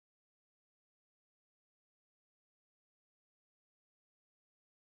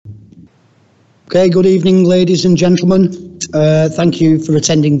Okay, good evening, ladies and gentlemen. Thank you for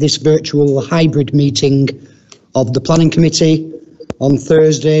attending this virtual hybrid meeting of the Planning Committee on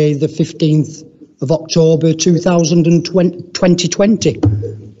Thursday, the 15th of October 2020.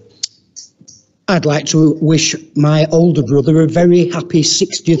 I'd like to wish my older brother a very happy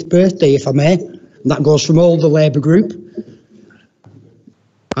 60th birthday, if I may. And that goes from all the Labour group.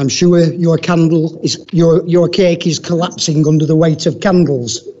 I'm sure your cake is collapsing under the weight of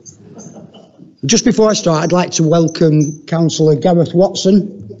candles. Just before I start, I'd like to welcome Councillor Gareth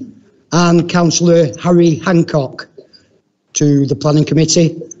Watson and Councillor Harry Hancock to the Planning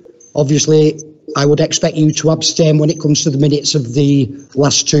Committee. Obviously, I would expect you to abstain when it comes to the minutes of the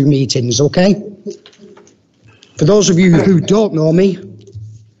last two meetings, okay? For those of you who don't know me,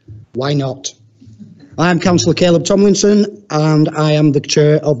 why not? I am Councillor Caleb Tomlinson and I am the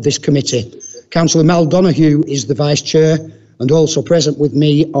chair of this committee. Councillor Mel Donoghue is the vice chair, and also present with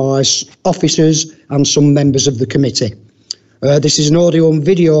me are officers and some members of the committee. This is an audio and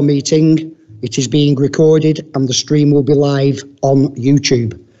video meeting. It is being recorded and the stream will be live on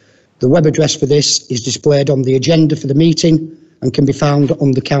YouTube. The web address for this is displayed on the agenda for the meeting and can be found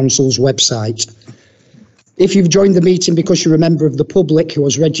on the council's website. If you've joined the meeting because you're a member of the public who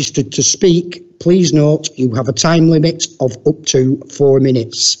has registered to speak, please note you have a time limit of up to 4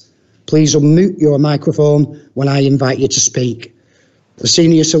 minutes. Please unmute your microphone when I invite you to speak. The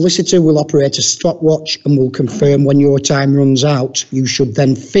senior solicitor will operate a stopwatch and will confirm when your time runs out. You should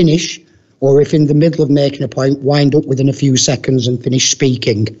then finish, or if in the middle of making a point, wind up within a few seconds and finish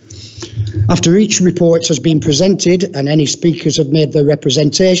speaking. After each report has been presented and any speakers have made their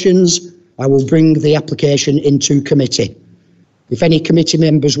representations, I will bring the application into committee. If any committee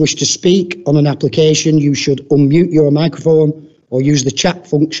members wish to speak on an application, you should unmute your microphone or use the chat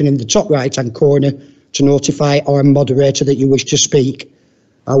function in the top right-hand corner to notify our moderator that you wish to speak.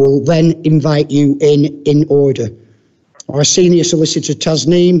 I will then invite you in order. Our senior solicitor,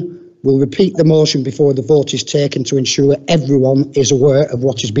 Tasneem, will repeat the motion before the vote is taken to ensure everyone is aware of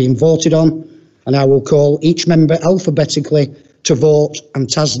what is being voted on, and I will call each member alphabetically to vote, and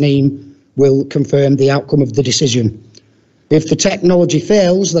Tasneem will confirm the outcome of the decision. If the technology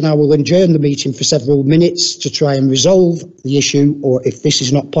fails, then I will adjourn the meeting for several minutes to try and resolve the issue, or if this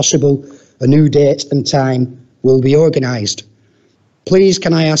is not possible, a new date and time will be organised. Please,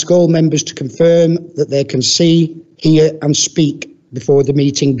 can I ask all members to confirm that they can see, hear and speak before the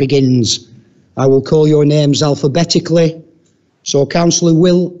meeting begins? I will call your names alphabetically. So, Councillor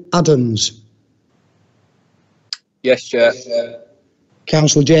Will Adams. Yes, Chair.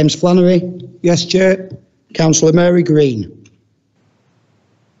 Councillor James Flannery. Yes, Chair. Councillor Mary Green.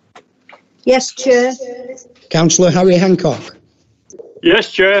 Yes, Chair. Councillor Harry Hancock.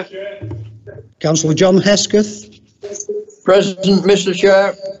 Yes, Chair. Councillor John Hesketh. Present, Mr.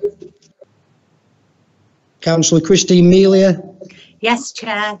 Chair. Councillor Christine Melia. Yes,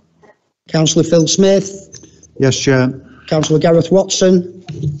 Chair. Councillor Phil Smith. Yes, Chair. Councillor Gareth Watson.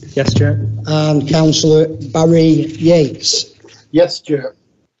 Yes, Chair. And Councillor Barry Yates. Yes, Chair.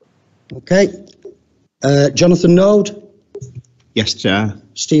 Okay. Jonathan Node. Yes, Chair.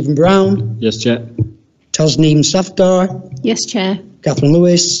 Stephen Brown. Yes, Chair. Tasneem Safdar. Yes, Chair. Catherine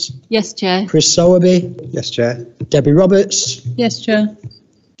Lewis. Yes, Chair. Chris Sowerby. Yes, Chair. Debbie Roberts. Yes, Chair.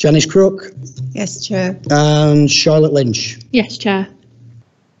 Janice Crook. Yes, Chair. And Charlotte Lynch. Yes, Chair.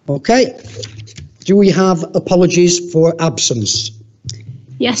 Okay. Do we have apologies for absence?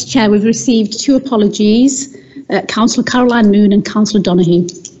 Yes, Chair. We've received 2 apologies. Councillor Caroline Moon and Councillor Donoghue.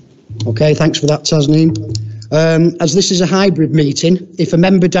 Okay, thanks for that, Tasneem. As this is a hybrid meeting, if a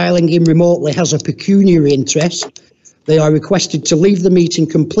member dialing in remotely has a pecuniary interest, they are requested to leave the meeting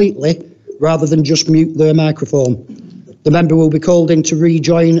completely rather than just mute their microphone. The member will be called in to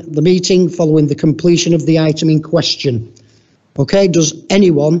rejoin the meeting following the completion of the item in question. Okay, does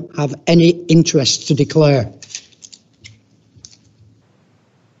anyone have any interest to declare?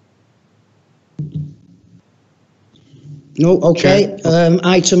 No, okay.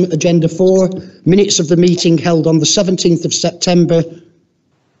 Item agenda 4, minutes of the meeting held on the 17th of September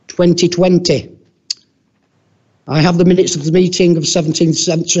 2020. I have the minutes of the meeting of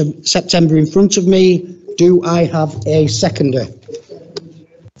 17th September in front of me. Do I have a seconder?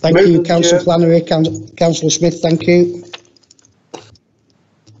 Thank you, Councillor Flannery. Councillor Smith, thank you.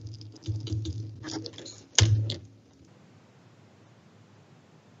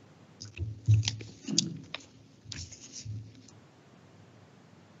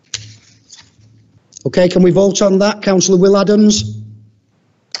 Okay, can we vote on that? Councillor Will Adams?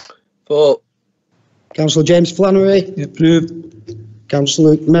 Vote. Councillor James Flannery? Approved.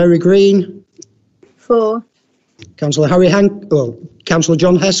 Councillor Mary Green? For. Councillor Councillor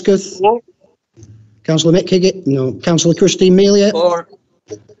John Hesketh? Vote. Councillor Mick Higgett? No. Councillor Christine Melia? 4.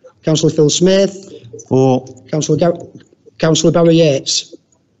 Councillor Phil Smith? 4. Councillor Barry Yates?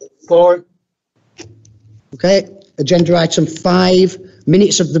 4. Okay. Agenda item 5,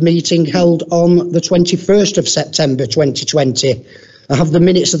 minutes of the meeting held on the 21st of September 2020. I have the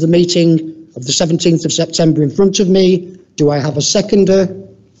minutes of the meeting of the 17th of September in front of me. Do I have a seconder?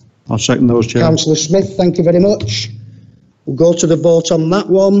 I'll second those, Chair. Councillor Smith, thank you very much. We'll go to the vote on that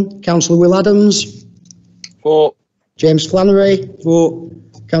one. Councillor Will Adams? 4. James Flannery? 4.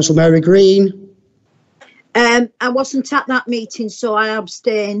 Councillor Mary Green? I wasn't at that meeting, so I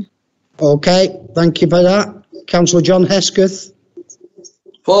abstain. Okay, thank you for that. Councillor John Hesketh?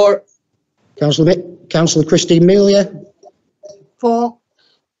 4. Councillor Christine Melia? 4.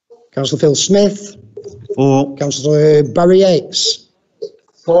 Councillor Phil Smith? 4. Councillor Barry Yates?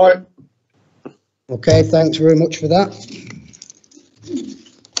 4. Okay, thanks very much for that.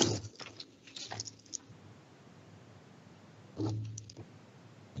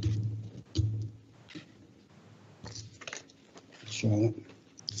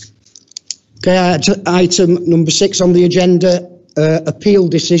 Okay, item number 6 on the agenda, appeal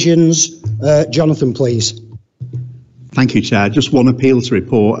decisions. Jonathan, please. Thank you, Chair. Just one appeal to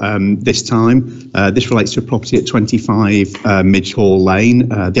report this time. This relates to a property at 25 Midge Hall Lane.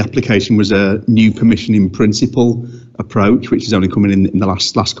 The application was a new permission in principle approach, which is only coming in the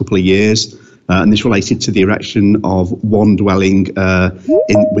last couple of years. And this related to the erection of one dwelling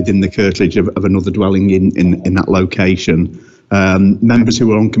within the curtilage of another dwelling in that location. Members who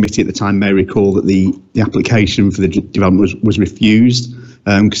were on committee at the time may recall that the application for the development was refused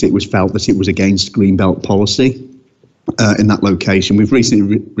because it was felt that it was against Greenbelt policy in that location. We've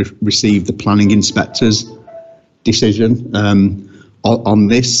recently received the planning inspector's decision on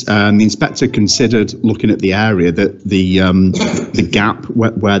this. The inspector considered looking at the area that the gap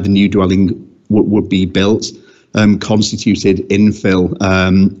where the new dwelling would be built constituted infill.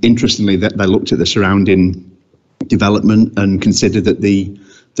 Interestingly, that they looked at the surrounding development and considered that the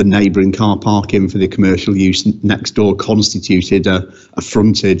neighbouring car parking for the commercial use next door constituted a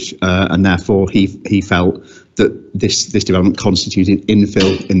frontage, and therefore he felt that this development constituted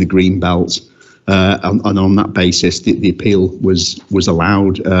infill in the green belt, and on that basis the appeal was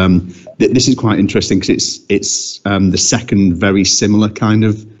allowed. This is quite interesting because it's the second very similar kind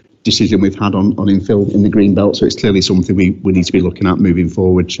of decision we've had on infill in the green belt, so it's clearly something we need to be looking at moving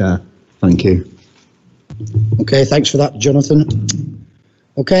forward, Chair. Thank you. Okay, thanks for that, Jonathan.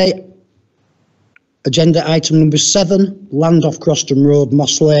 Okay, agenda item number 7, land off Croston Road,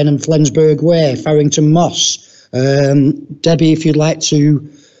 Moss Lane and Flensburg Way, Farrington Moss. Debbie, if you'd like to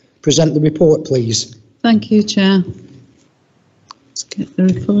present the report, please. Thank you, Chair. Let's get the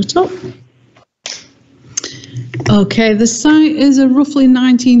report up. Okay, the site is a roughly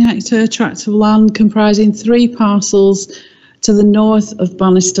 19-hectare tract of land comprising 3 parcels to the north of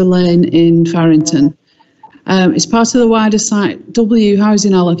Bannister Lane in Farrington. It's part of the wider Site W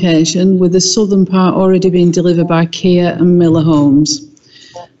housing allocation, with the southern part already being delivered by Kia and Miller Homes.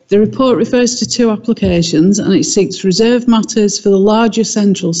 The report refers to 2 applications, and it seeks reserve matters for the larger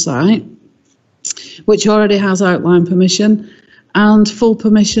central site, which already has outline permission, and full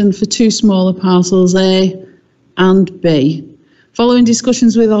permission for 2 smaller parcels, A and B. Following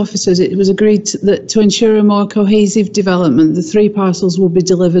discussions with officers, it was agreed that to ensure a more cohesive development, the 3 parcels will be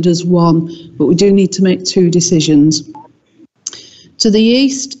delivered as one, but we do need to make 2 decisions. To the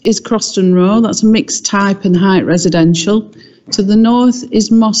east is Croston Road, that's a mixed type and height residential. To the north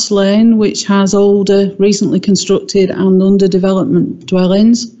is Moss Lane, which has older, recently constructed and under development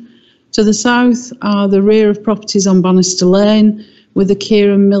dwellings. To the south are the rear of properties on Bannister Lane, with the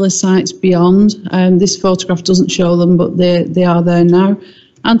Kia and Miller sites beyond. This photograph doesn't show them, but they are there now.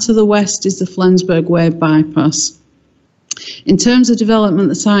 And to the west is the Flensburg Way bypass. In terms of development,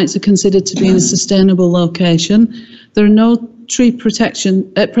 the sites are considered to be in a sustainable location. There are no tree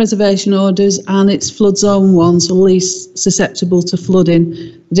preservation orders, and it's flood zone 1, so least susceptible to flooding.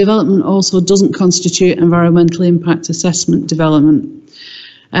 The development also doesn't constitute environmental impact assessment development.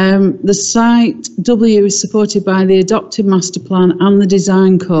 The Site W is supported by the adopted master plan and the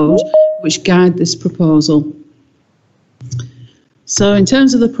design code, which guide this proposal. So in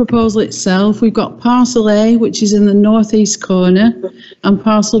terms of the proposal itself, we've got parcel A, which is in the northeast corner, and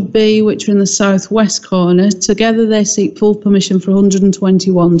parcel B, which are in the southwest corner. Together they seek full permission for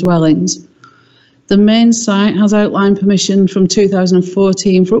 121 dwellings. The main site has outline permission from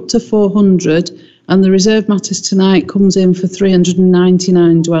 2014 for up to 400, and the reserve matters tonight comes in for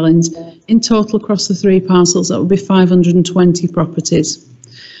 399 dwellings. In total across the 3 parcels, that would be 520 properties.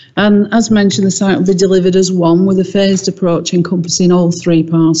 And as mentioned, the site will be delivered as one, with a phased approach encompassing all 3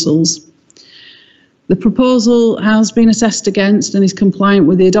 parcels. The proposal has been assessed against and is compliant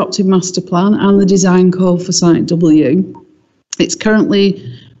with the adopted master plan and the design code for Site W. It's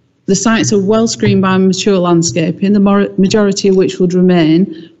currently, the sites are well screened by mature landscaping, the majority of which would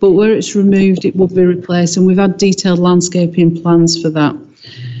remain, but where it's removed it would be replaced, and we've had detailed landscaping plans for that.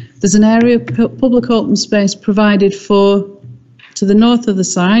 There's an area of public open space provided for to the north of the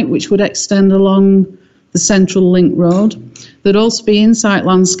site, which would extend along the central link road. There'd also be in-site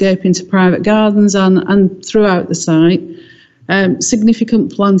landscaping to private gardens and throughout the site.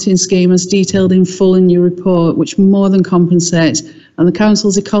 Significant planting scheme as detailed in full in your report, which more than compensates, and the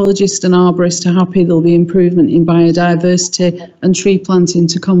council's ecologists and arborists are happy there'll be improvement in biodiversity and tree planting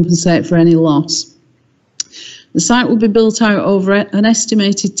to compensate for any loss. The site will be built out over an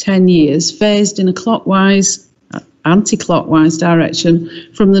estimated 10 years, phased in a anti-clockwise direction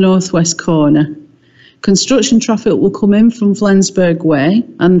from the northwest corner. Construction traffic will come in from Flensburg Way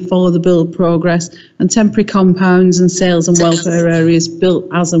and follow the build progress, and temporary compounds and sales and welfare areas built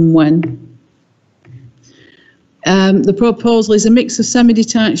as and when. The proposal is a mix of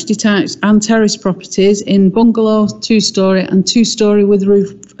semi-detached, detached and terrace properties in bungalow, two-storey and two-storey with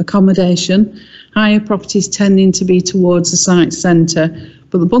roof accommodation. Higher properties tending to be towards the site centre,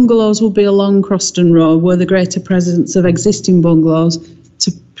 but the bungalows will be along Croston Road where the greater presence of existing bungalows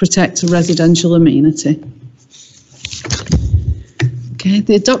to protect a residential amenity. Okay,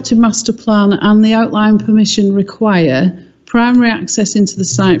 the adopted master plan and the outline permission require primary access into the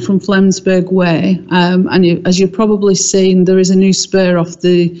site from Flensburg Way, as you've probably seen, there is a new spur off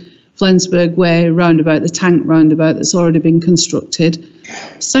the Flensburg Way roundabout, the tank roundabout that's already been constructed.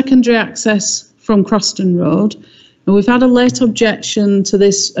 Secondary access from Croston Road, and we've had a late objection to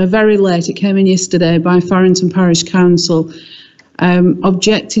this, very late, it came in yesterday by Farrington Parish Council,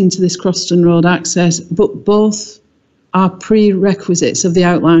 objecting to this Croston Road access, but both are prerequisites of the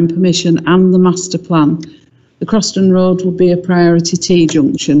outline permission and the master plan. The Croston Road will be a priority T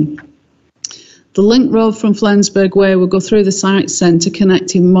junction. The link road from Flensburg Way will go through the site centre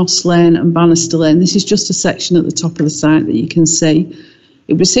connecting Moss Lane and Bannister Lane. This is just a section at the top of the site that you can see.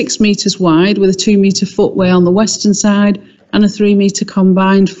 It will be 6 metres wide with a 2 metre footway on the western side and a 3 metre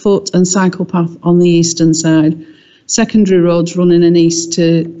combined foot and cycle path on the eastern side. Secondary roads running an east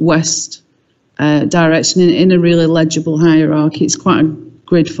to west direction in a really legible hierarchy. It's quite a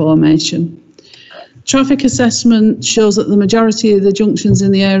grid formation. Traffic assessment shows that the majority of the junctions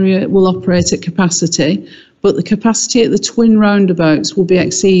in the area will operate at capacity, but the capacity at the twin roundabouts will be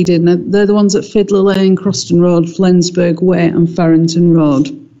exceeded. Now, they're the ones at Fiddler Lane, Croston Road, Flensburg Way and Farrington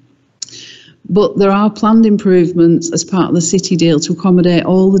Road. But there are planned improvements as part of the city deal to accommodate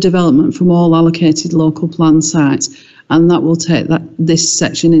all the development from all allocated local plan sites, and that will take this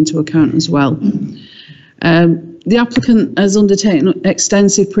section into account as well. The applicant has undertaken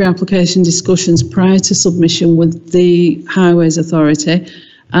extensive pre-application discussions prior to submission with the Highways Authority,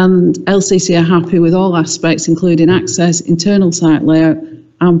 and LCC are happy with all aspects, including access, internal site layout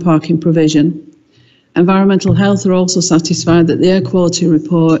and parking provision. Environmental Health are also satisfied that the air quality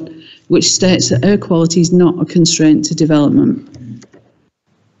report, which states that air quality is not a constraint to development.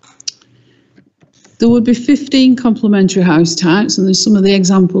 There would be 15 complementary house types, and there's some of the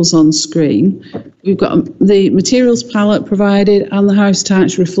examples on screen. We've got the materials palette provided, and the house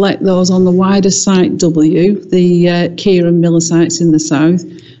types reflect those on the wider site W, the Kia and Miller sites in the south,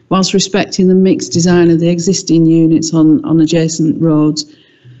 whilst respecting the mixed design of the existing units on adjacent roads.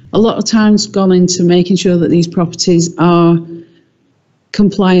 A lot of time's gone into making sure that these properties are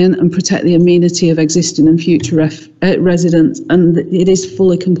compliant and protect the amenity of existing and future residents, and it is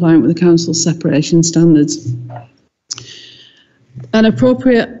fully compliant with the council's separation standards.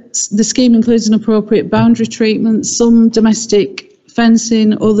 The scheme includes an appropriate boundary treatment, some domestic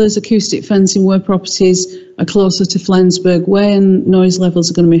fencing, others acoustic fencing where properties are closer to Flensburg Way and noise levels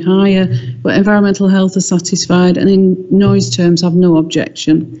are going to be higher, but Environmental Health are satisfied and in noise terms have no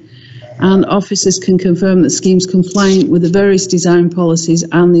objection. And officers can confirm that the scheme is compliant with the various design policies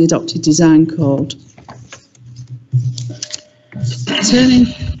and the adopted design code. Turning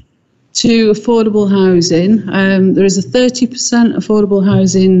to affordable housing, there is a 30% affordable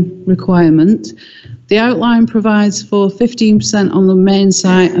housing requirement. The outline provides for 15% on the main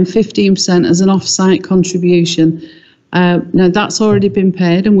site and 15% as an off-site contribution. Now that's already been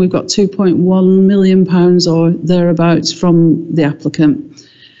paid, and we've got £2.1 million or thereabouts from the applicant.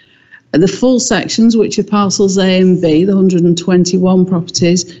 The full sections, which are parcels A and B, the 121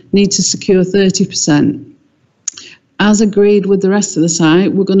 properties, need to secure 30%. As agreed with the rest of the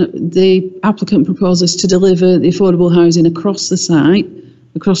site, the applicant proposes to deliver the affordable housing across the site,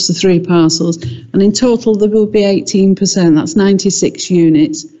 across the 3 parcels, and in total there will be 18%, that's 96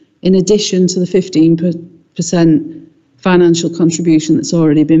 units in addition to the 15% financial contribution that's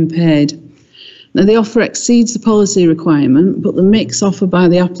already been paid. Now, the offer exceeds the policy requirement, but the mix offered by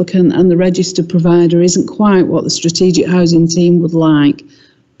the applicant and the registered provider isn't quite what the strategic housing team would like.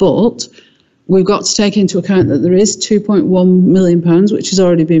 But we've got to take into account that there is £2.1 million, which has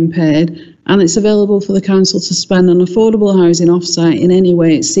already been paid, and it's available for the council to spend on affordable housing off-site in any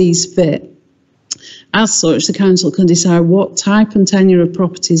way it sees fit. As such, the council can decide what type and tenure of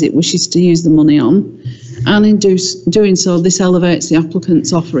properties it wishes to use the money on, and in doing so, this elevates the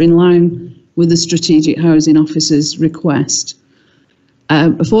applicant's offer in line with the Strategic Housing Officer's request.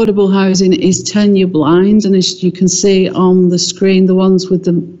 Affordable housing is tenure blind, and as you can see on the screen, the ones with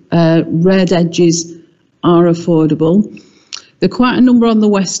the red edges are affordable. There are quite a number on the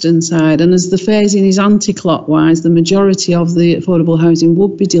western side, and as the phasing is anti-clockwise, the majority of the affordable housing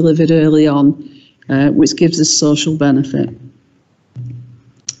would be delivered early on, which gives us social benefit.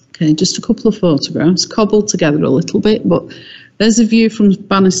 Okay, just a couple of photographs, cobbled together a little bit, but there's a view from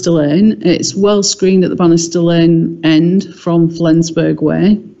Bannister Lane. It's well screened at the Bannister Lane end from Flensburg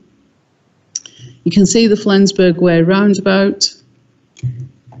Way. You can see the Flensburg Way roundabout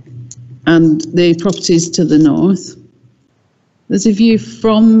and the properties to the north. There's a view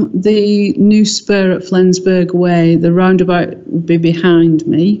from the new spur at Flensburg Way. The roundabout would be behind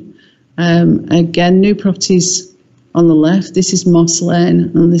me. Again, new properties on the left. This is Moss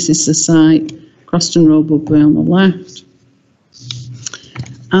Lane and this is the site. Croston Road will be on the left.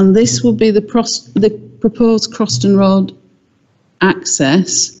 And this will be the proposed Croston Road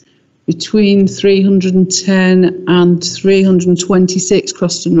access between 310 and 326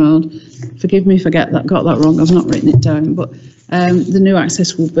 Croston Road. Forgive me if I got that wrong, I've not written it down, but the new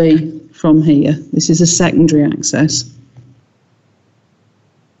access will be from here. This is a secondary access.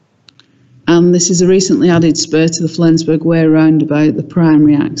 And this is a recently added spur to the Flensburg Way roundabout, the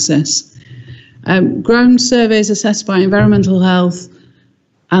primary access. Ground surveys assessed by Environmental Health,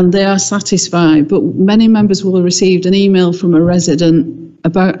 and they are satisfied, but many members will have received an email from a resident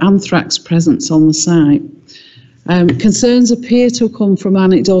about anthrax presence on the site. Concerns appear to come from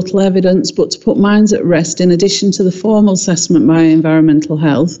anecdotal evidence, but to put minds at rest, in addition to the formal assessment by Environmental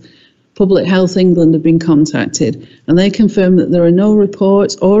Health, Public Health England have been contacted, and they confirm that there are no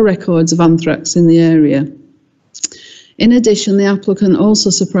reports or records of anthrax in the area. In addition, the applicant also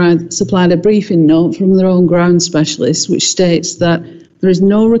supplied a briefing note from their own ground specialist, which states that there is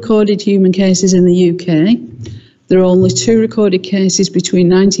no recorded human cases in the UK. There are only 2 recorded cases between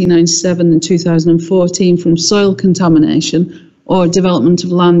 1997 and 2014 from soil contamination or development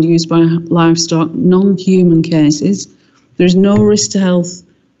of land used by livestock, non-human cases. There is no risk to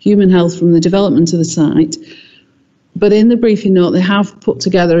human health from the development of the site. But in the briefing note, they have put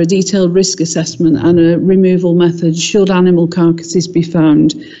together a detailed risk assessment and a removal method should animal carcasses be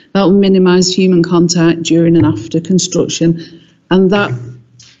found. That will minimise human contact during and after construction. And that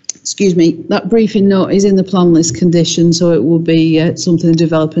briefing note is in the plan list condition, so it will be something the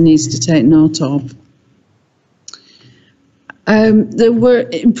developer needs to take note of. There were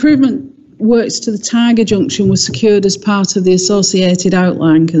improvement works to the Tiger Junction were secured as part of the associated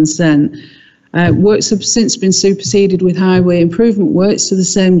outline consent. Works have since been superseded with highway improvement works to the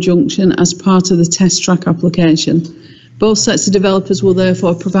same junction as part of the test track application. Both sets of developers will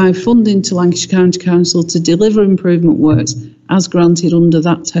therefore provide funding to Lancashire County Council to deliver improvement works as granted under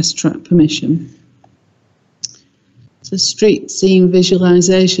that test track permission. So street scene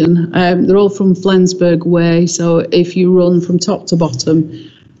visualisation, they're all from Flensburg Way, so if you run from top to bottom,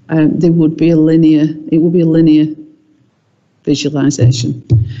 it will be a linear visualisation.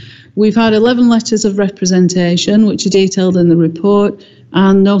 We've had 11 letters of representation, which are detailed in the report,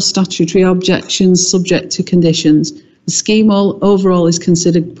 and no statutory objections subject to conditions. The scheme overall is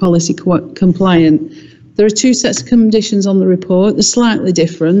considered policy compliant. There are 2 sets of conditions on the report. They're slightly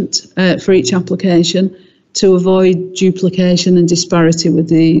different for each application to avoid duplication and disparity with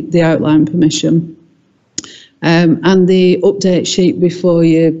the outline permission. And the update sheet before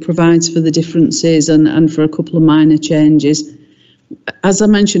you provides for the differences and for a couple of minor changes. As I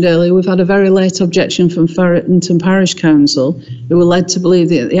mentioned earlier, we've had a very late objection from Farrington Parish Council, who were led to believe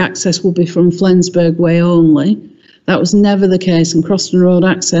that the access will be from Flensburg Way only. That was never the case, and Croston Road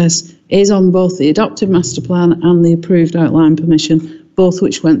access is on both the adopted master plan and the approved outline permission, both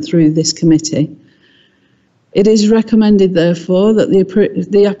which went through this committee. It is recommended, therefore, that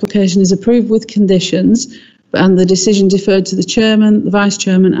the application is approved with conditions and the decision deferred to the Chairman, the Vice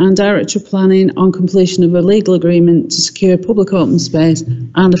Chairman and Director of Planning on completion of a legal agreement to secure public open space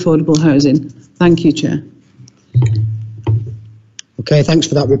and affordable housing. Thank you, Chair. Okay, thanks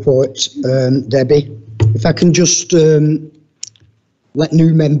for that report, Debbie. If I can just let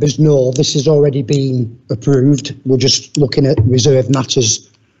new members know this has already been approved. We're just looking at reserved matters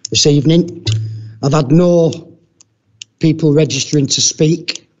this evening. I've had no people registering to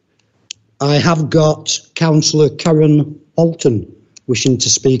speak. I have got Councillor Karen Walton wishing to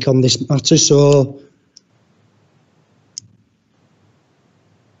speak on this matter, so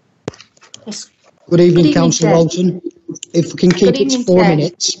Yes. good evening, Chair. Councillor Walton. If we can keep it to 4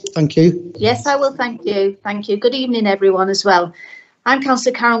 minutes, thank you. Yes, I will. Thank you. Thank you. Good evening, everyone, as well. I'm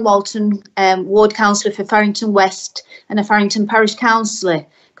Councillor Karen Walton, Ward Councillor for Farrington West and a Farrington Parish Councillor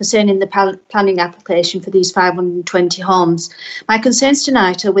concerning the planning application for these 520 homes. My concerns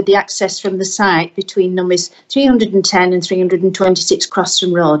tonight are with the access from the site between numbers 310 and 326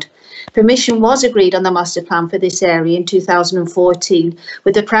 Croston Road. Permission was agreed on the master plan for this area in 2014,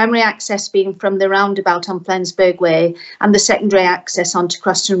 with the primary access being from the roundabout on Flensburg Way and the secondary access onto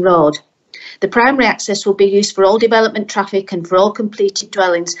Croston Road. The primary access will be used for all development traffic and for all completed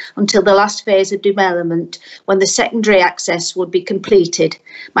dwellings until the last phase of development, when the secondary access would be completed.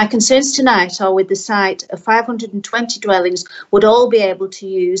 My concerns tonight are with the site of 520 dwellings would all be able to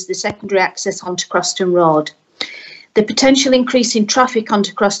use the secondary access onto Croston Road. The potential increase in traffic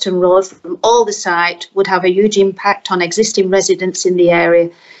onto Croston Road from all the site would have a huge impact on existing residents in the area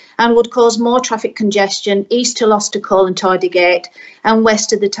and would cause more traffic congestion east to Lostercole and Todygate and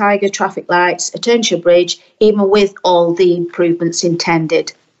west of the Tiger traffic lights at Earnshaw Bridge, even with all the improvements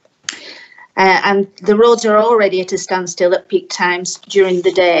intended. And the roads are already at a standstill at peak times during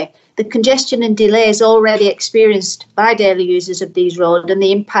the day. The congestion and delays already experienced by daily users of these roads and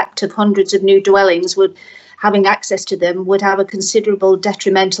the impact of hundreds of new dwellings having access to them would have a considerable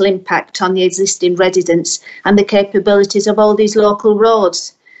detrimental impact on the existing residents and the capabilities of all these local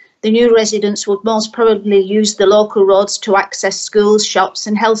roads. The new residents would most probably use the local roads to access schools, shops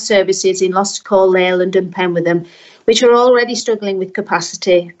and health services in Lostercole, Leyland and Penwitham, which are already struggling with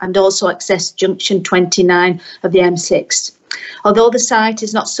capacity, and also access junction 29 of the M6. Although the site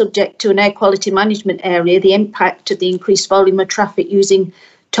is not subject to an air quality management area, the impact of the increased volume of traffic using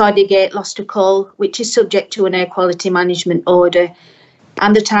Todygate, Lostercole, which is subject to an air quality management order,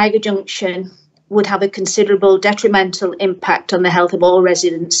 and the Tiger Junction would have a considerable detrimental impact on the health of all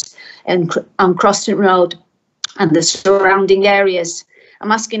residents on Croston Road and the surrounding areas.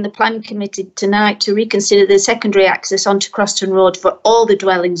 I'm asking the Planning Committee tonight to reconsider the secondary access onto Croston Road for all the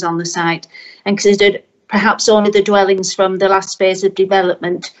dwellings on the site and consider perhaps only the dwellings from the last phase of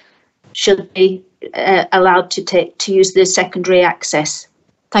development should be allowed to use the secondary access.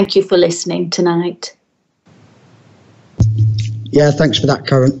 Thank you for listening tonight. Yeah, thanks for that,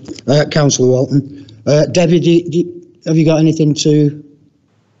 Karen. Councillor Walton. Debbie, have you got anything to...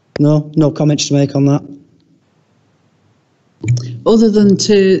 No comments to make on that? Other than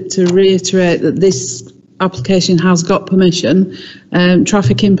to reiterate that this application has got permission,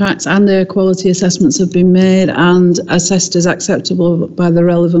 traffic impacts and air quality assessments have been made and assessed as acceptable by the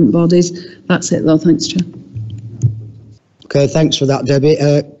relevant bodies. That's it though, thanks, Chair. Okay, thanks for that, Debbie.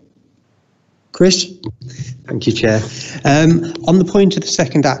 Chris? Thank you, Chair. On the point of the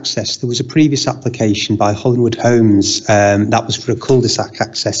second access, there was a previous application by Hollingwood Homes that was for a cul-de-sac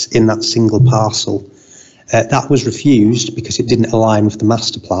access in that single parcel. That was refused because it didn't align with the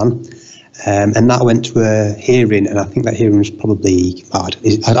master plan, and that went to a hearing, and I think that hearing was probably,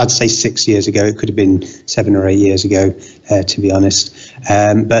 I'd say 6 years ago. It could have been 7 or 8 years ago, to be honest.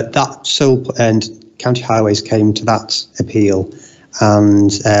 But that and County Highways came to that appeal,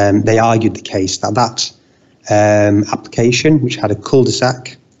 and they argued the case that application, which had a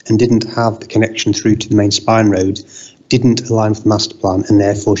cul-de-sac and didn't have the connection through to the main spine road, didn't align with the master plan and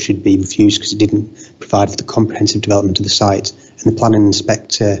therefore should be refused because it didn't provide for the comprehensive development of the site. And the planning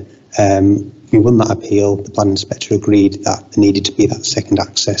inspector, who won that appeal, the planning inspector agreed that there needed to be that second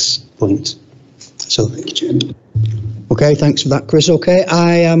access point. So thank you, Chair. Okay, thanks for that, Chris. Okay,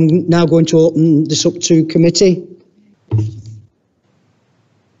 I am now going to open this up to committee.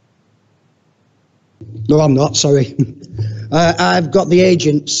 No, I'm not, sorry. I've got the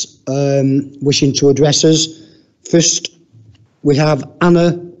agents wishing to address us. First, we have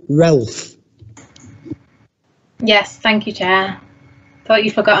Anna Relf. Yes, thank you, Chair. Thought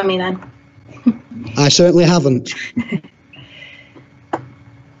you'd forgotten me then. I certainly haven't.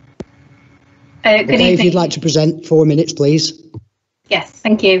 Good evening. If you'd like to present, 4 minutes, please. Yes,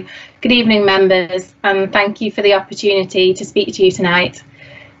 thank you. Good evening, members, and thank you for the opportunity to speak to you tonight.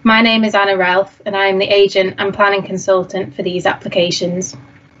 My name is Anna Relf, and I am the agent and planning consultant for these applications.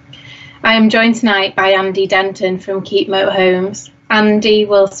 I am joined tonight by Andy Denton from Keepmoat Homes. Andy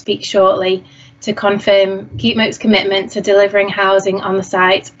will speak shortly to confirm Keepmoat's commitment to delivering housing on the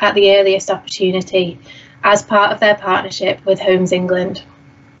site at the earliest opportunity as part of their partnership with Homes England.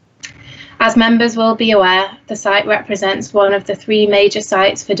 As members will be aware, the site represents one of the 3 major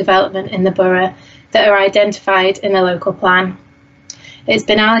sites for development in the borough that are identified in the local plan. It's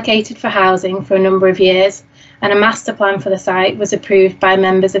been allocated for housing for a number of years, and a master plan for the site was approved by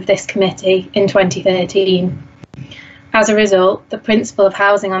members of this committee in 2013. As a result, the principle of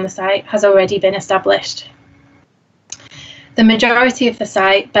housing on the site has already been established. The majority of the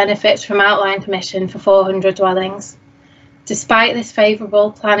site benefits from outline permission for 400 dwellings. Despite this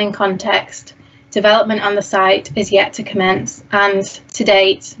favourable planning context, development on the site is yet to commence, and to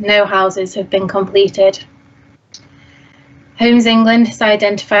date, no houses have been completed. Homes England has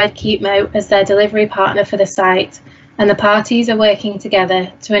identified Keepmoat as their delivery partner for the site, and the parties are working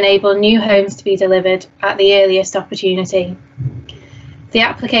together to enable new homes to be delivered at the earliest opportunity. The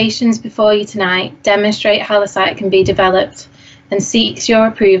applications before you tonight demonstrate how the site can be developed and seeks your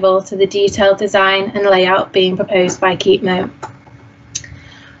approval to the detailed design and layout being proposed by Keepmoat.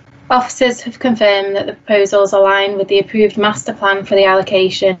 Officers have confirmed that the proposals align with the approved master plan for the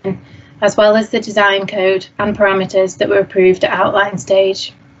allocation, as well as the design code and parameters that were approved at outline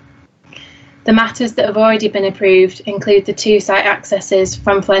stage. The matters that have already been approved include the 2 site accesses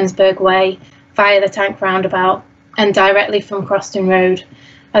from Flensburg Way via the Tank Roundabout and directly from Croston Road,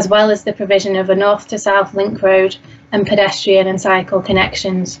 as well as the provision of a north to south link road and pedestrian and cycle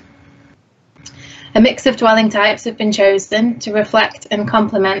connections. A mix of dwelling types have been chosen to reflect and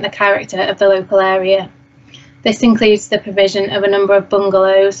complement the character of the local area. This includes the provision of a number of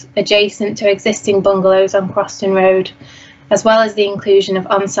bungalows adjacent to existing bungalows on Croston Road, as well as the inclusion of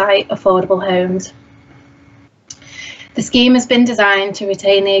on-site affordable homes. The scheme has been designed to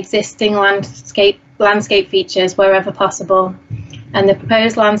retain the existing landscape features wherever possible, and the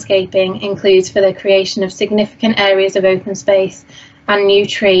proposed landscaping includes for the creation of significant areas of open space and new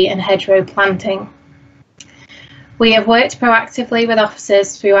tree and hedgerow planting. We have worked proactively with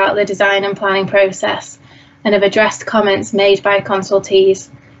officers throughout the design and planning process and have addressed comments made by consultees,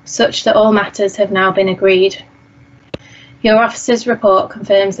 such that all matters have now been agreed. Your officer's report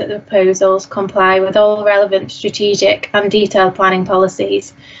confirms that the proposals comply with all relevant strategic and detailed planning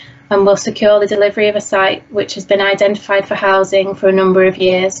policies and will secure the delivery of a site which has been identified for housing for a number of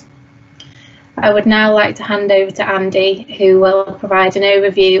years. I would now like to hand over to Andy, who will provide an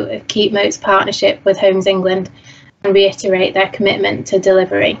overview of Keepmoat's partnership with Homes England and reiterate their commitment to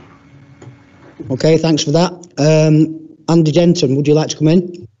delivery. Okay, thanks for that. Andy Denton, would you like to come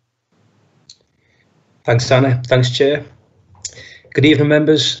in? Thanks, Anna. Thanks, Chair. Good evening,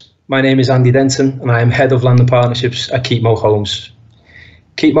 members. My name is Andy Denton and I am Head of Land and Partnerships at Keepmoat Homes.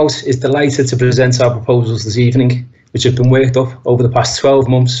 Keepmoat is delighted to present our proposals this evening, which have been worked up over the past 12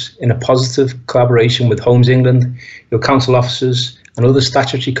 months in a positive collaboration with Homes England, your council officers and other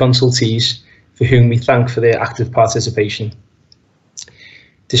statutory consultees, for whom we thank for their active participation.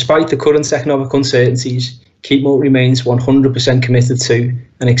 Despite the current economic uncertainties, Keepmoat remains 100% committed to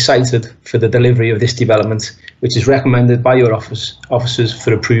and excited for the delivery of this development, which is recommended by your officers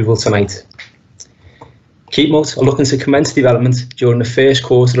for approval tonight. Keepmoat are looking to commence development during the first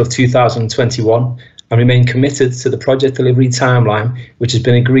quarter of 2021 and remain committed to the project delivery timeline, which has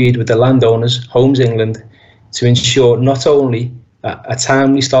been agreed with the landowners, Homes England, to ensure not only a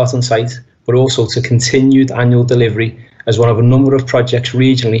timely start on site, but also to continued annual delivery as one of a number of projects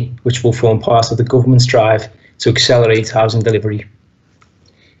regionally which will form part of the government's drive to accelerate housing delivery.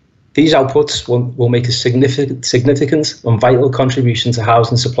 These outputs will make a significant and vital contribution to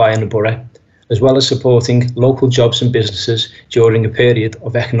housing supply in the borough, as well as supporting local jobs and businesses during a period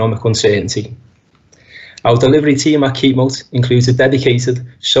of economic uncertainty. Our delivery team at Keepmoat includes a dedicated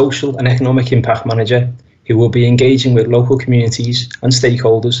social and economic impact manager who will be engaging with local communities and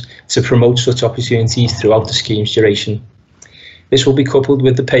stakeholders to promote such opportunities throughout the scheme's duration. This will be coupled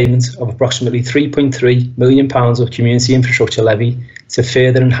with the payment of approximately £3.3 million of community infrastructure levy to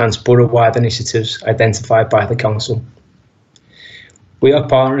further enhance borough-wide initiatives identified by the council. We are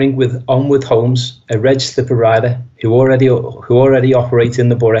partnering with Onward Homes, a registered provider who already operate in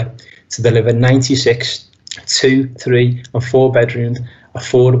the borough, to deliver 96 2, 3 and 4 bedroomed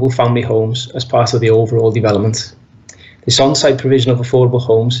affordable family homes as part of the overall development. This on-site provision of affordable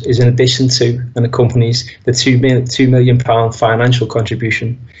homes is in addition to and accompanies the £2 million financial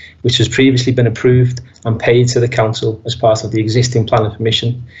contribution, which has previously been approved and paid to the council as part of the existing planning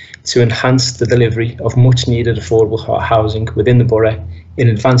permission to enhance the delivery of much needed affordable housing within the borough in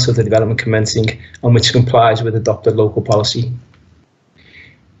advance of the development commencing, and which complies with adopted local policy.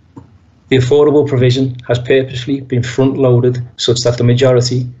 The affordable provision has purposely been front-loaded such that the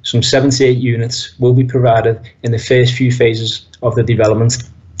majority, some 78 units, will be provided in the first few phases of the development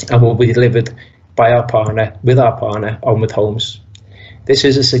and will be delivered with our partner, Onward Homes. This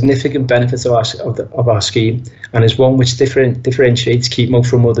is a significant benefit of our scheme and is one which differentiates Keepmoat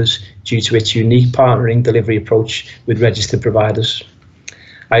from others due to its unique partnering delivery approach with registered providers.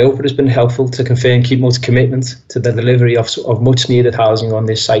 I hope it has been helpful to confirm Keepmoat's commitment to the delivery of much needed housing on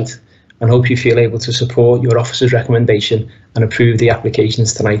this site, and hope you feel able to support your officer's recommendation and approve the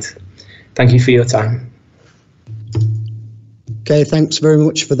applications tonight. Thank you for your time. Okay, thanks very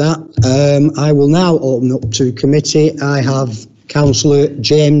much for that. I will now open up to committee. I have Councillor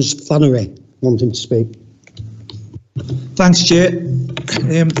James Flannery wanting to speak. Thanks, Chair.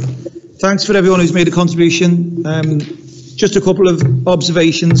 Thanks for everyone who's made a contribution. Just a couple of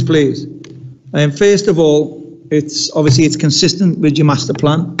observations, please. First of all, it's consistent with your master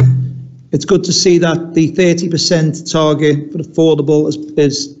plan. It's good to see that the 30% target for affordable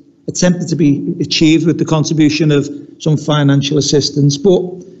is attempted to be achieved with the contribution of some financial assistance. But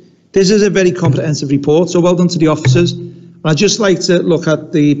this is a very comprehensive report, so well done to the officers. I'd just like to look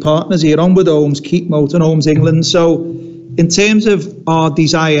at the partners here, Onward Homes, Keepmoat and Homes England. So in terms of our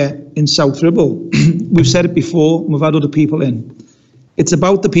desire in South Ribble, we've said it before, and we've had other people in. It's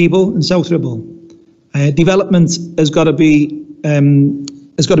about the people in South Ribble. Development has got to be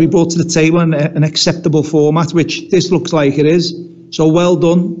brought to the table in an acceptable format, which this looks like it is. So well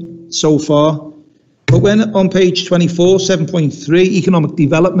done so far. But when on page 24, 7.3, economic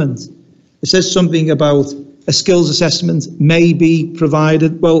development, it says something about a skills assessment may be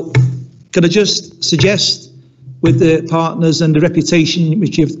provided. Well, could I just suggest, with the partners and the reputation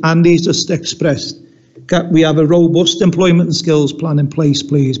which Andy's just expressed, that we have a robust employment and skills plan in place,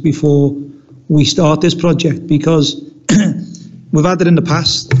 please, before we start this project, because we've had it in the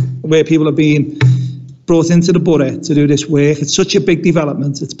past where people are being brought into the borough to do this work. It's such a big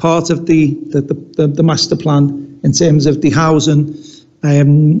development. It's part of the master plan in terms of the housing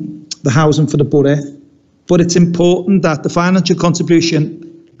for the borough. But it's important that the financial contribution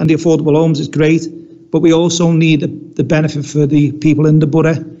and the affordable homes is great, but we also need the benefit for the people in the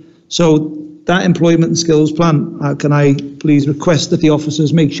borough. So that employment and skills plan, can I please request that the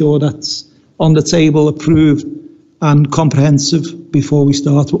officers make sure that's on the table, approved and comprehensive before we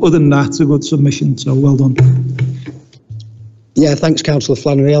start. But other than that, it's a good submission, so well done. Yeah, thanks, Councillor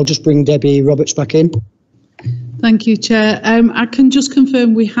Flannery. I'll just bring Debbie Roberts back in. Thank you, Chair. I can just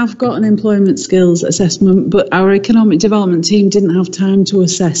confirm we have got an employment skills assessment, but our economic development team didn't have time to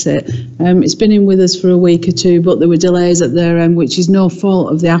assess it. It's been in with us for a week or two, but there were delays at their end, which is no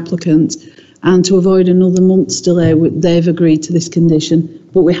fault of the applicant. And to avoid another month's delay, they've agreed to this condition.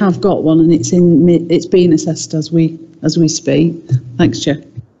 But we have got one, and it's being assessed as we speak. Thanks, Chair.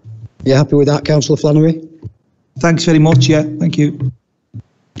 You happy with that, Councillor Flannery? Thanks very much. Yeah, thank you.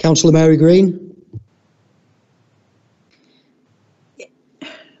 Councillor Mary Green.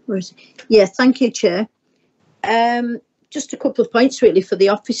 Yeah, thank you, Chair. Just a couple of points really for the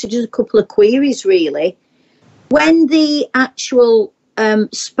officer, just a couple of queries really. When the actual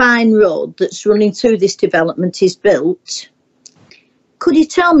spine road that's running through this development is built, could you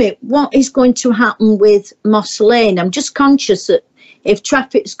tell me what is going to happen with Moss Lane? I'm just conscious that if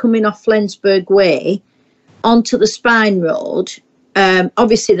traffic's coming off Flensburg Way onto the spine road,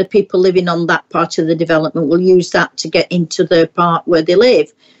 obviously the people living on that part of the development will use that to get into their part where they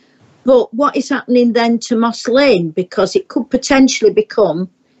live. But what is happening then to Moss Lane? Because it could potentially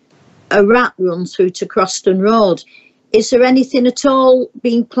become a rat run through to Croston Road. Is there anything at all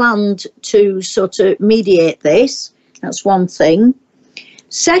being planned to sort of mediate this? That's one thing.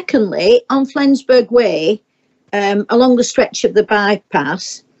 Secondly, on Flensburg Way, along the stretch of the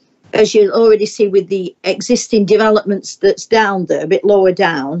bypass, as you already see with the existing developments that's down there, a bit lower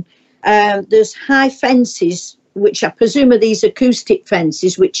down, there's high fences, which I presume are these acoustic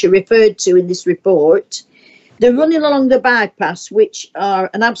fences, which are referred to in this report. They're running along the bypass, which are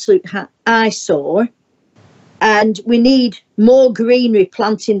an absolute eyesore. And we need more greenery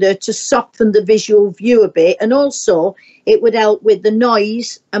planting there to soften the visual view a bit. And also, it would help with the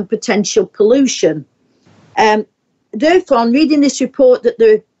noise and potential pollution. Therefore, on reading this report that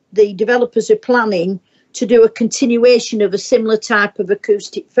the developers are planning to do a continuation of a similar type of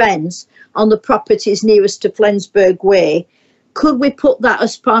acoustic fence on the properties nearest to Flensburg Way, could we put that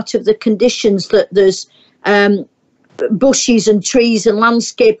as part of the conditions that there's bushes and trees and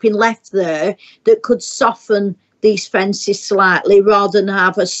landscaping left there that could soften these fences slightly rather than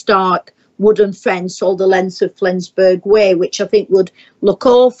have a stark wooden fence all the length of Flensburg Way, which I think would look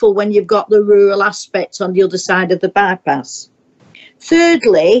awful when you've got the rural aspect on the other side of the bypass.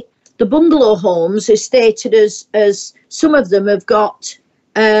 Thirdly, the bungalow homes are stated as some of them have got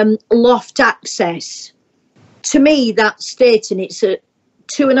loft access. To me, that's stating it's a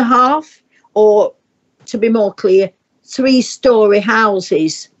 2.5 or to be more clear, 3-storey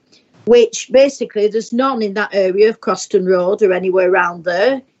houses, which basically there's none in that area of Croston Road or anywhere around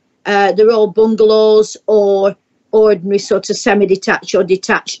there. They're all bungalows or ordinary sort of semi-detached or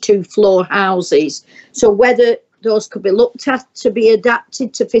detached 2-floor houses. So whether those could be looked at to be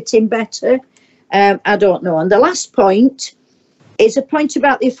adapted to fit in better, I don't know. And the last point is a point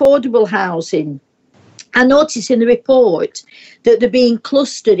about the affordable housing. I noticed in the report that they're being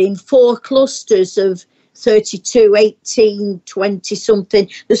clustered in 4 clusters of 32, 18, 20 something.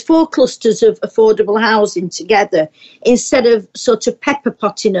 There's 4 clusters of affordable housing together instead of sort of pepper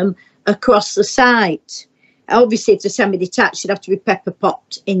potting them across the site. Obviously, if they're semi-detached, it'd have to be pepper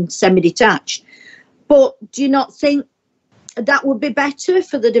popped in semi-detached. But do you not think that would be better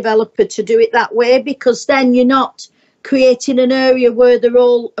for the developer to do it that way? Because then you're not creating an area where they're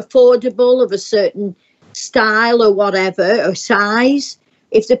all affordable of a certain style or whatever, or size.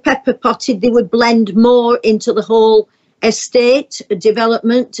 If they're pepper potted, they would blend more into the whole estate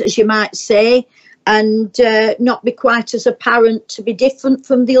development, as you might say, and not be quite as apparent to be different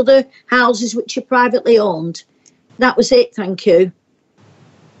from the other houses which are privately owned. That was it, thank you.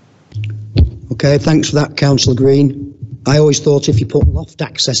 Okay, thanks for that, Councillor Green. I always thought if you put loft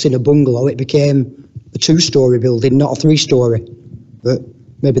access in a bungalow, it became a 2-storey building, not a 3-storey. But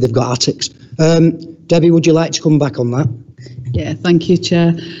maybe they've got attics. Debbie, would you like to come back on that? Yeah, thank you,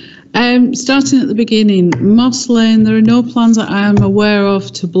 Chair. Starting at the beginning, Moss Lane, there are no plans that I am aware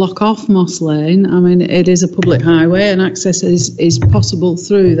of to block off Moss Lane. I mean, it is a public highway and access is possible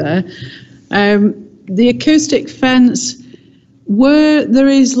through there. The acoustic fence, where there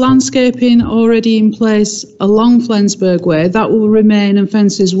is landscaping already in place along Flensburg Way, that will remain and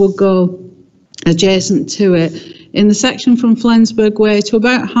fences will go adjacent to it. In the section from Flensburg Way to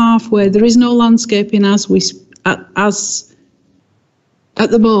about halfway, there is no landscaping as at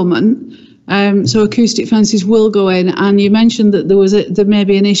the moment, so acoustic fences will go in. And you mentioned that there may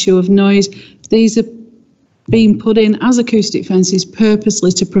be an issue of noise. These are being put in as acoustic fences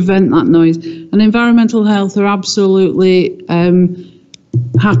purposely to prevent that noise. And Environmental Health are absolutely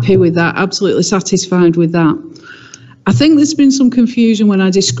happy with that, absolutely satisfied with that. I think there's been some confusion when I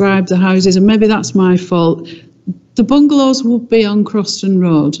described the houses, and maybe that's my fault. The bungalows will be on Croston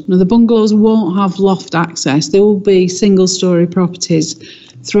Road. Now, the bungalows won't have loft access. They will be single-storey properties.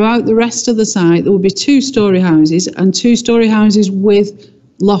 Throughout the rest of the site, there will be 2-storey houses and 2-storey houses with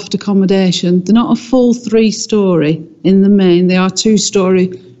loft accommodation. They're not a full 3-storey in the main. They are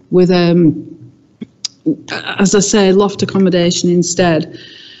 2-storey with, as I say, loft accommodation instead.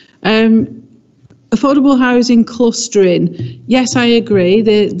 Affordable housing clustering, yes, I agree,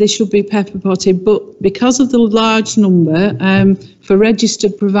 they should be pepper potted, but because of the large number, for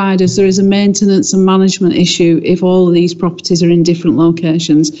registered providers, there is a maintenance and management issue if all of these properties are in different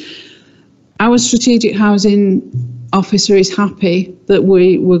locations. Our strategic housing officer is happy that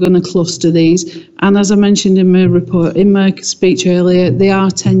we're going to cluster these, and as I mentioned in my speech earlier, they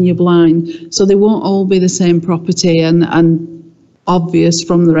are tenure blind, so they won't all be the same property and obvious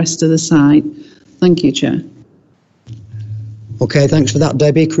from the rest of the site. Thank you, Chair. Okay, thanks for that,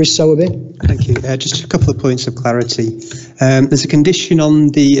 Debbie. Chris Sowerby. Thank you. Just a couple of points of clarity. There's a condition on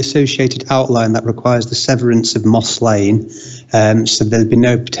the associated outline that requires the severance of Moss Lane, so there'd be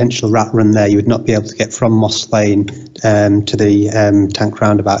no potential rat run there. You would not be able to get from Moss Lane to the tank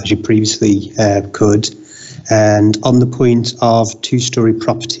roundabout as you previously could. And on the point of 2-storey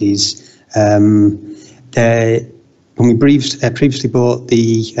properties, when we previously brought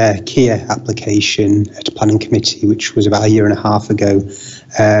the Kia application to Planning Committee, which was about 1.5 years ago,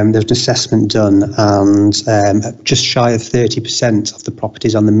 there was an assessment done, and just shy of 30% of the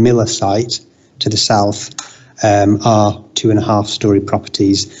properties on the Miller site to the south are 2.5-storey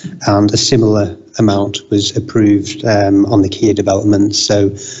properties, and a similar amount was approved on the Kia development. So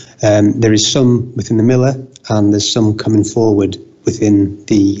there is some within the Miller, and there's some coming forward within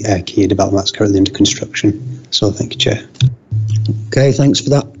the Kia development that's currently under construction. So thank you, Chair. Okay, thanks for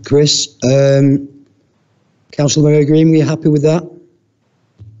that, Chris. Councillor Mary Green, were you happy with that?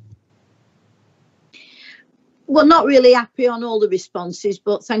 Well, not really happy on all the responses,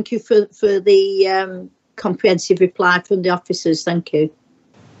 but thank you for the comprehensive reply from the officers. Thank you.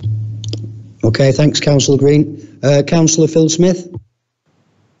 Okay, thanks, Councillor Green. Councillor Phil Smith.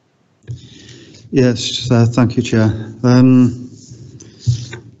 Yes, thank you, Chair.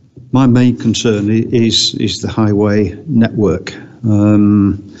 My main concern is the highway network.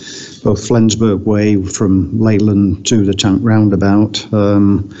 Both Flensburg Way from Leyland to the tank roundabout,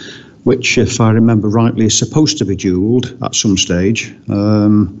 which, if I remember rightly, is supposed to be dualled at some stage.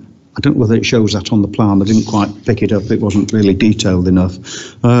 I don't know whether it shows that on the plan. I didn't quite pick it up. It wasn't really detailed enough.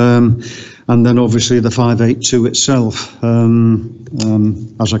 And then obviously the 582 itself.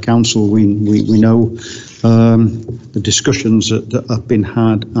 As a council, we know the discussions that have been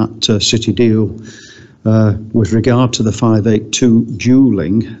had at City Deal with regard to the 582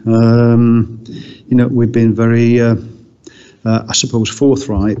 dualling. We've been very, I suppose,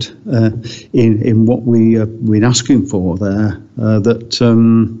 forthright in what we're asking for there.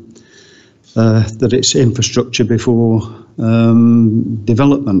 That it's infrastructure before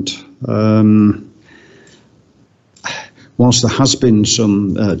development. Whilst there has been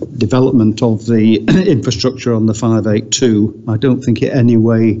some development of the infrastructure on the 582, I don't think it any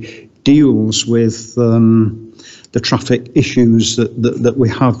way deals with the traffic issues that we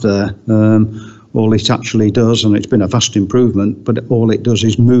have there. All it actually does, and it's been a vast improvement, but all it does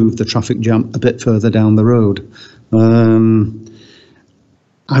is move the traffic jam a bit further down the road.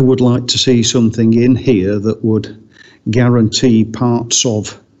 I would like to see something in here that would guarantee parts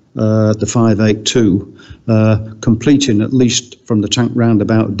of the 582 completing at least from the tank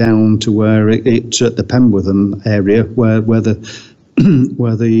roundabout down to where it's at the Penwortham area where the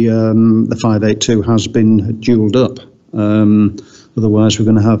 582 has been dualled up. Otherwise, we're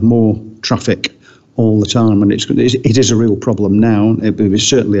going to have more traffic all the time, and it is a real problem now. It is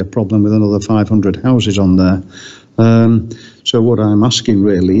certainly a problem with another 500 houses on there. So what I'm asking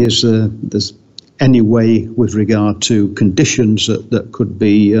really is there's any way with regard to conditions that could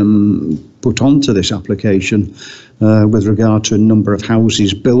be put onto this application with regard to a number of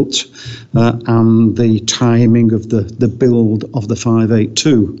houses built and the timing of the build of the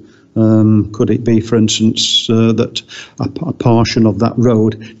 582. Could it be, for instance, that a portion of that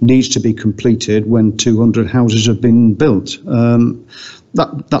road needs to be completed when 200 houses have been built?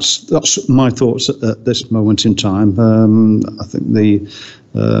 That's my thoughts at this moment in time. I think the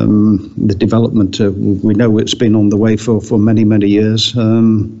development, we know it's been on the way for many years,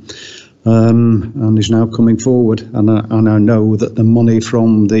 and is now coming forward. And I know that the money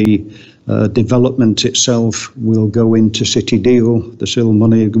from the development itself will go into City Deal. The SIL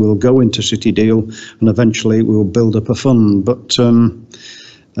money will go into City Deal, and eventually we will build up a fund. But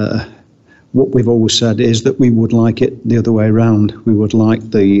what we've always said is that we would like it the other way around. We would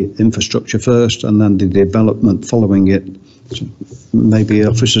like the infrastructure first and then the development following it. So maybe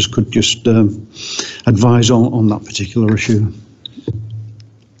officers could just advise on that particular issue.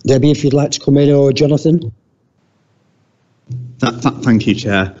 Debbie, if you'd like to come in, or Jonathan. Thank you,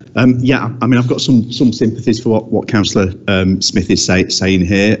 Chair. Yeah, I mean, I've got some sympathies for what Councillor Smith is saying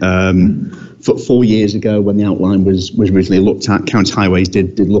here. 4 years ago, when the outline was originally looked at, County Highways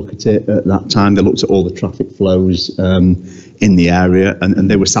did look at it at that time. They looked at all the traffic flows in the area, and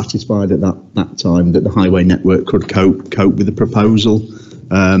they were satisfied at that time that the highway network could cope with the proposal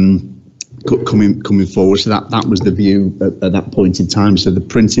coming forward. So that was the view at that point in time. So the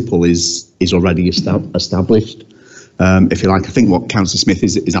principle is already established. If you like, I think what Councillor Smith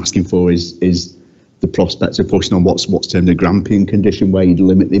is asking for is the prospect of pushing on what's termed a Grampian condition, where you'd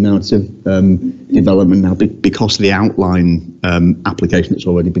limit the amount of development now because of the outline application that's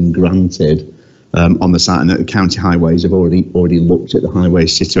already been granted on the site, and that the County Highways have already looked at the highway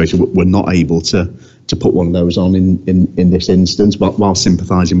situation. We're not able to put one of those on in this instance, but while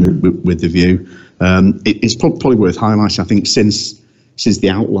sympathising with the view, it's probably worth highlighting. I think since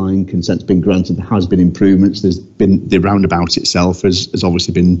the outline consent's been granted, there has been improvements. There's been the roundabout itself has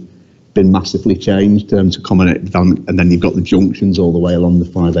obviously been massively changed to accommodate development, and then you've got the junctions all the way along the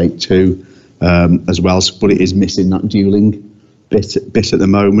 582 as well. So, but it is missing that dualling bit at the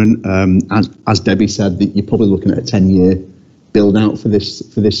moment. As Debbie said, that you're probably looking at a 10-year build out for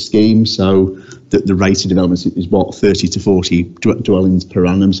this scheme. So the rate of development is what, 30 to 40 dwellings per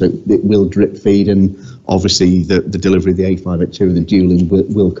annum. So it will drip feed, and obviously the delivery of the A582, the dualling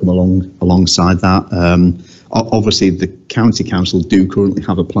will come alongside that. Obviously the County Council do currently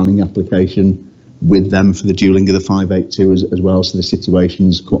have a planning application with them for the dualling of the 582 as well. So the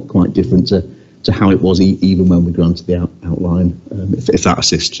situation's quite different to how it was even when we granted the outline, if that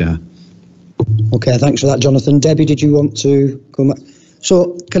assists, Chair. Okay, thanks for that, Jonathan. Debbie, did you want to come?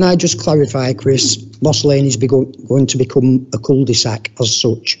 So can I just clarify, Chris, Moss Lane is going to become a cul-de-sac as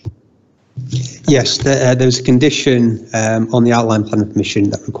such? Yes, there was a condition on the outline plan of permission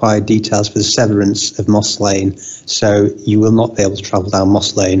that required details for the severance of Moss Lane, so you will not be able to travel down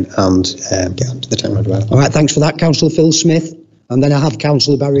Moss Lane and get onto the town road. All right, thanks for that, Councillor Phil Smith. And then I have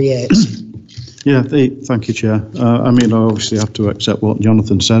Councillor Barry Yates. Yeah, thank you, Chair. I mean, I obviously have to accept what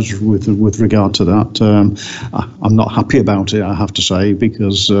Jonathan says with regard to that. I'm not happy about it, I have to say,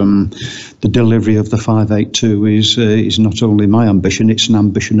 because the delivery of the 582 is not only my ambition, it's an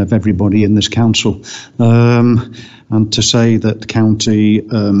ambition of everybody in this council. And to say that the county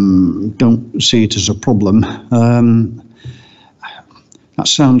don't see it as a problem, that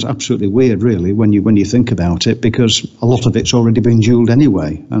sounds absolutely weird, really, when you think about it, because a lot of it's already been dualled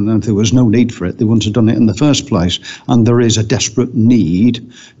anyway, and if there was no need for it, they wouldn't have done it in the first place. And there is a desperate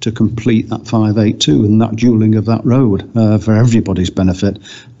need to complete that 582 and that dualling of that road for everybody's benefit.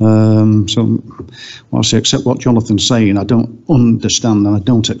 So, whilst I accept what Jonathan's saying, I don't understand and I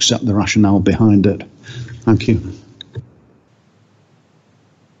don't accept the rationale behind it. Thank you.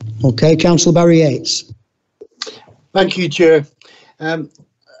 Okay, Councillor Barry Yates. Thank you, Chair.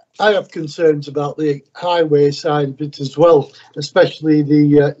 I have concerns about the highway side of it as well, especially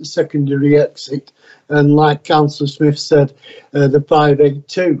the secondary exit, and like Councillor Smith said, the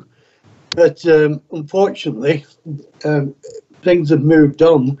 582. But unfortunately, things have moved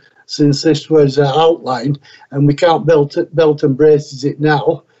on since this was outlined, and we can't belt and braces it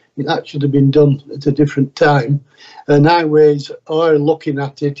now. That should have been done at a different time. And highways are looking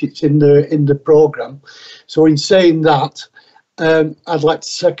at it. It's in the programme. So in saying that, I'd like to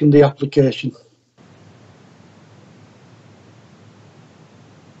second the application.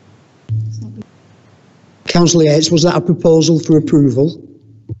 Councillor Yates, was that a proposal for approval?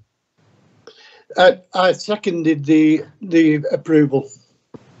 I seconded the approval.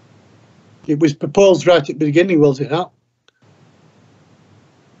 It was proposed right at the beginning, was it not?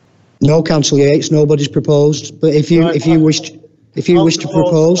 No, Councillor Yates, nobody's proposed. But if you wish to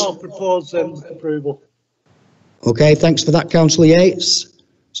propose, I'll propose approval. Okay, thanks for that, Councillor Yates.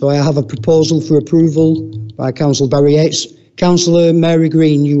 So I have a proposal for approval by Councillor Barry Yates. Councillor Mary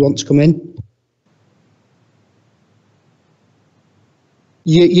Green, you want to come in?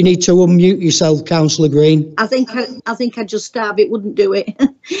 You need to unmute yourself, Councillor Green. I think I just have. It wouldn't do it.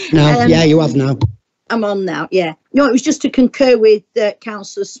 No, yeah, you have now. I'm on now, yeah. No, it was just to concur with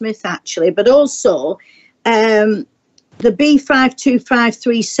Councillor Smith, actually, but also the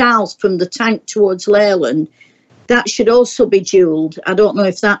B5253 south from the tank towards Leyland, that should also be dualled. I don't know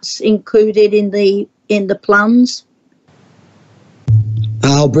if that's included in the plans.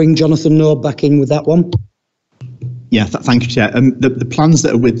 I'll bring Jonathan Nord back in with that one. Yeah, thank you, Chair. The plans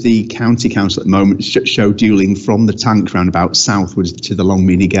that are with the County Council at the moment show dualling from the tank roundabout southwards to the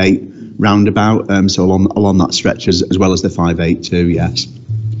Longmeany Gate roundabout, so along that stretch as well as the 582, yes.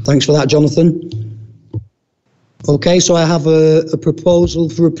 Thanks for that, Jonathan. Okay, so I have a proposal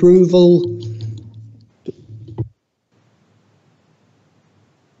for approval.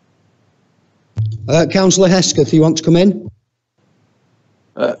 Councillor Hesketh, you want to come in?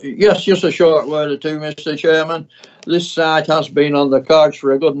 Yes, just a short word or two, Mr. Chairman. This site has been on the cards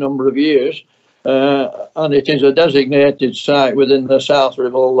for a good number of years, and it is a designated site within the South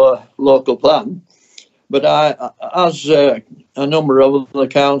Ribble local plan. But as a number of the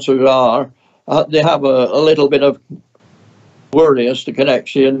councils are, they have a little bit of worry as to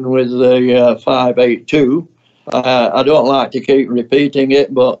connection with the 582. I don't like to keep repeating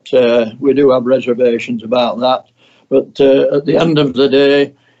it, but we do have reservations about that. But at the end of the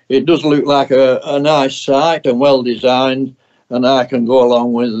day, it does look like a nice site and well designed, and I can go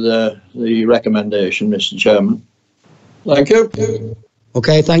along with the recommendation, Mr. Chairman. Thank you.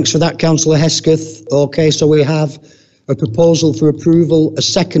 Okay, thanks for that, Councillor Hesketh. Okay, so we have a proposal for approval, a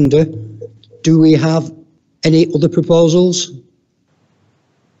seconder. Do we have any other proposals?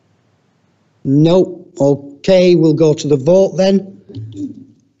 No. Okay, we'll go to the vote then.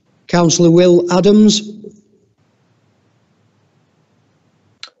 Councillor Will Adams.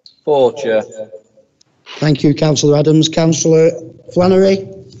 4, Chair. Thank you, Councillor Adams. Councillor Flannery.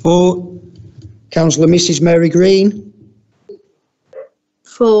 4. Councillor Mrs Mary Green.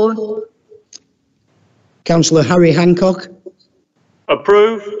 4. Councillor Harry Hancock.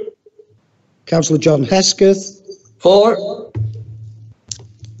 Approve. Councillor John Hesketh. 4.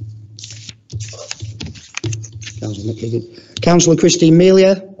 Councillor Christine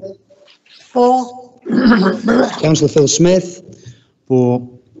Melia. 4. Councillor Phil Smith. 4.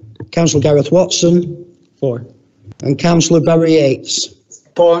 Councillor Gareth Watson. 4. And Councillor Barry Yates.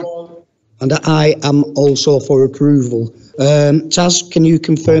 4. And I am also for approval. Taz, can you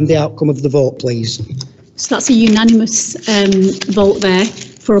confirm the outcome of the vote, please? So that's a unanimous vote there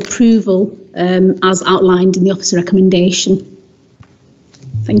for approval as outlined in the officer recommendation.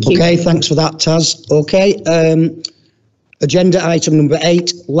 Thank you. Okay, thanks for that, Taz. Okay, Agenda item number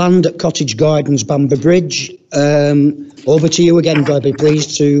 8, land at Cottage Gardens, Bamber Bridge. Over to you again, Debbie,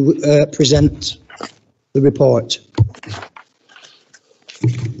 please, to present the report.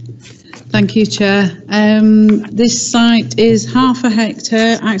 Thank you, Chair. This site is 1/2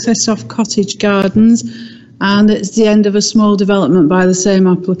 hectare, access off Cottage Gardens, and it's the end of a small development by the same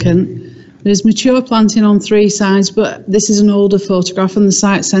applicant. There's mature planting on 3 sides, but this is an older photograph and the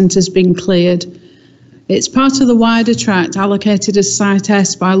site centre's been cleared. It's part of the wider tract allocated as Site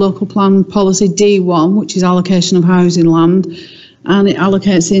S by Local Plan Policy D1, which is allocation of housing land, and it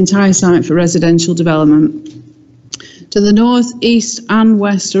allocates the entire site for residential development. To the north, east and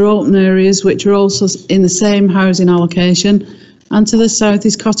west are open areas which are also in the same housing allocation, and to the south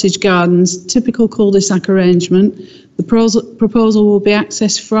is Cottage Gardens, typical cul-de-sac arrangement. The proposal will be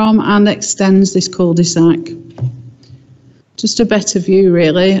accessed from and extends this cul-de-sac. Just a better view,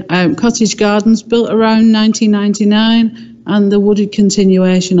 really. Cottage Gardens built around 1999, and the wooded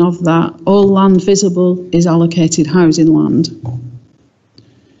continuation of that. All land visible is allocated housing land.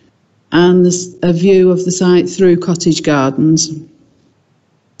 And there's a view of the site through Cottage Gardens.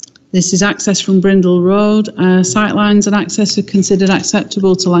 This is access from Brindle Road. Sight lines and access are considered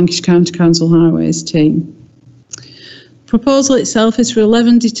acceptable to Lancashire County Council Highways team. Proposal itself is for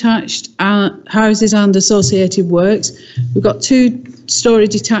 11 detached houses and associated works. We've got 2-storey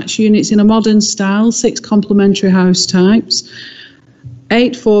detached units in a modern style, 6 complementary house types,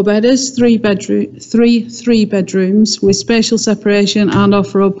 8 4-bedders, 3 bedrooms with spatial separation and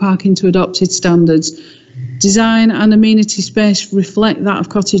off-road parking to adopted standards. Design and amenity space reflect that of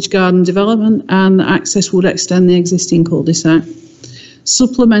Cottage Garden development, and access would extend the existing cul-de-sac.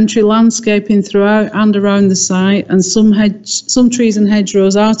 Supplementary landscaping throughout and around the site, and some trees and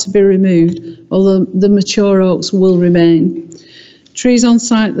hedgerows are to be removed, although the mature oaks will remain. Trees on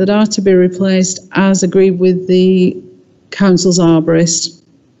site that are to be replaced as agreed with the council's arborist.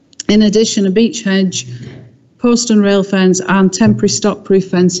 In addition, a beech hedge, post and rail fence and temporary stock-proof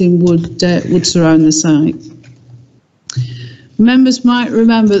fencing would surround the site. Members might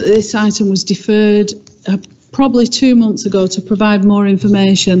remember that this item was deferred probably 2 months ago to provide more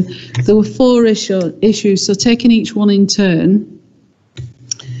information. There were 4 issues, so taking each one in turn.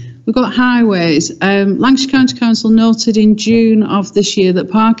 We've got highways. Lancashire County Council noted in June of this year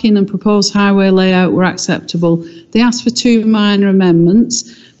that parking and proposed highway layout were acceptable. They asked for 2 minor amendments.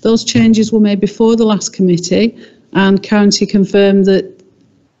 Those changes were made before the last committee, and County confirmed that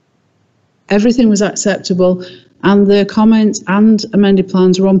everything was acceptable, and the comments and amended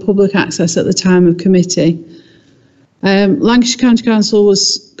plans were on public access at the time of committee. Lancashire County Council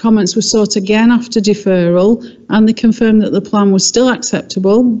comments were sought again after deferral, and they confirmed that the plan was still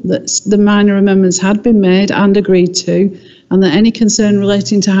acceptable, that the minor amendments had been made and agreed to, and that any concern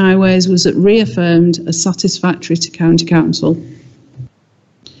relating to highways was reaffirmed as satisfactory to County Council.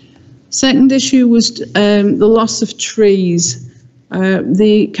 Second issue was the loss of trees.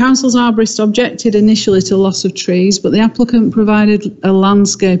 The council's arborist objected initially to loss of trees, but the applicant provided a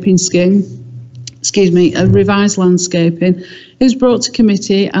landscaping scheme. A revised landscaping. It was brought to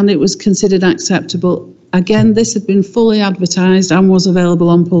committee and it was considered acceptable. Again, this had been fully advertised and was available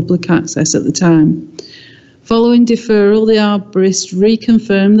on public access at the time. Following deferral, the arborist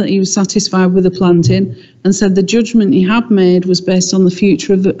reconfirmed that he was satisfied with the planting and said the judgment he had made was based on the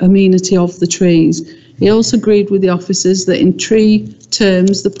future amenity of the trees. He also agreed with the officers that in tree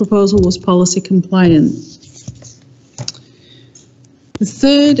terms, the proposal was policy compliant. The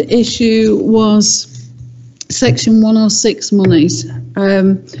third issue was Section 106 monies.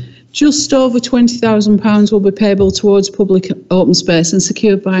 Just over £20,000 will be payable towards public open space and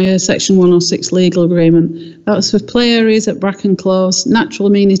secured by a Section 106 legal agreement. That was for play areas at Bracken Close, natural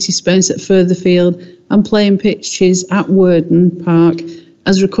amenity space at Furtherfield and playing pitches at Worden Park,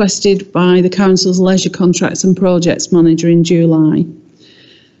 as requested by the Council's Leisure Contracts and Projects Manager in July.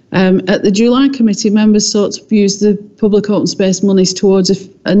 At the July committee, members sought to use the public open space monies towards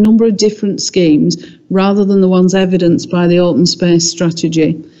a number of different schemes rather than the ones evidenced by the open space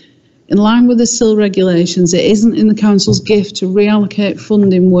strategy. In line with the SIL regulations, it isn't in the council's gift to reallocate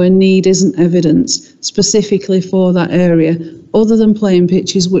funding where need isn't evidenced specifically for that area, other than playing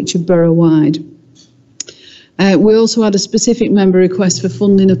pitches which are borough-wide. We also had a specific member request for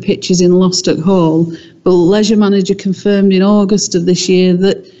funding of pitches in Lostock Hall, but the Leisure Manager confirmed in August of this year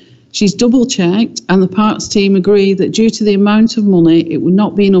that she's double-checked and the parks team agree that due to the amount of money, it would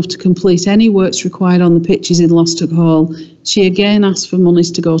not be enough to complete any works required on the pitches in Lostock Hall. She again asked for monies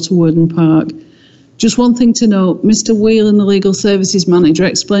to go to Worden Park. Just one thing to note, Mr Whelan, the Legal Services Manager,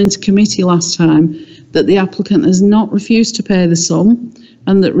 explained to committee last time that the applicant has not refused to pay the sum,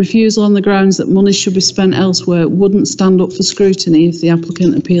 and that refusal on the grounds that money should be spent elsewhere wouldn't stand up for scrutiny if the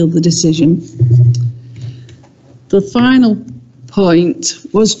applicant appealed the decision. The final point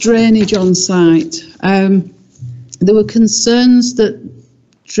was drainage on site. There were concerns that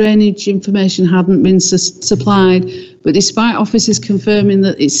drainage information hadn't been supplied, but despite officers confirming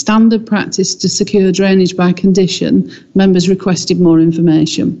that it's standard practice to secure drainage by condition, members requested more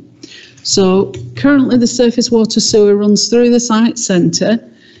information. So currently the surface water sewer runs through the site centre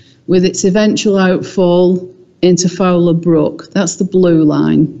with its eventual outfall into Fowler Brook. That's the blue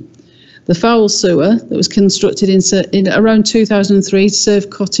line. The foul sewer that was constructed in around 2003 to serve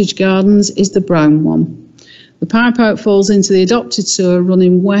Cottage Gardens is the brown one. The pipe outfalls into the adopted sewer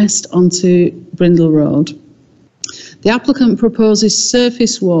running west onto Brindle Road. The applicant proposes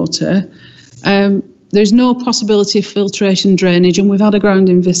surface water. There's no possibility of filtration drainage, and we've had a ground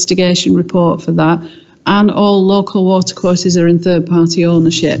investigation report for that, and all local water courses are in third-party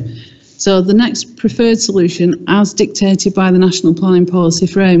ownership. So the next preferred solution, as dictated by the National Planning Policy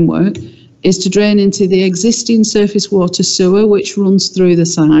Framework, is to drain into the existing surface water sewer, which runs through the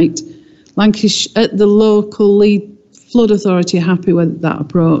site. Lancashire, the local lead flood authority are happy with that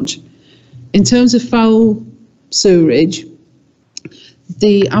approach. In terms of foul sewerage,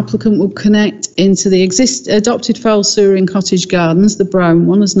 the applicant will connect into the adopted foul sewer in Cottage Gardens, the brown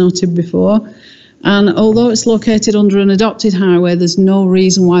one, as noted before. And although it's located under an adopted highway, there's no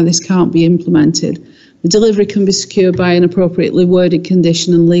reason why this can't be implemented. The delivery can be secured by an appropriately worded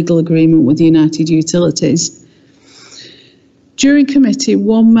condition and legal agreement with United Utilities. During committee,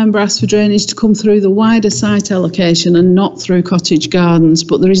 one member asked for drainage to come through the wider site allocation and not through Cottage Gardens,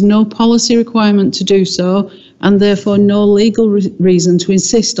 but there is no policy requirement to do so, and therefore no legal reason to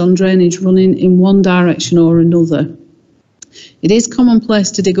insist on drainage running in one direction or another. It is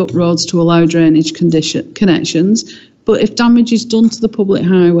commonplace to dig up roads to allow drainage connections, but if damage is done to the public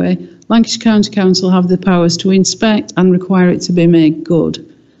highway, Lancashire County Council have the powers to inspect and require it to be made good.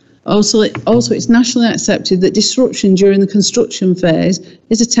 Also, it's nationally accepted that disruption during the construction phase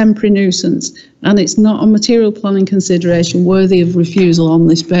is a temporary nuisance, and it's not a material planning consideration worthy of refusal on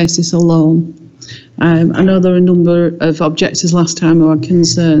this basis alone. I know there are a number of objectors last time who had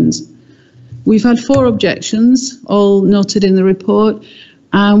concerns. We've had 4 objections, all noted in the report,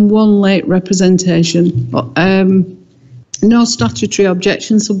 and 1 late representation. No statutory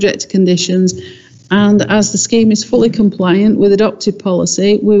objection subject to conditions. And as the scheme is fully compliant with adopted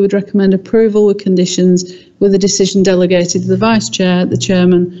policy, we would recommend approval with conditions, with the decision delegated to the Vice Chair, the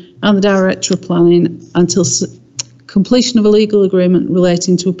Chairman and the Director of Planning until completion of a legal agreement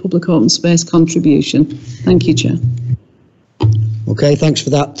relating to a public open space contribution. Thank you, Chair. Okay, thanks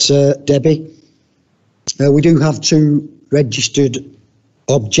for that, Debbie. We do have 2 registered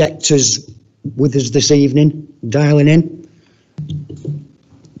objectors with us this evening, dialing in.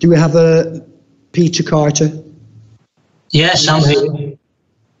 Do we have a Peter Carter? Yes, I'm here.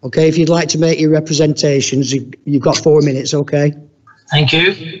 Okay, if you'd like to make your representations, you've got 4 minutes, okay? Thank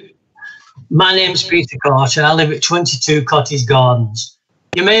you. My name's Peter Carter. I live at 22 Cottage Gardens.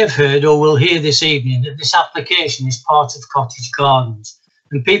 You may have heard or will hear this evening that this application is part of Cottage Gardens,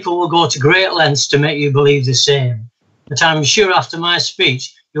 and people will go to great lengths to make you believe the same. But I'm sure after my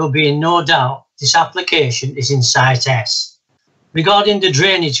speech, you'll be in no doubt this application is in Site S. Regarding the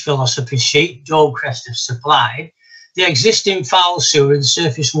drainage philosophy sheet Dolecrest have supplied, the existing foul sewer and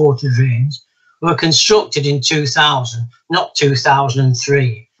surface water drains were constructed in 2000, not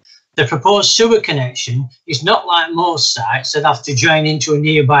 2003. The proposed sewer connection is not like most sites that have to join into a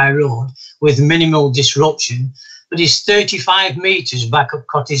nearby road with minimal disruption, but is 35 metres back up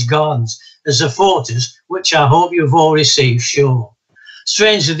Cottage Gardens, as the photos, which I hope you've all received, show.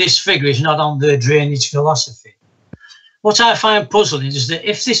 Strangely, this figure is not on the drainage philosophy. What I find puzzling is that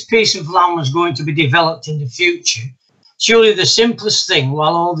if this piece of land was going to be developed in the future, surely the simplest thing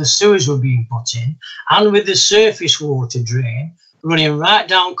while all the sewers were being put in, and with the surface water drain running right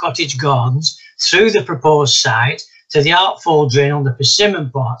down Cottage Gardens through the proposed site to the outfall drain on the persimmon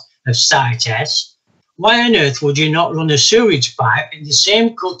part of Site S, why on earth would you not run a sewage pipe in the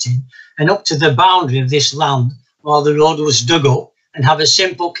same cutting and up to the boundary of this land while the road was dug up and have a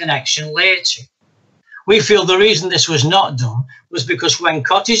simple connection later? We feel the reason this was not done was because when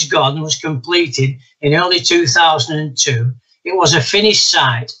Cottage Garden was completed in early 2002, it was a finished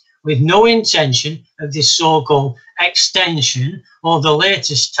site with no intention of this so-called extension or the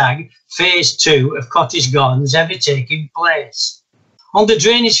latest tag, Phase 2 of Cottage Gardens ever taking place. On the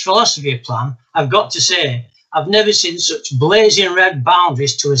drainage philosophy plan, I've got to say, I've never seen such blazing red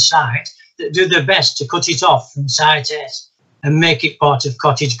boundaries to a site that do their best to cut it off from Site S and make it part of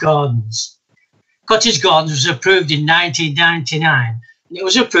Cottage Gardens. Cottage Gardens was approved in 1999, and it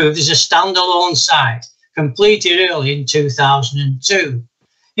was approved as a standalone site, completed early in 2002.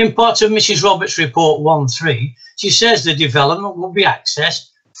 In part of Mrs Roberts' report 1.3, she says the development will be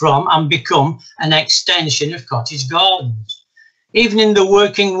accessed from and become an extension of Cottage Gardens. Even in the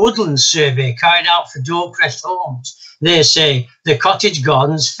Working Woodlands survey carried out for Dolecrest Homes, they say the Cottage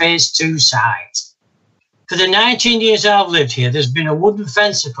Gardens Phase 2 site. For the 19 years I've lived here, there's been a wooden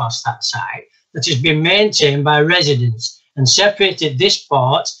fence across that site that has been maintained by residents and separated this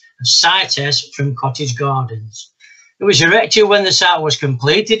part of Site S from Cottage Gardens. It was erected when the site was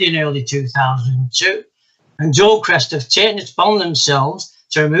completed in early 2002, and Dolecrest have taken it upon themselves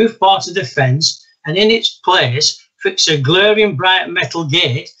to remove part of the fence and in its place fix a glaring bright metal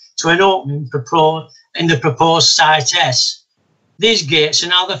gate to an opening in the proposed Site S. These gates are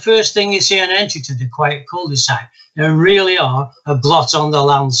now the first thing you see on entry to the quiet cul-de-sac and really are a blot on the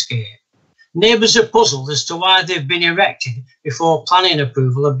landscape. Neighbours are puzzled as to why they've been erected before planning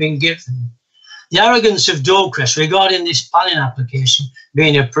approval had been given. The arrogance of Dolecrest regarding this planning application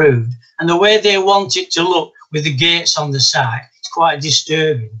being approved and the way they want it to look with the gates on the site is quite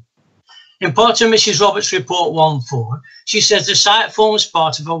disturbing. In part of Mrs Roberts' report 1.4, she says the site forms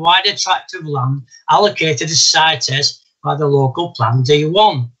part of a wider tract of land allocated as Site S by the local plan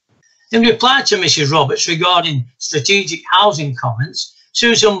D1. In reply to Mrs Roberts regarding strategic housing comments,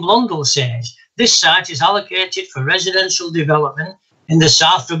 Susan Blundell says this site is allocated for residential development in the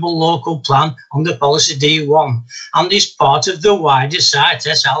South Ribble local plan under policy D1 and is part of the wider Site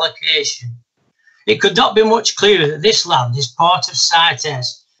S allocation. It could not be much clearer that this land is part of Site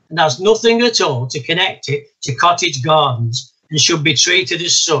S and has nothing at all to connect it to Cottage Gardens and should be treated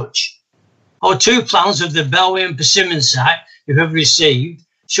as such. Our two plans of the Bellway and Persimmon site you have received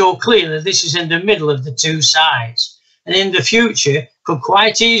show clearly this is in the middle of the two sites and in the future could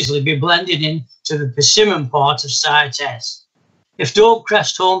quite easily be blended into the Persimmon part of Site S. If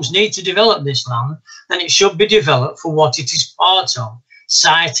Dolecrest Homes need to develop this land, then it should be developed for what it is part of,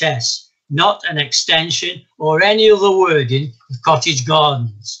 Site S, not an extension or any other wording of Cottage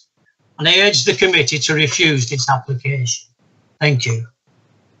Gardens. And I urge the committee to refuse this application. Thank you.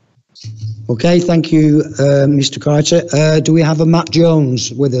 Okay, thank you, Mr Carter. Do we have a Matt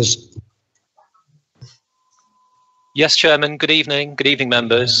Jones with us? Yes, Chairman. Good evening. Good evening,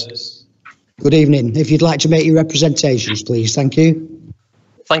 members. Good evening. If you'd like to make your representations, please. Thank you.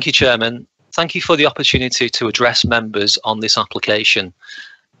 Thank you, Chairman. Thank you for the opportunity to address members on this application.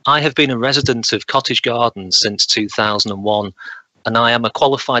 I have been a resident of Cottage Gardens since 2001, and I am a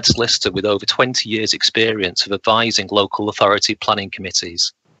qualified solicitor with over 20 years' experience of advising local authority planning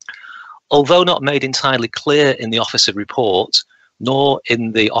committees. Although not made entirely clear in the officer report, nor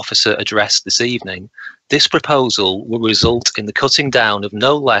in the officer address this evening, this proposal will result in the cutting down of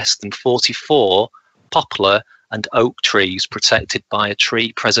no less than 44 poplar and oak trees protected by a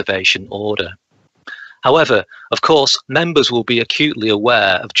tree preservation order. However, of course, members will be acutely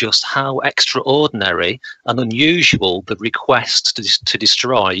aware of just how extraordinary and unusual the request to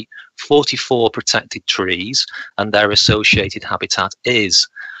destroy 44 protected trees and their associated habitat is,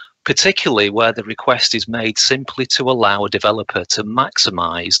 particularly where the request is made simply to allow a developer to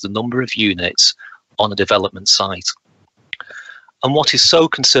maximise the number of units on a development site. And what is so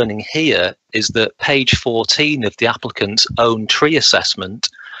concerning here is that page 14 of the applicant's own tree assessment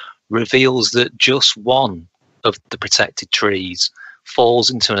reveals that just one of the protected trees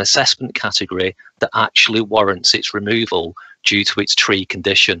falls into an assessment category that actually warrants its removal due to its tree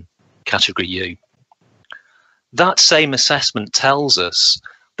condition, category U. That same assessment tells us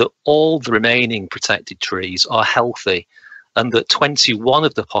that all the remaining protected trees are healthy and that 21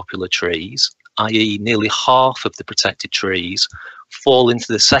 of the popular trees, i.e. nearly half of the protected trees, fall into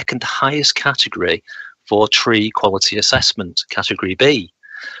the second highest category for tree quality assessment, category B,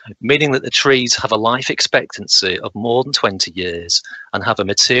 meaning that the trees have a life expectancy of more than 20 years and have a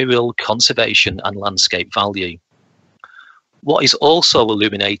material conservation and landscape value. What is also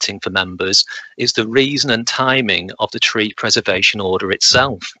illuminating for members is the reason and timing of the tree preservation order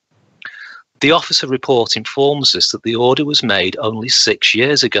itself. The officer report informs us that the order was made only 6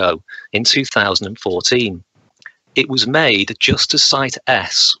 years ago, in 2014. It was made just as Site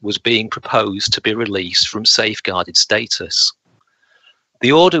S was being proposed to be released from safeguarded status.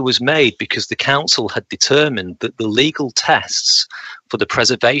 The order was made because the council had determined that the legal tests for the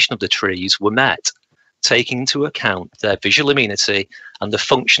preservation of the trees were met, taking into account their visual amenity and the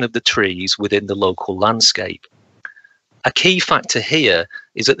function of the trees within the local landscape. A key factor here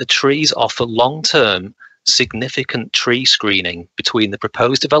is that the trees offer long-term, significant tree screening between the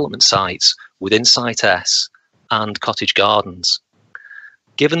proposed development sites within Site S and Cottage Gardens.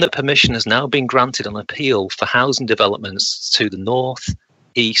 Given that permission has now been granted on appeal for housing developments to the north,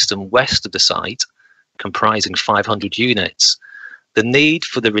 east and west of the site, comprising 500 units, the need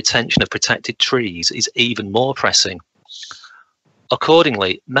for the retention of protected trees is even more pressing.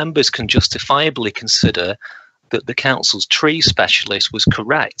 Accordingly, members can justifiably consider that the council's tree specialist was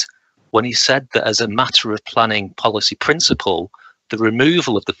correct when he said that as a matter of planning policy principle, the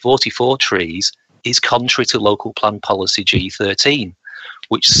removal of the 44 trees is contrary to local plan policy G13,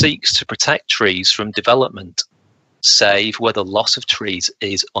 which seeks to protect trees from development, save where the loss of trees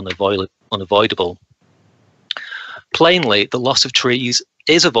is unavoidable. Plainly, the loss of trees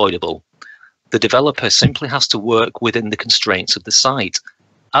is avoidable. The developer simply has to work within the constraints of the site,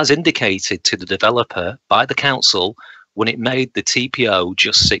 as indicated to the developer by the council when it made the TPO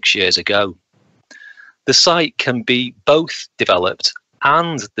just 6 years ago. The site can be both developed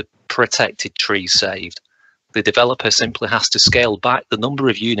and the protected trees saved. The developer simply has to scale back the number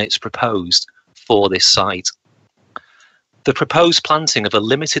of units proposed for this site. The proposed planting of a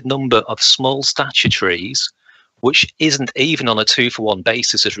limited number of small stature trees, which isn't even on a 2-for-1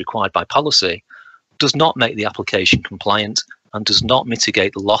 basis as required by policy, does not make the application compliant and does not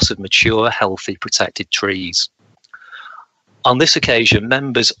mitigate the loss of mature, healthy, protected trees. On this occasion,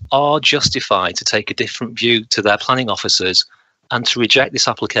 members are justified to take a different view to their planning officers and to reject this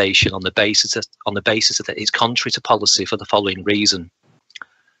application on the basis that it is contrary to policy for the following reason: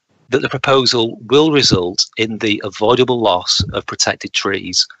 that the proposal will result in the avoidable loss of protected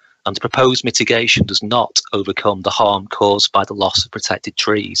trees, and the proposed mitigation does not overcome the harm caused by the loss of protected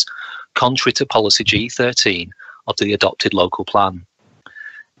trees, contrary to policy G13 of the adopted local plan.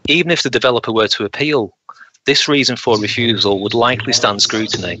 Even if the developer were to appeal, this reason for refusal would likely stand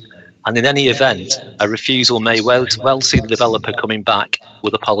scrutiny, and in any event, a refusal may well see the developer coming back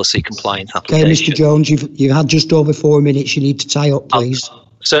with a policy compliant application. Okay, Mr. Jones, you've had just over 4 minutes. You need to tie up, please.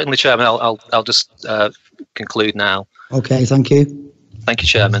 Certainly, Chairman. I'll just conclude now. Okay, thank you. Thank you,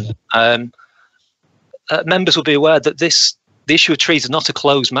 Chairman. Members will be aware that the issue of trees is not a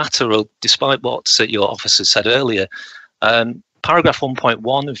closed matter, despite what your officers said earlier. Paragraph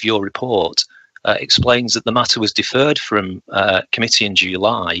 1.1 of your report explains that the matter was deferred from committee in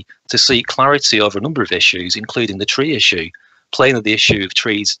July to seek clarity over a number of issues, including the tree issue. Plainly, the issue of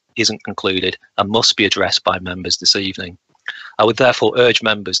trees isn't concluded and must be addressed by members this evening. I would therefore urge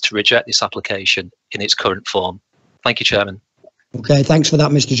members to reject this application in its current form. Thank you, Chairman. Okay, thanks for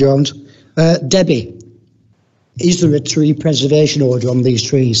that, Mr. Jones. Debbie, is there a tree preservation order on these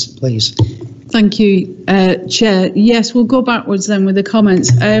trees, please? Thank you, Chair. Yes, we'll go backwards then with the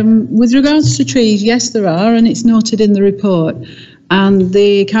comments. With regards to trees, yes, there are, and it's noted in the report. And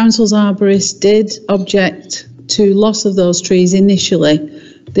the council's arborist did object to loss of those trees initially.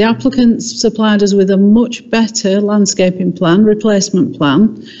 The applicants supplied us with a much better landscaping plan, replacement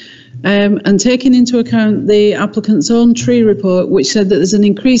plan, and taking into account the applicant's own tree report, which said that there's an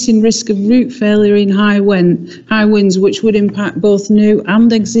increasing risk of root failure in high winds, which would impact both new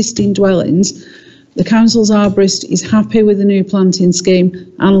and existing dwellings, the council's arborist is happy with the new planting scheme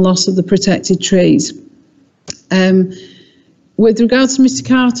and loss of the protected trees. With regards to Mr.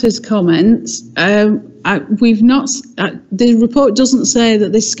 Carter's comments, the report doesn't say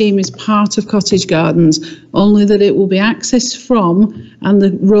that this scheme is part of Cottage Gardens, only that it will be accessed from, and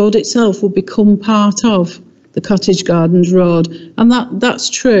the road itself will become part of the Cottage Gardens road, and that's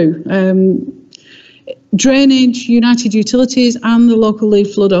true. Drainage, United Utilities and the local Lead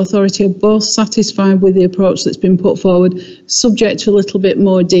Flood Authority are both satisfied with the approach that's been put forward, subject to a little bit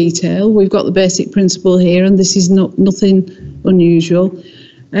more detail. We've got the basic principle here, and this is nothing unusual.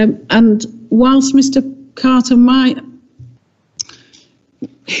 And whilst Mr. Carter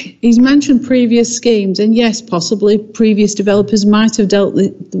he's mentioned previous schemes, and yes, possibly previous developers might have dealt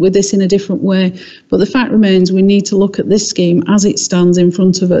with this in a different way, but the fact remains we need to look at this scheme as it stands in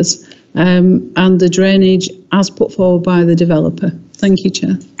front of us, and the drainage as put forward by the developer. Thank you,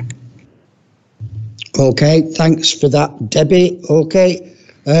 Chair. Okay, thanks for that, Debbie. Okay,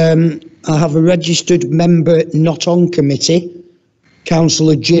 I have a registered member not on committee,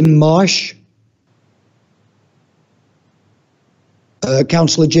 Councillor Jim Marsh.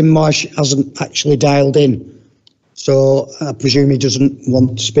 Councillor Jim Marsh hasn't actually dialed in, so I presume he doesn't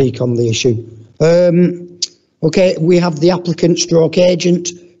want to speak on the issue. Okay, we have the applicant stroke agent,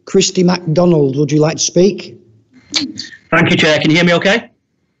 Christy MacDonald. Would you like to speak? Thank you, Chair. Can you hear me okay?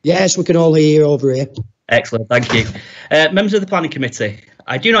 Yes, we can all hear you over here. Excellent, thank you. Members of the Planning Committee,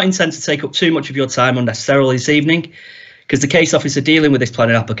 I do not intend to take up too much of your time unnecessarily this evening, because the case officer dealing with this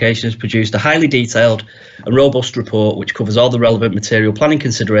planning application has produced a highly detailed and robust report which covers all the relevant material planning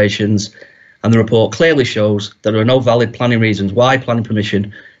considerations and the report clearly shows there are no valid planning reasons why planning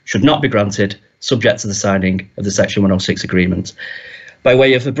permission should not be granted subject to the signing of the Section 106 agreement. By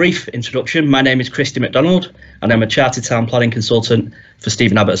way of a brief introduction, my name is Christy MacDonald and I'm a Chartered Town Planning Consultant for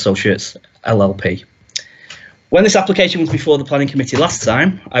Stephen Abbott Associates LLP. When this application was before the Planning Committee last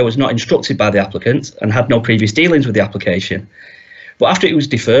time, I was not instructed by the applicant and had no previous dealings with the application. But after it was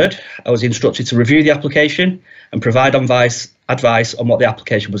deferred, I was instructed to review the application and provide advice on what the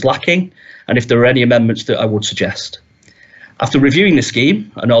application was lacking and if there were any amendments that I would suggest. After reviewing the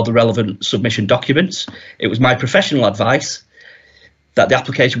scheme and all the relevant submission documents, it was my professional advice that the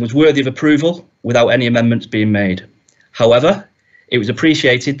application was worthy of approval without any amendments being made. However, it was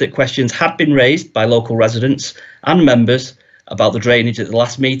appreciated that questions had been raised by local residents and members about the drainage at the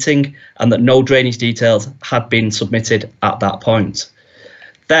last meeting and that no drainage details had been submitted at that point.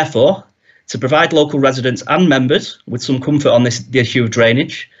 Therefore, to provide local residents and members with some comfort on the issue of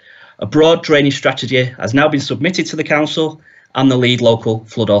drainage, a broad drainage strategy has now been submitted to the Council and the lead local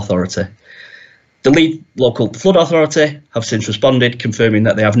flood authority. The lead local flood authority have since responded, confirming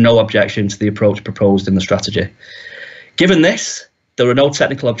that they have no objection to the approach proposed in the strategy. Given this, there are no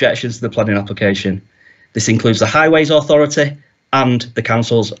technical objections to the planning application. This includes the Highways Authority and the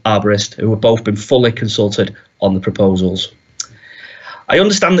Council's arborist, who have both been fully consulted on the proposals. I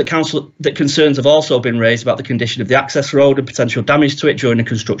understand that concerns have also been raised about the condition of the access road and potential damage to it during the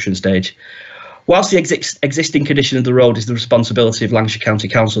construction stage. Whilst the existing condition of the road is the responsibility of Lancashire County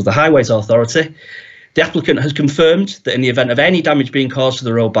Council, the Highways Authority, the applicant has confirmed that in the event of any damage being caused to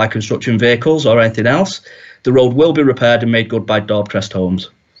the road by construction vehicles or anything else, the road will be repaired and made good by Daubcrest Homes.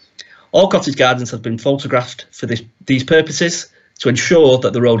 All cottage gardens have been photographed for these purposes to ensure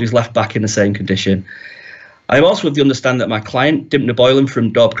that the road is left back in the same condition. I am also of the understanding that my client, Dimpna Boylan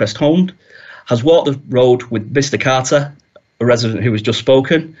from Daubcrest Homes, has walked the road with Mr. Carter, a resident who has just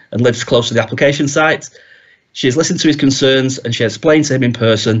spoken and lives close to the application site. She has listened to his concerns and she has explained to him in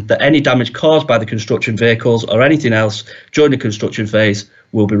person that any damage caused by the construction vehicles or anything else during the construction phase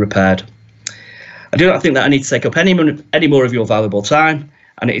will be repaired. I do not think that I need to take up any more of your valuable time,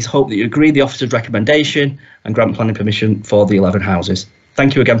 and it is hoped that you agree the officer's recommendation and grant planning permission for the 11 houses.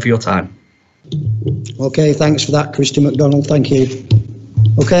 Thank you again for your time. Okay, thanks for that, Christy MacDonald. Thank you.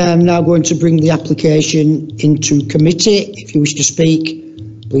 Okay, I'm now going to bring the application into committee. If you wish to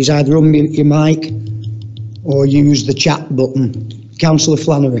speak, please either unmute your mic or use the chat button. Councillor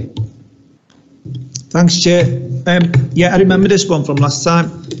Flannery. Thanks, Chair. Yeah, I remember this one from last time.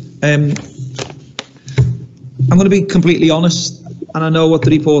 I'm going to be completely honest, and I know what the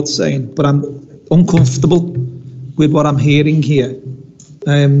report's saying, but I'm uncomfortable with what I'm hearing here.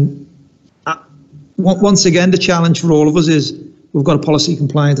 Once again, the challenge for all of us is we've got a policy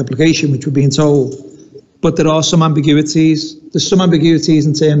compliant application, which we're being told, but there are some ambiguities. There's some ambiguities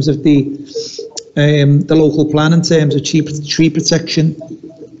in terms of the local plan, in terms of tree protection.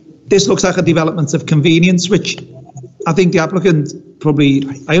 This looks like a development of convenience, which I think the applicant probably,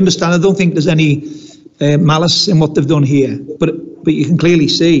 I understand, I don't think there's any malice in what they've done here, but you can clearly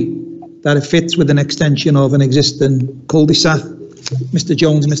see that it fits with an extension of an existing cul-de-sac. Mr.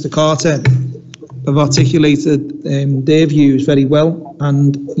 Jones and Mr. Carter have articulated their views very well,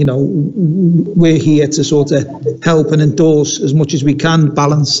 and you know, we're here to sort of help and endorse as much as we can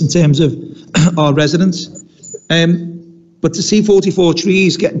balance in terms of our residents. But to see 44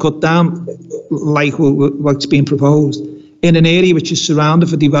 trees getting cut down like what's being proposed in an area which is surrounded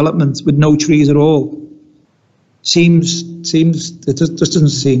for development with no trees at all seems it just doesn't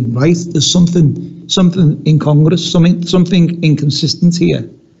seem right. There's something incongruous, something inconsistent here.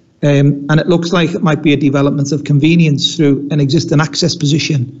 And it looks like it might be a development of convenience through an existing access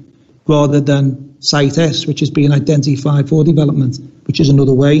position rather than Site S, which is being identified for development, which is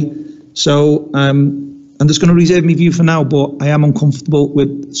another way. So I'm just going to reserve my view for now, but I am uncomfortable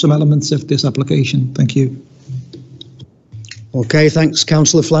with some elements of this application. Thank you. Okay, thanks,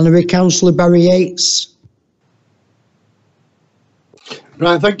 Councillor Flannery. Councillor Barry Yates.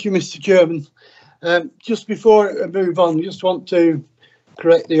 Right, thank you, Mr. Chairman. Just before I move on, I just want to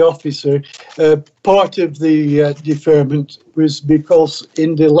correct the officer. Part of the deferment was because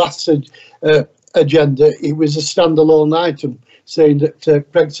in the last agenda it was a standalone item saying that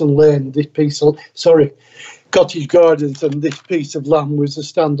Gregson Lane, this piece of, Cottage Gardens and this piece of land was a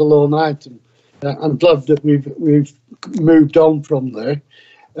standalone item. I'm glad that we've moved on from there.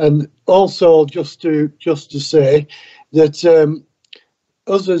 And also just to say that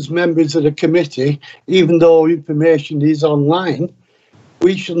us as members of the committee, even though information is online,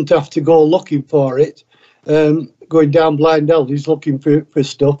 we shouldn't have to go looking for it. going down Blind Alleys looking for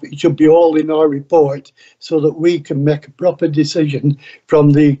stuff. It should be all in our report so that we can make a proper decision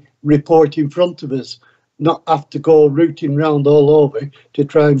from the report in front of us, not have to go rooting round all over to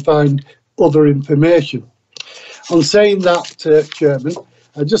try and find other information. On saying that, Chairman,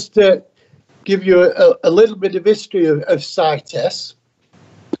 I just give you a little bit of history of CITES.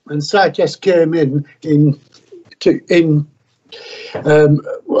 And CITES came in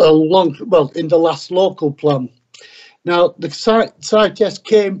the last local plan. Now, the CITES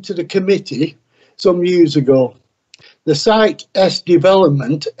came to the committee some years ago. The CITES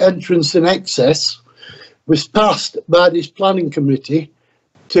development, entrance and access, was passed by this planning committee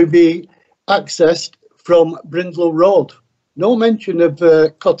to be accessed from Brindle Road. No mention of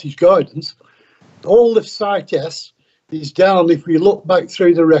Cottage Gardens. All of CITES is down, if we look back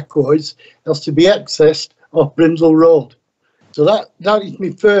through the records, has to be accessed off Brindle Road. So that is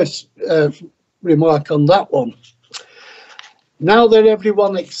my first remark on that one. Now that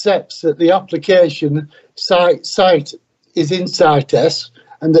everyone accepts that the application site is in CITES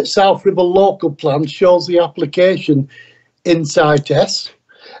and that South Ribble local plan shows the application in CITES,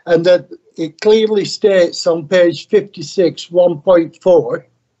 and that it clearly states on page 56 1.4,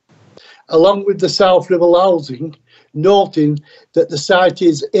 along with the South Ribble housing, noting that the site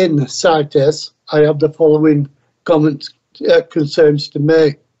is in CITES, I have the following comments, concerns to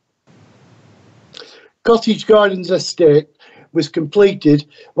make. Cottage Gardens Estate was completed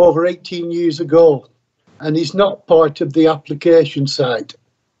over 18 years ago and is not part of the application site,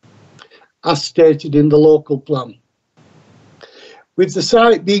 as stated in the local plan. With the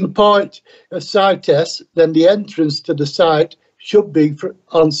site being part of CITES, then the entrance to the site should be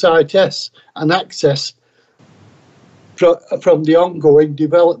on CITES and accessed from the ongoing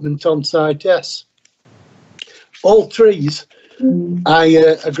development on CITES. All trees,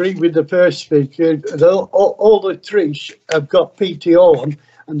 I agree with the first speaker, all the trees have got PTO on,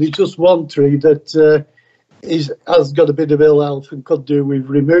 and there's just one tree that has got a bit of ill health and could do with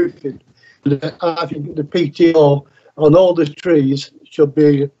removing. I think the PTO on all the trees should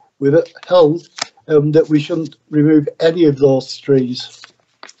be withheld, that we shouldn't remove any of those trees.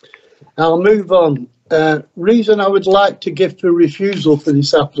 I'll move on. Reason I would like to give for refusal for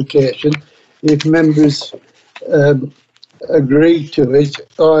this application, if members agree to it,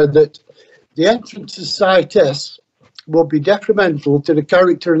 are that the entrance to CITES will be detrimental to the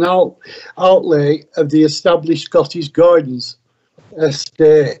character and outlay of the established Cottage Gardens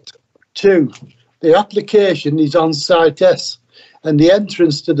estate. 2, the application is on CITES and the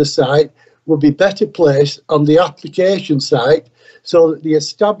entrance to the site will be better placed on the application site so that the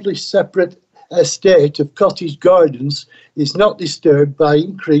established separate estate of Cottage Gardens is not disturbed by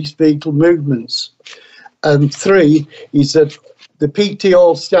increased vehicle movements. And 3 is that the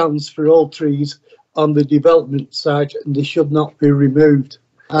PTO stands for all trees on the development site and they should not be removed.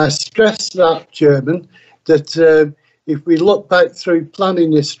 I stress that, Chairman, that if we look back through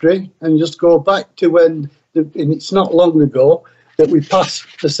planning history and just go back to when, and it's not long ago, that we passed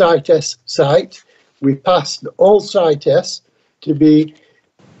the CITES site, we passed all CITES to be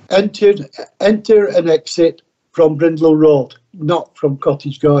enter and exit from Brindle Road, not from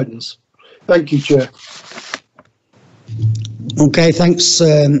Cottage Gardens. Thank you, Chair. Okay, thanks,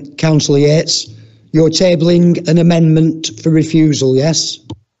 Councillor Yates. You're tabling an amendment for refusal, yes?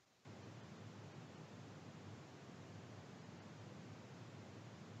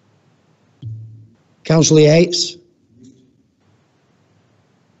 Councillor Yates.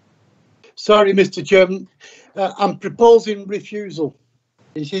 Sorry, Mr. Chairman. I'm proposing refusal.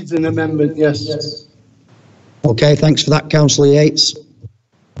 It is an amendment, yes. Okay, thanks for that, Councillor Yates.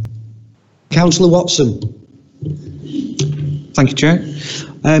 Councillor Watson. Thank you, Chair.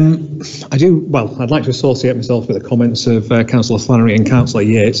 I'd like to associate myself with the comments of Councillor Flannery and Councillor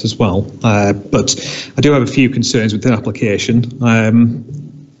Yates as well, but I do have a few concerns with the application.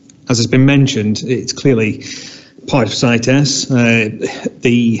 As has been mentioned, it's clearly part of CITES.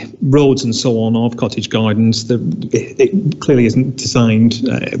 The roads and so on of Cottage Gardens, it clearly isn't designed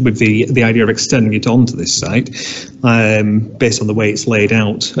with the idea of extending it onto this site based on the way it's laid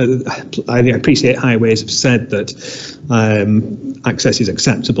out. I appreciate Highways have said that access is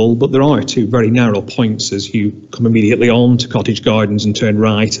acceptable, but there are 2 very narrow points as you come immediately on to Cottage Gardens and turn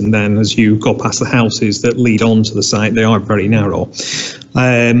right, and then as you go past the houses that lead on to the site, they are very narrow.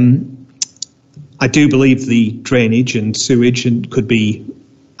 I do believe the drainage and sewage could be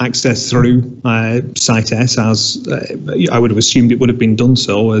accessed through CITES, as I would have assumed it would have been done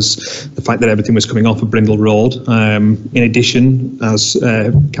so, as the fact that everything was coming off of Brindle Road. In addition, as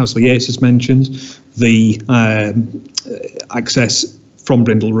Councillor Yates has mentioned, the access from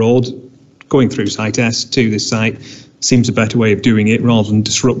Brindle Road going through Site S to this site seems a better way of doing it rather than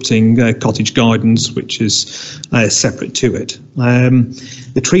disrupting Cottage Gardens, which is separate to it.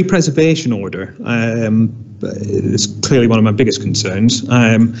 The tree preservation order is clearly one of my biggest concerns.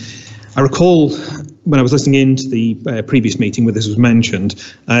 I recall when I was listening into the previous meeting where this was mentioned,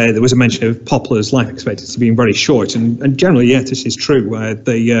 there was a mention of poplars' life expectancy being very short, and generally, yes, this is true.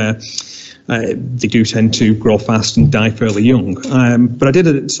 They do tend to grow fast and die fairly young. But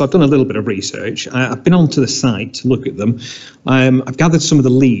I've done a little bit of research. I've been onto the site to look at them. I've gathered some of the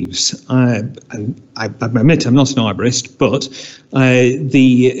leaves, and I admit I'm not an arborist, but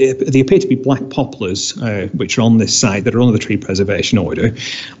they appear to be black poplars, which are on this site that are under the tree preservation order.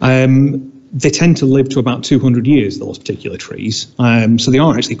 They tend to live to about 200 years, those particular trees. So they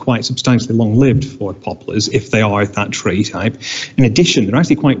are actually quite substantially long-lived for poplars, if they are that tree type. In addition, they're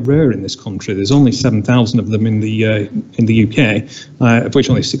actually quite rare in this country. There's only 7,000 of them in the UK, of which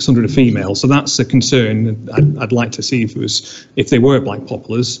only 600 are female. So that's a concern. I'd like to see if they were black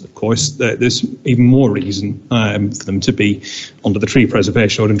poplars. Of course, there's even more reason for them to be under the tree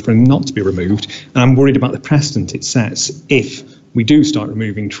preservation order and for them not to be removed. And I'm worried about the precedent it sets if we do start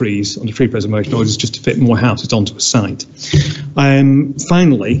removing trees under tree preservation orders just to fit more houses onto a site.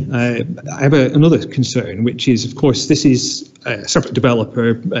 Finally, I have another concern, which is, of course, this is a separate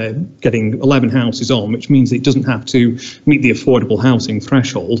developer getting 11 houses on, which means that it doesn't have to meet the affordable housing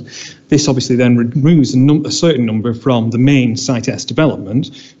threshold. This obviously then removes a certain number from the main Site S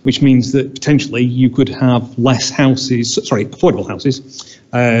development, which means that potentially you could have less affordable houses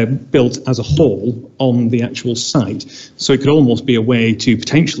built as a whole on the actual site. So it could almost be a way to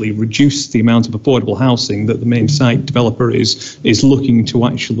potentially reduce the amount of affordable housing that the main site developer is looking to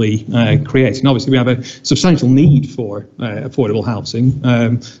actually create. And obviously we have a substantial need for affordable housing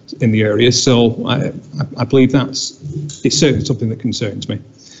in the area. So I believe it's certainly something that concerns me.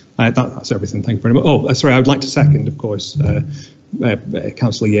 That's everything. Thank you very much. Oh, sorry, I would like to second, of course,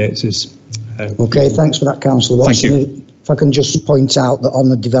 Councillor Yates's. Okay, thanks for that, Councillor Watson. Thank you. If I can just point out that on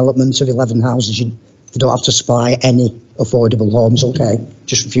the development of 11 houses, you don't have to supply any affordable homes, okay?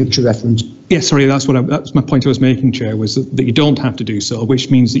 Just for future reference. Yeah, sorry, that's my point I was making, Chair, was that you don't have to do so,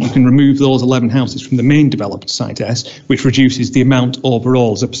 which means that you can remove those 11 houses from the main developed Site S, which reduces the amount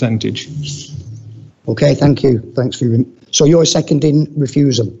overall as a percentage. Okay, thank you. Thanks for your... So you're seconding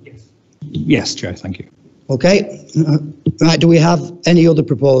refusal? Yes, Chair, thank you. Okay. Right, do we have any other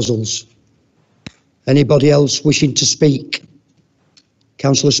proposals? Anybody else wishing to speak?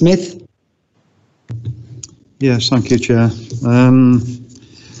 Councillor Smith? Yes, thank you, Chair.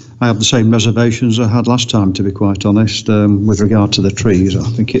 I have the same reservations I had last time, to be quite honest, with regard to the trees. I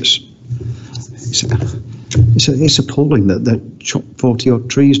think it's appalling that they chopped 40 odd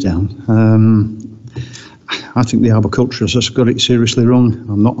trees down. I think the arboriculturist has got it seriously wrong.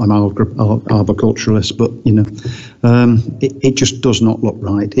 I'm not an arboriculturalist, but you know, it just does not look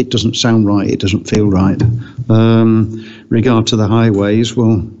right. It doesn't sound right. It doesn't feel right. Regard to the highways,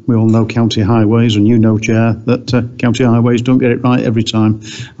 well, we all know county highways, and you know, Chair, that county highways don't get it right every time.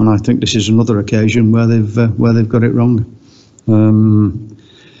 And I think this is another occasion where they've got it wrong. In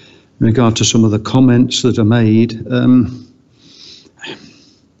regard to some of the comments that are made,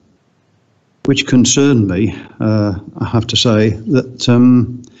 which concern me, I have to say that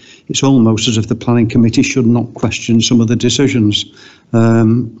it's almost as if the planning committee should not question some of the decisions,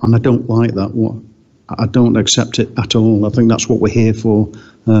 and I don't like that. I don't accept it at all. I think that's what we're here for,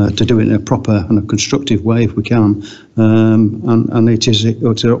 to do it in a proper and a constructive way if we can, and it's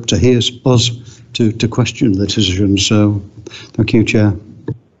up to us to question the decisions. So, thank you, Chair.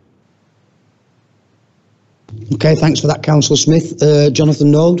 Okay, thanks for that, Councillor Smith.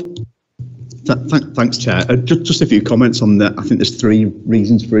 Jonathan Nold. Thanks, Chair. Just a few comments on that. I think there's 3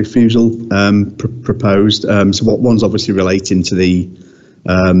 reasons for refusal proposed. So one's obviously relating to the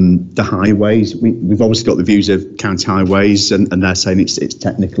highways. We've obviously got the views of county highways, and they're saying it's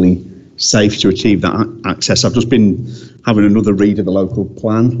technically safe to achieve that access. I've just been having another read of the local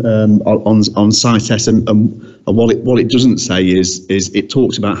plan on Site S, and what it doesn't say is it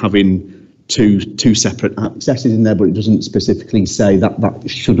talks about having two separate accesses in there, but it doesn't specifically say that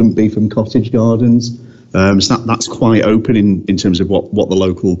shouldn't be from Cottage Gardens. So that's quite open in terms of what the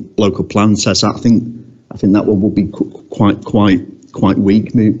local plan says. So I think that one will be quite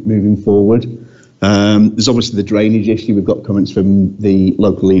weak moving forward. There's obviously the drainage issue. We've got comments from the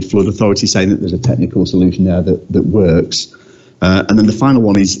local lead flood authority saying that there's a technical solution there that works. And then the final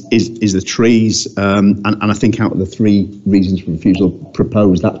one is the trees, and I think out of the 3 reasons for refusal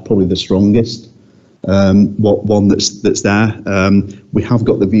proposed, that's probably the strongest one that's there. We have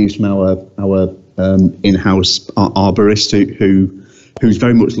got the views from our in-house arborist who's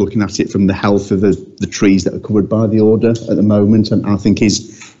very much looking at it from the health of the trees that are covered by the order at the moment. And I think his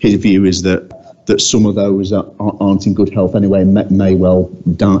view is that some of those that aren't in good health anyway may well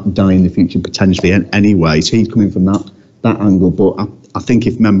die in the future potentially anyway. So he's coming from that angle. But I think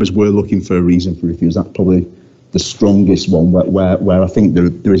if members were looking for a reason for refusal, that's probably the strongest one where I think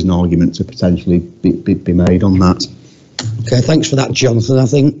there is an argument to potentially be made on that. Okay, thanks for that, Jonathan. I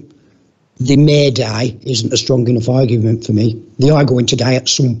think they may die isn't a strong enough argument for me. They are going to die at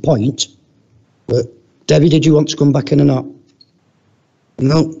some point. But Debbie, did you want to come back in or not?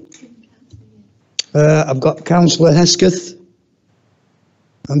 No. I've got Councillor Hesketh,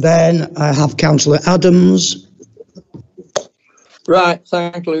 and then I have Councillor Adams. Right,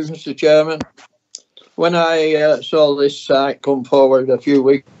 thank you, Mr. Chairman. When I saw this site come forward a few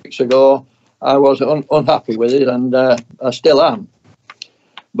weeks ago, I was unhappy with it, and I still am.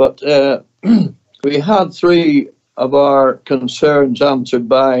 But we had 3 of our concerns answered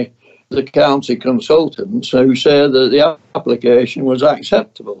by the county consultants, who said that the application was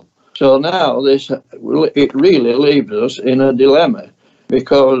acceptable. So now it really leaves us in a dilemma,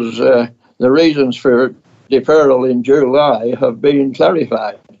 because the reasons for deferral in July have been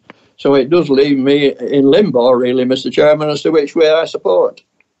clarified. So it does leave me in limbo, really, Mr. Chairman, as to which way I support.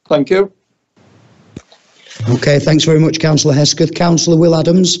 Thank you. Okay, thanks very much, Councillor Hesketh. Councillor Will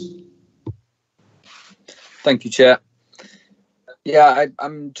Adams. Thank you, Chair. Yeah,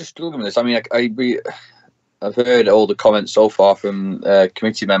 I'm just struggling with this. I mean, I've heard all the comments so far from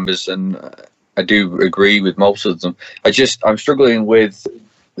committee members, and I do agree with most of them. I'm struggling with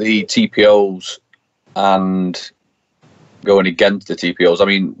the TPOs and going against the TPOs. I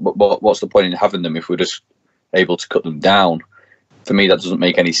mean, what's the point in having them if we're just able to cut them down? For me, that doesn't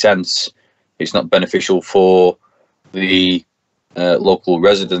make any sense. It's not beneficial for the local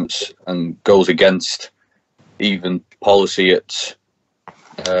residents and goes against even policy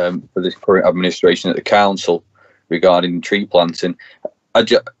for this current administration at the council regarding tree planting.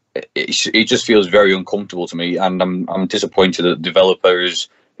 It just feels very uncomfortable to me, and I'm disappointed that the developer has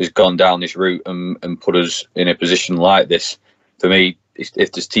gone down this route and put us in a position like this. For me, if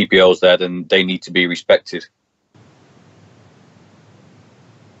there's TPOs there, then they need to be respected.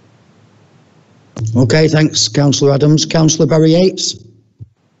 Okay, thanks, Councillor Adams. Councillor Barry Yates.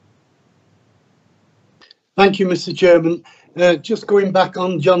 Thank you, Mr. Chairman. Just going back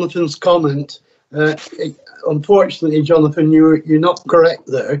on Jonathan's comment, unfortunately, Jonathan, you're not correct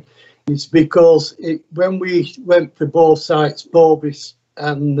there. It's because when we went for both sites, Bovis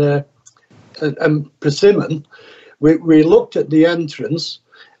and Persimmon, we looked at the entrance,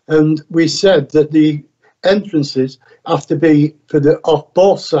 and we said that the entrances have to be off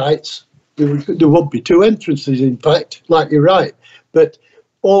both sites. There would be 2 entrances, in fact, like you're right, but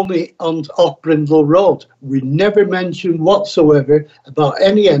only off Brindle Road. We never mentioned whatsoever about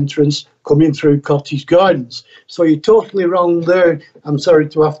any entrance coming through Cottage Gardens. So you're totally wrong there. I'm sorry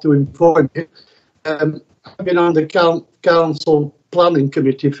to have to inform you. I've been on the council planning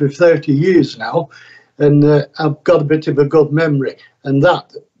committee for 30 years now, and I've got a bit of a good memory, and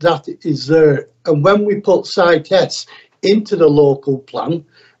that is there. And when we put Site S into the local plan,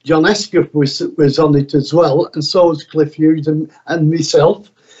 John Escott was on it as well, and so was Cliff Hughes and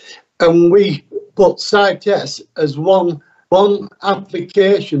myself. And we put Site S as one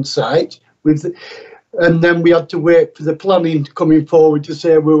application site, and then we had to wait for the planning coming forward to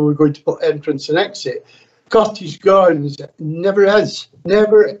say where we were going to put entrance and exit. Cottage Gardens never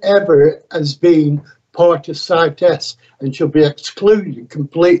ever has been part of Site S, and should be excluded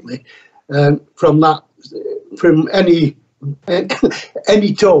completely from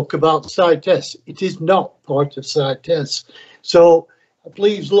any talk about Site S. It is not part of Site S. So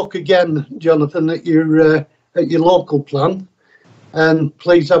please look again, Jonathan, at your local plan, and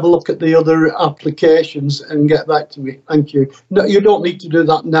please have a look at the other applications and get back to me. Thank you. No, you don't need to do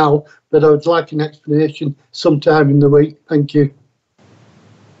that now, but I would like an explanation sometime in the week. Thank you.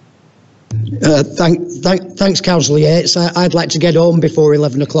 Thanks, Councillor Yates. I'd like to get home before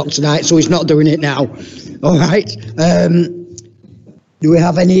 11 o'clock tonight, so he's not doing it now. All right. Do we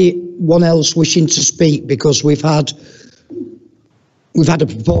have anyone else wishing to speak? Because we've had a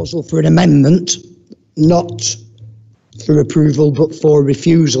proposal for an amendment, not for approval but for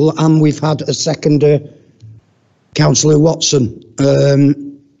refusal, and we've had a seconder, Councillor Watson.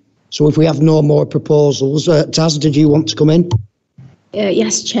 So if we have no more proposals, Taz, did you want to come in?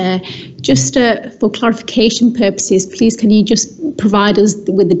 Yes, Chair. Just for clarification purposes, please can you just provide us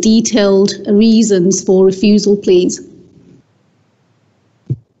with the detailed reasons for refusal, please?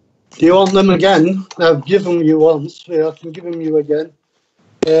 Do you want them again? I've given them you once. Yeah, I can give them you again.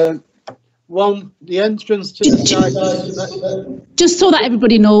 One, the entrance to the site. Just so that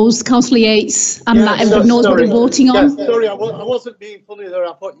everybody knows, Councillor Yates, and that everybody knows what they're voting on. Yeah, sorry, I wasn't being funny there.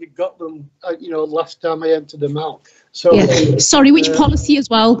 I thought you got them, last time I entered them out. So, yeah. Sorry, which policy as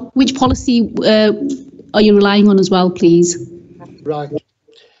well? Which policy are you relying on as well, please? Right.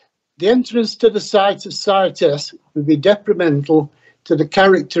 The entrance to the site of Site S would be detrimental to the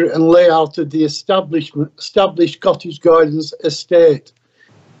character and layout of the established Cottage Gardens estate.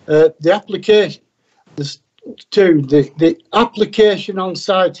 The application, the application on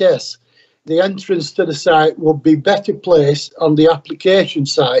Site S, the entrance to the site will be better placed on the application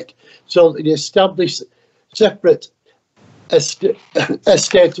site so that the established separate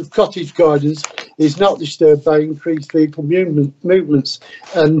estate of Cottage Gardens is not disturbed by increased vehicle movements.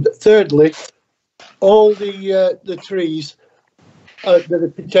 And thirdly, all the trees that are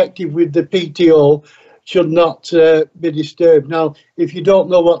protected with the PTO should not be disturbed. Now, if you don't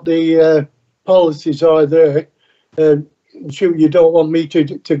know what the policies are there, I'm sure you don't want me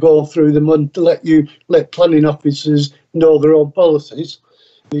to go through them and to let planning officers know their own policies,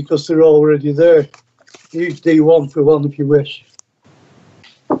 because they're already there. Use D1 for one if you wish.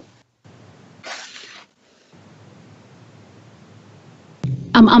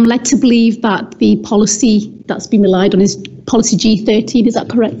 I'm led to believe that the policy that's been relied on is policy G13, is that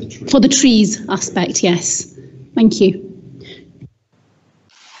correct? For the trees aspect, yes. Thank you.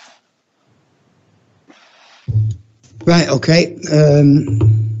 Right, okay.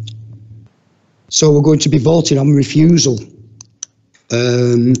 So we're going to be voting on refusal.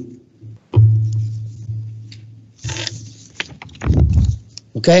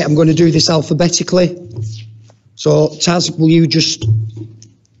 Okay, I'm going to do this alphabetically. So, Taz, will you just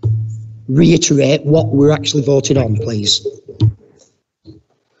reiterate what we're actually voting on, please?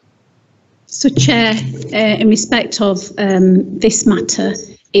 So, Chair, in respect of this matter,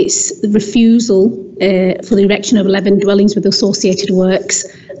 it's refusal for the erection of 11 dwellings with associated works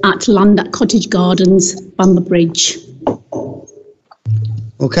at land at Cottage Gardens, Bamber Bridge.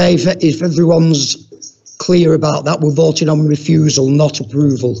 Okay, if everyone's clear about that, we're voting on refusal, not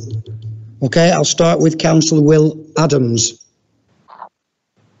approval. Okay, I'll start with Councillor Will Adams.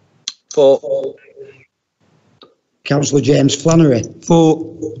 For. Councillor James Flannery. For.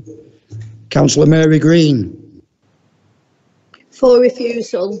 Councillor Mary Green. For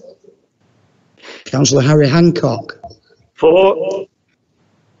refusal. Councillor Harry Hancock. For.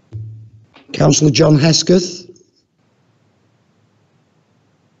 Councillor John Hesketh.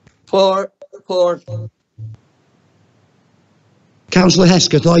 For. Councillor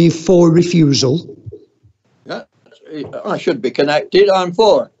Hesketh, are you for refusal? Yeah, I should be connected. I'm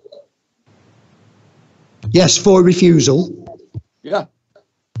for. Yes, for refusal. Yeah.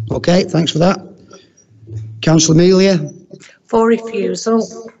 Okay, thanks for that. Councillor Amelia. For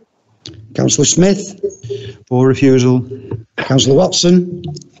refusal. Councillor Smith. For refusal. Councillor Watson.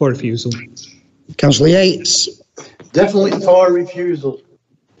 For refusal. Councillor Yates. Definitely for refusal.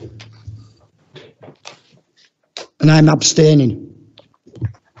 And I'm abstaining.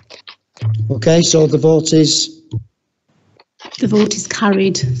 Okay, so the vote is? The vote is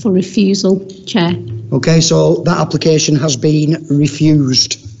carried for refusal, Chair. Okay, so that application has been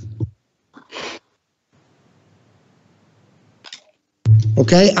refused.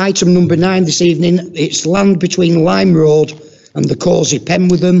 Okay, item number 9 this evening, it's land between Lime Road and the Causey,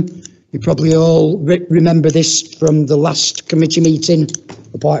 Penwitham. You probably all remember this from the last committee meeting,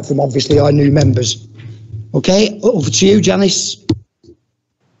 apart from obviously our new members. Okay, over to you, Janice.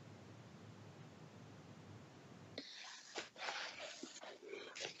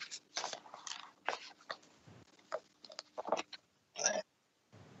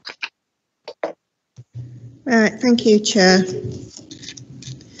 Right, thank you, Chair.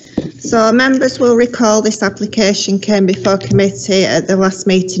 So members will recall this application came before committee at the last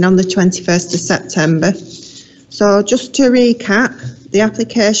meeting on the 21st of September. So just to recap, the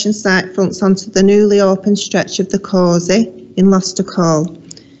application site fronts onto the newly opened stretch of the Causey in Loster Call.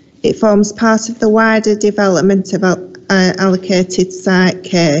 It forms part of the wider development of allocated Site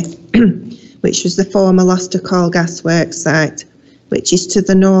K, which was the former Loster Call gasworks site, which is to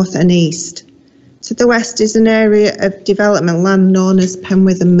the north and east. To the west is an area of development land known as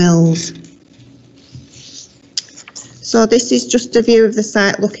Penwitham Mills. So this is just a view of the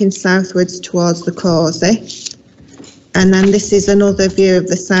site looking southwards towards the Causey. And then this is another view of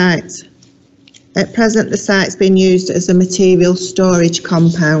the site. At present, the site's been used as a material storage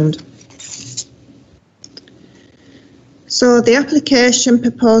compound. So the application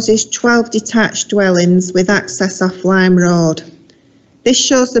proposes 12 detached dwellings with access off Lime Road. This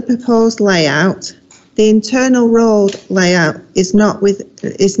shows the proposed layout. The internal road layout is not with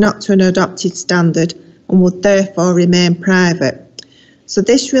is not to an adopted standard and would therefore remain private. So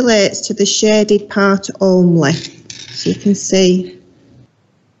this relates to the shaded part only. So you can see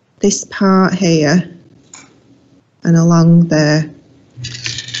this part here and along there.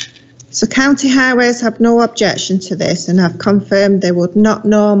 So County Highways have no objection to this and have confirmed they would not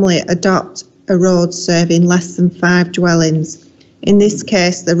normally adopt a road serving less than 5 dwellings. In this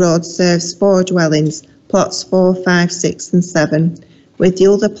case, the road serves 4 dwellings, plots 4, 5, 6 and 7, with the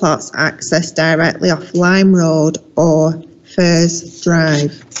other plots accessed directly off Lime Road or Firs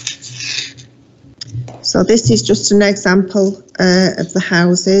Drive. So this is just an example of the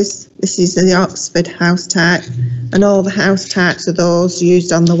houses. This is the Oxford house type, and all the house types are those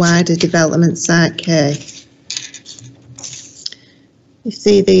used on the wider development site K. You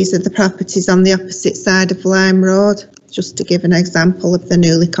see these are the properties on the opposite side of Lime Road, just to give an example of the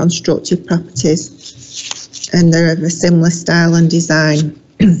newly constructed properties, and they're of a similar style and design.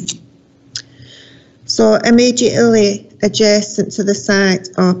 So immediately adjacent to the site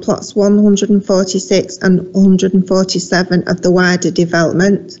are plots 146 and 147 of the wider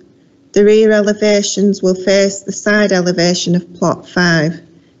development. The rear elevations will face the side elevation of plot 5.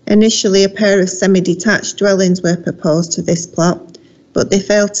 Initially, a pair of semi-detached dwellings were proposed to this plot, but they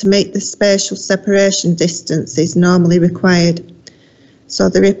failed to meet the spatial separation distances normally required. So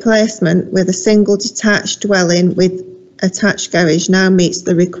the replacement with a single detached dwelling with attached garage now meets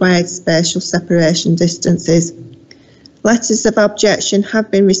the required spatial separation distances. Letters of objection have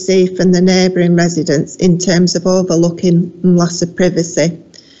been received from the neighbouring residents in terms of overlooking and loss of privacy,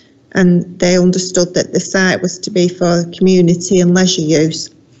 and they understood that the site was to be for community and leisure use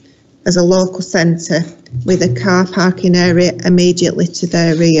as a local centre with a car parking area immediately to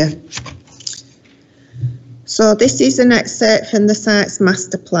their rear. So this is an excerpt from the site's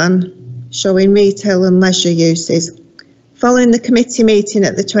master plan showing retail and leisure uses. Following the committee meeting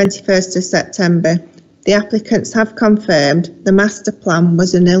at the 21st of September, the applicants have confirmed the master plan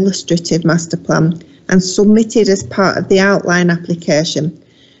was an illustrative master plan and submitted as part of the outline application,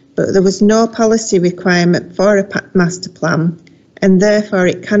 but there was no policy requirement for a master plan, and therefore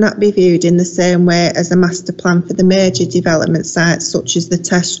it cannot be viewed in the same way as a master plan for the major development sites such as the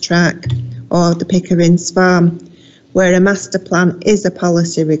Test Track or the Pickerings Farm, where a master plan is a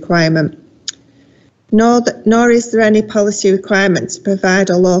policy requirement. Nor is there any policy requirement to provide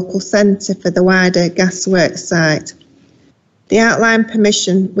a local centre for the wider gasworks site. The outline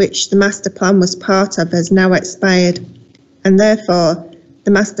permission, which the master plan was part of, has now expired, and therefore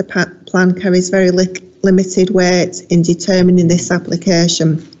the master plan carries very limited weight in determining this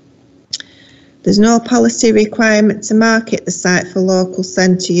application. There's no policy requirement to market the site for local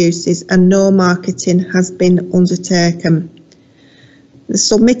centre uses, and no marketing has been undertaken. The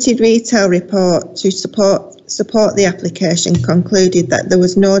submitted retail report to support the application concluded that there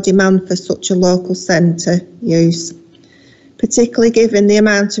was no demand for such a local centre use, particularly given the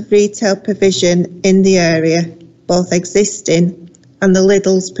amount of retail provision in the area, both existing and the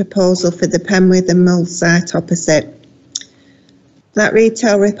Lidl's proposal for the Penwith and Mill site opposite. That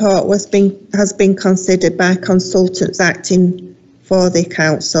retail report has been considered by consultants acting for the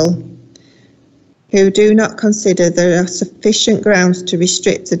council, who do not consider there are sufficient grounds to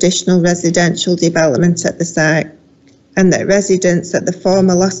restrict additional residential development at the site, and that residents at the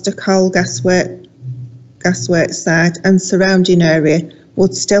former Loster Coal gasworks site and surrounding area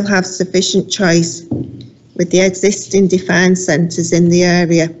would still have sufficient choice with the existing defined centres in the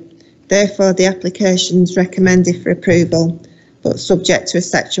area. Therefore, the application is recommended for approval, but subject to a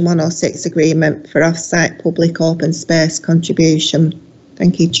Section 106 agreement for off-site public open space contribution.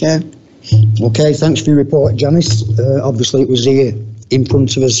 Thank you, Chair. Okay, thanks for your report, Janice. Obviously, it was here in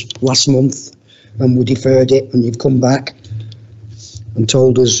front of us last month and we deferred it, and you've come back and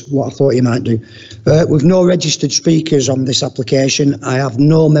told us what I thought you might do. With no registered speakers on this application, I have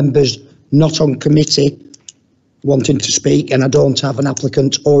no members not on committee wanting to speak, and I don't have an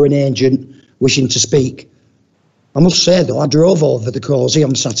applicant or an agent wishing to speak. I must say, though, I drove over the Causey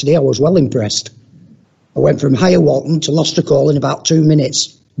on Saturday. I was well impressed. I went from Higher Walton to Loster Coal in about 2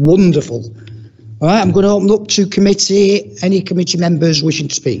 minutes. Wonderful. All right, I'm going to open up to committee. Any committee members wishing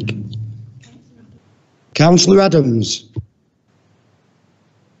to speak? Councillor Adams.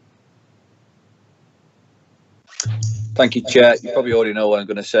 Thank you, Chair. You probably already know what I'm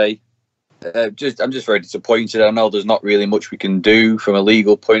going to say. I'm just very disappointed. I know there's not really much we can do from a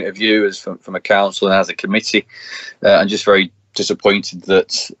legal point of view as from a council and as a committee. I'm just very disappointed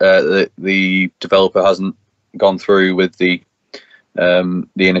that the developer hasn't gone through with the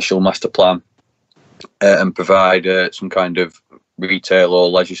initial master plan and provide some kind of retail or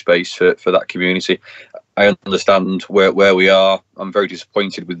leisure space for that community. I understand where we are. I'm very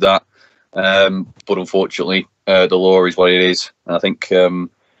disappointed with that. But unfortunately, the law is what it is. And I think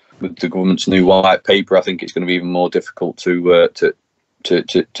with the government's new white paper, I think it's going to be even more difficult to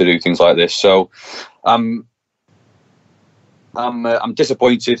do things like this. So I'm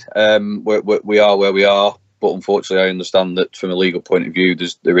disappointed. We are where we are, but unfortunately, I understand that from a legal point of view,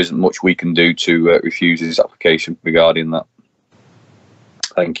 there isn't much we can do to refuse this application regarding that.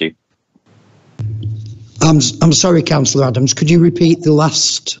 Thank you. I'm sorry, Councillor Adams. Could you repeat your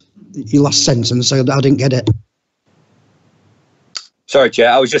last sentence? I didn't get it. Sorry,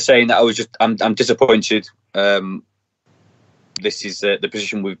 Chair. I was just saying that I'm disappointed. This is the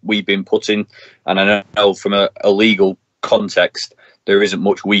position we've been put in, and I know from a legal context there isn't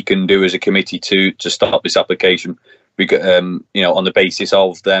much we can do as a committee to stop this application. We on the basis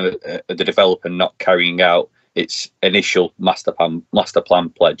of the developer not carrying out its initial master plan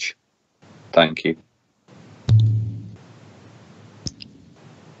pledge. Thank you.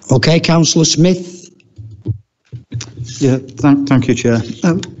 Okay, Councillor Smith. Yeah, thank you, Chair.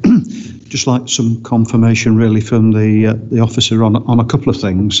 Just like some confirmation, really, from the officer on a couple of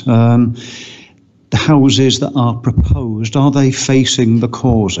things. The houses that are proposed, are they facing the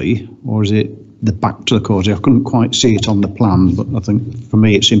causey, or is it the back to the causey? I couldn't quite see it on the plan, but I think for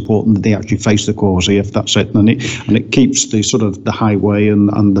me it's important that they actually face the causey, if that's it, and it keeps the sort of the highway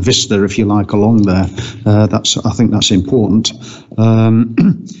and the vista, if you like, along there. I think that's important.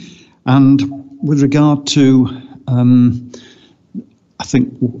 And with regard to I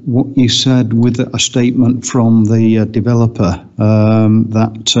think what you said with a statement from the developer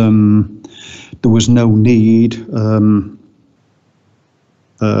that there was no need,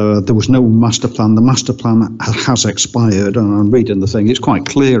 there was no master plan. The master plan has expired, and I'm reading the thing. It's quite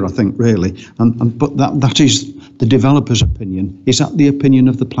clear, I think, really. But that is the developer's opinion. Is that the opinion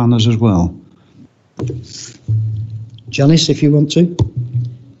of the planners as well? Janice, if you want to.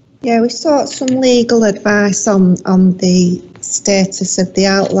 Yeah, we sought some legal advice on the status of the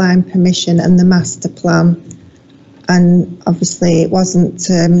outline permission and the master plan, and obviously it wasn't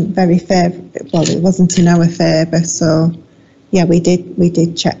very fair. Well, it wasn't in our favour, so yeah, we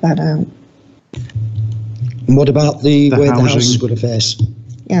did check that out. And what about the way the house is going to face?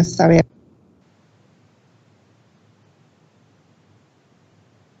 Yeah, sorry.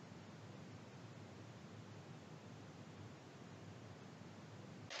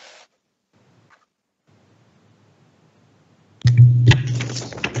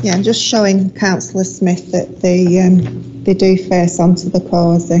 Yeah, I'm just showing Councillor Smith that they do face onto the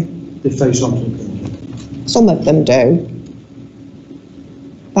causey. They face onto the causey. Some of them do.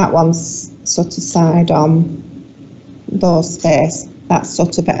 That one's sort of side on, those face. That's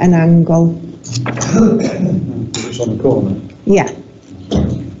sort of at an angle. It's on the corner. Yeah.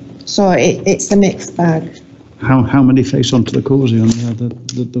 So it's a mixed bag. How many face onto the causey on there?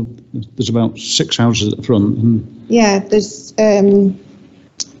 There's about 6 houses at the front. And yeah, there's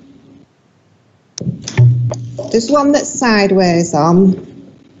one that's sideways on,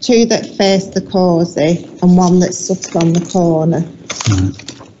 2 that face the causey, and 1 that's sort of on the corner.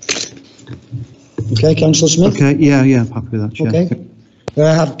 Okay, Councillor Smith. Okay, yeah, I'm happy with that, Chair. Okay.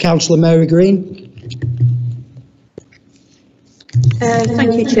 I have Councillor Mary Green.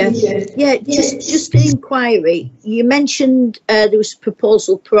 Thank you, Chair. Yeah, just the inquiry. You mentioned there was a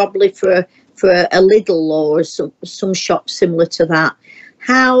proposal probably for a Lidl or some shop similar to that.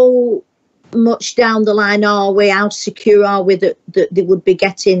 How much down the line are we? How secure are we that they would be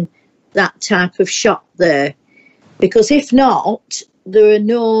getting that type of shop there? Because if not, there are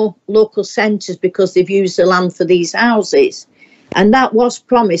no local centres because they've used the land for these houses. And that was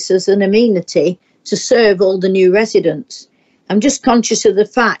promised as an amenity to serve all the new residents. I'm just conscious of the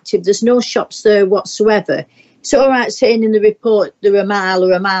fact if there's no shops there whatsoever, it's all right saying in the report they're a mile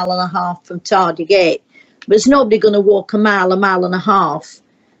or a mile and a half from Tardygate, but there's nobody going to walk a mile and a half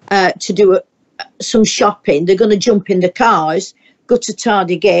to do some shopping. They're going to jump in the cars, go to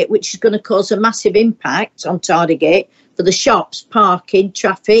Tardygate, which is going to cause a massive impact on Tardygate for the shops, parking,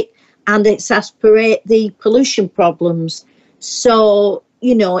 traffic, and exasperate the pollution problems. So,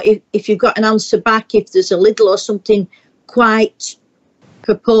 you know, if you've got an answer back, if there's a Lidl or something quite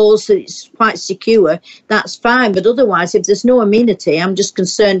proposed that it's quite secure, that's fine. But otherwise, if there's no amenity, I'm just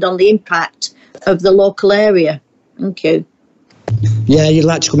concerned on the impact of the local area. Thank you. Yeah, you'd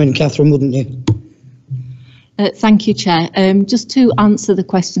like to come in, Catherine, wouldn't you? Thank you, Chair. Just to answer the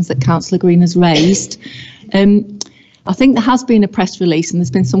questions that Councillor Green has raised, I think there has been a press release and there's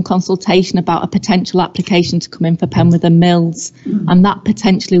been some consultation about a potential application to come in for Penwith and Mills, and that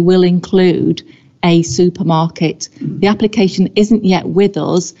potentially will include a supermarket. The application isn't yet with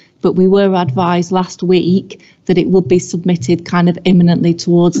us, but we were advised last week that it would be submitted kind of imminently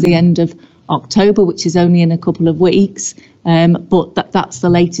towards the end of October, which is only in a couple of weeks. But that's the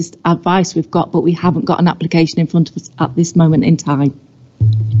latest advice we've got, but we haven't got an application in front of us at this moment in time.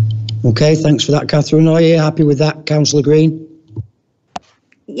 Okay, thanks for that, Catherine. Are you happy with that, Councillor Green?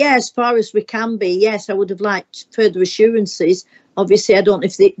 Yeah, as far as we can be, yes. I would have liked further assurances. Obviously, I don't know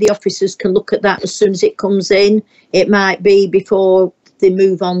if the officers can look at that as soon as it comes in. It might be before they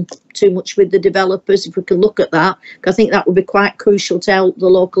move on too much with the developers, if we can look at that, because I think that would be quite crucial to help the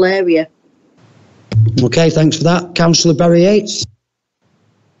local area. Okay, thanks for that. Councillor Barry Yates.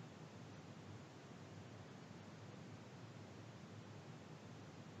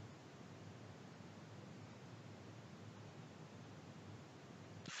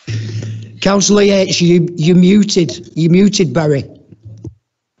 Councillor Yates, you muted, Barry.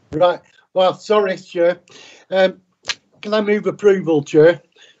 Right. Well, sorry, Chair. Can I move approval, Chair?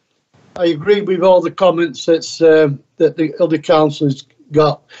 I agree with all the comments that the other councillors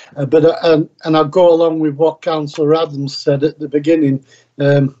got, and I'll go along with what Councillor Adams said at the beginning.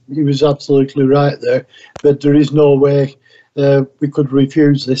 He was absolutely right there, but there is no way we could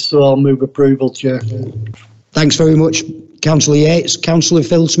refuse this, so I'll move approval, Chair. Thanks very much, Councillor Yates. Councillor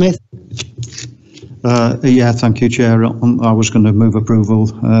Phil Smith. Yeah, thank you, Chair. I was going to move approval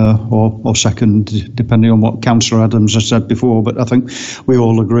or second, depending on what Councillor Adams has said before. But I think we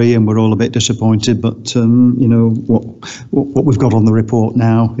all agree, and we're all a bit disappointed. But you know what we've got on the report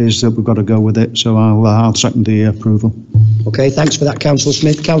now is that we've got to go with it. So I'll second the approval. Okay, thanks for that, Councillor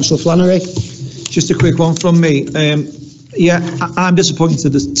Smith. Councillor Flannery. Just a quick one from me. Yeah, I'm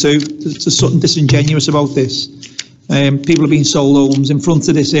disappointed too. There's something disingenuous about this. People have been sold homes in front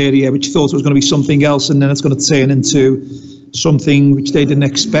of this area which thought it was going to be something else, and then it's going to turn into something which they didn't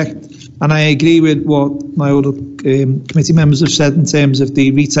expect. And I agree with what my other committee members have said in terms of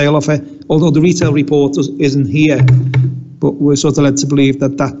the retail offer, although the retail report isn't here, but we're sort of led to believe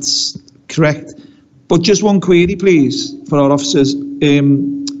that that's correct. But just one query, please, for our officers.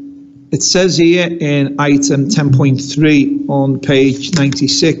 It says here in item 10.3 on page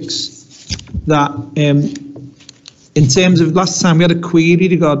 96 that in terms of last time we had a query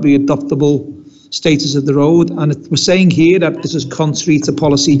regarding the adoptable status of the road, and we're saying here that this is contrary to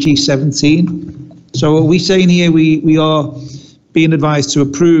policy G17. So are we saying here we are being advised to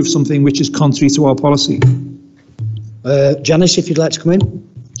approve something which is contrary to our policy? Janice, if you'd like to come in.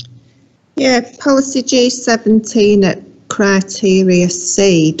 Yeah, policy G17 at criteria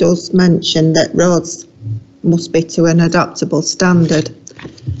C does mention that roads must be to an adoptable standard.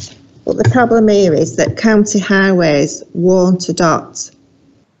 But the problem here is that county highways won't adopt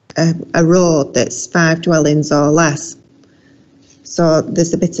a road that's 5 dwellings or less. So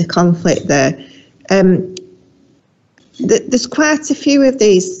there's a bit of conflict there. There's quite a few of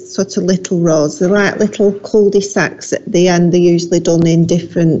these sort of little roads. They're like little cul-de-sacs at the end. They're usually done in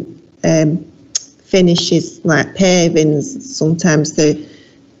different finishes, like pavings. Sometimes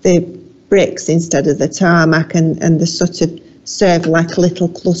they're bricks instead of the tarmac, and they sort of serve like a little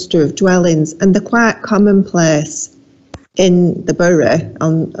cluster of dwellings, and they're quite commonplace in the borough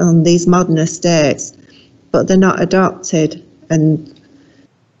on these modern estates, but they're not adopted. And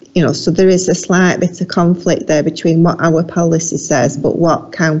you know, so there is a slight bit of conflict there between what our policy says but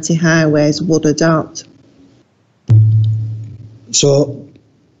what county highways would adopt. So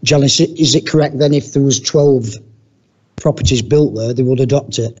Janice, is it correct then if there was 12 properties built there, they would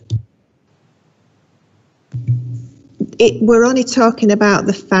adopt it? We're only talking about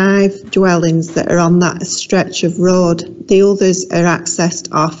the 5 dwellings that are on that stretch of road. The others are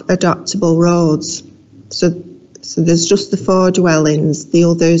accessed off adoptable roads. So there's just the 4 dwellings. The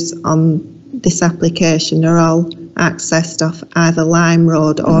others on this application are all accessed off either Lime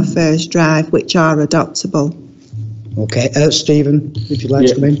Road or Firs Drive, which are adoptable. Okay, Stephen, if you'd like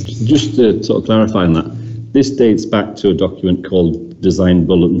to come in. Just to sort of clarify on that, this dates back to a document called Design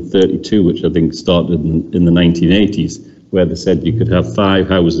Bulletin 32, which I think started in the 1980s, where they said you could have 5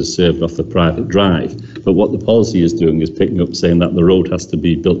 houses served off the private drive. But what the policy is doing is picking up saying that the road has to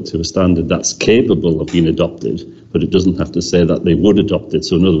be built to a standard that's capable of being adopted, but it doesn't have to say that they would adopt it.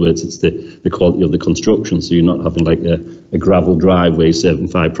 So in other words, it's the quality of the construction. So you're not having like a gravel driveway serving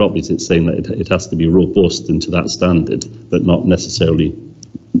 5 properties. It's saying that it has to be robust and to that standard, but not necessarily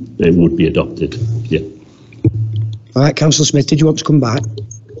it would be adopted. Yeah. All right, Councillor Smith, did you want to come back?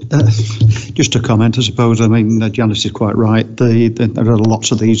 Just a comment, I suppose. I mean, Janice is quite right. There are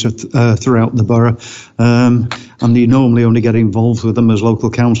lots of these throughout the borough, and you normally only get involved with them as local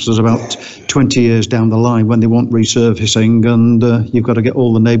councillors about 20 years down the line when they want resurfacing, and you've got to get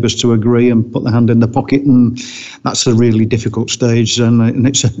all the neighbours to agree and put their hand in the pocket, and that's a really difficult stage, and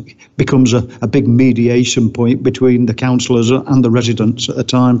it becomes a big mediation point between the councillors and the residents at the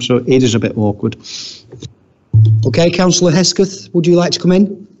time, so it is a bit awkward. Okay, Councillor Hesketh, would you like to come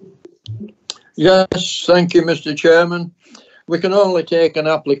in? Yes, thank you, Mr. Chairman. We can only take an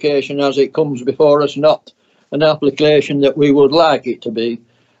application as it comes before us, not an application that we would like it to be.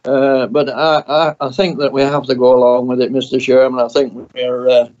 But I think that we have to go along with it, Mr. Chairman. I think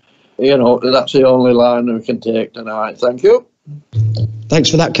we're, that's the only line we can take tonight. Thank you. Thanks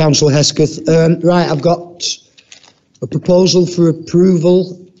for that, Councillor Hesketh. Right, I've got a proposal for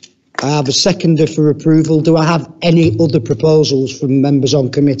approval. I have a seconder for approval. Do I have any other proposals from members on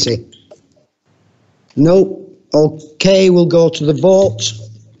committee? No. Okay, we'll go to the vote.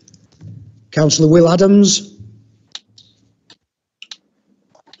 Councillor Will Adams.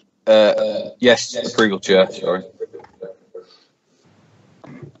 Yes, approval, Chair. Sorry.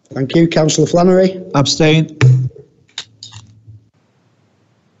 Thank you. Councillor Flannery. Abstain.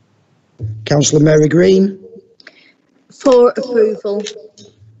 Councillor Mary Green. For approval.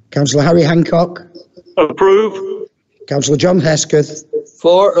 Councillor Harry Hancock. Approve. Councillor John Hesketh.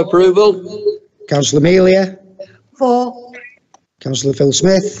 For approval. Councillor Amelia. For. Councillor Phil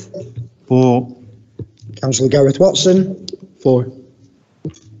Smith. For. Councillor Gareth Watson. For.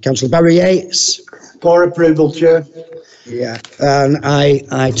 Councillor Barry Yates. For approval, Chair. Yeah, and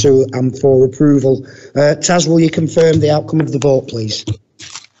I too am for approval. Taz, will you confirm the outcome of the vote, please?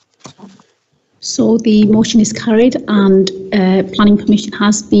 So the motion is carried and planning permission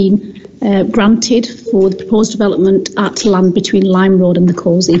has been granted for the proposed development at land between Lime Road and the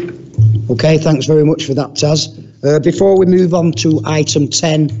Causey. Okay, thanks very much for that, Taz. Before we move on to item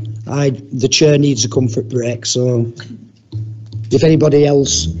 10, the chair needs a comfort break, so if anybody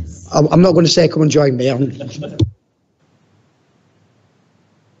else, I'm not going to say come and join me on.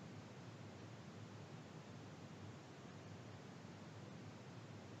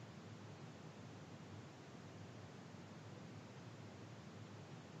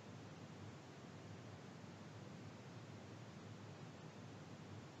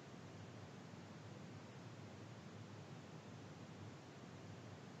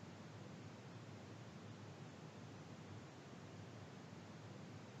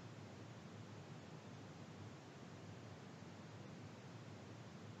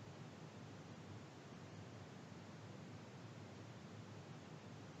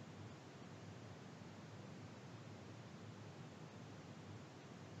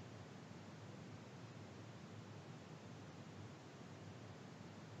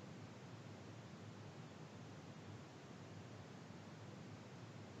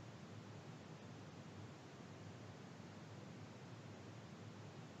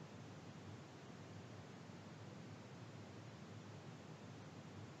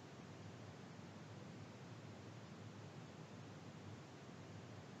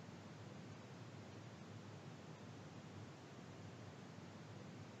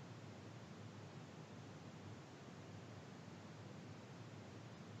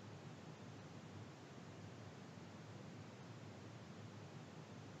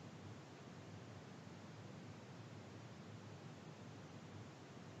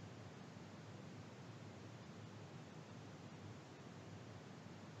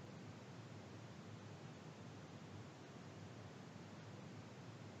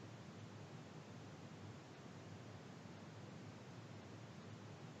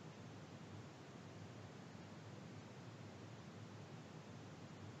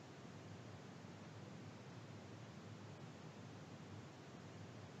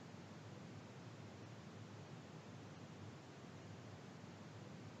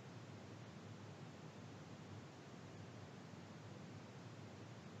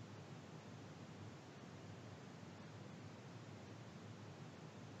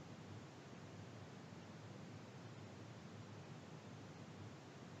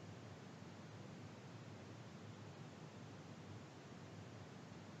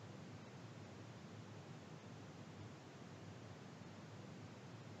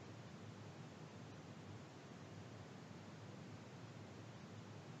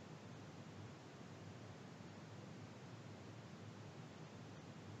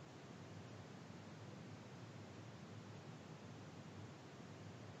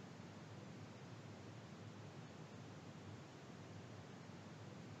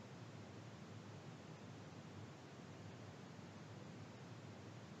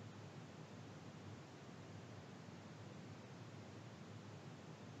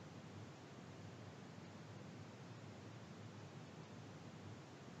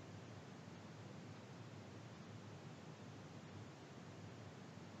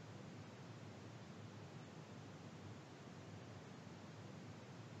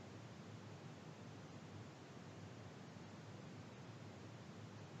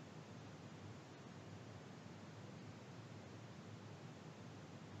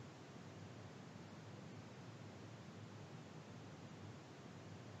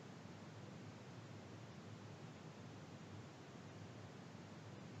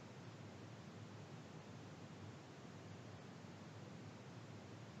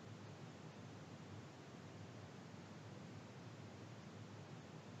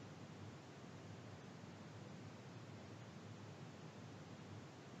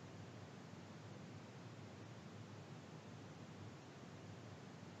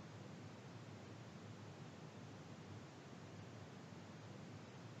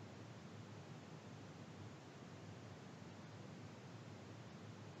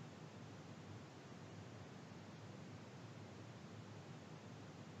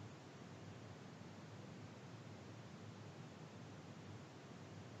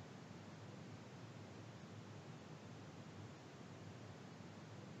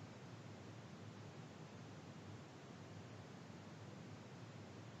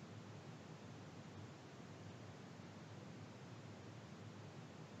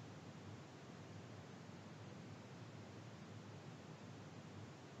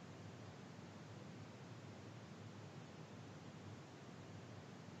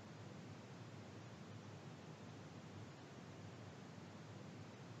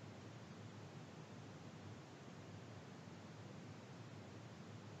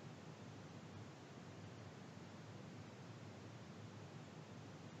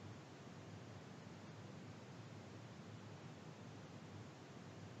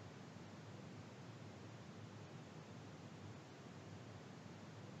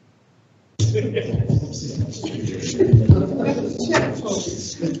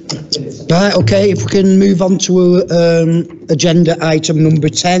 Right, okay, if we can move on to agenda item number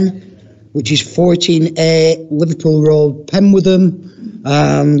 10, which is 14A Liverpool Road, Penwitham,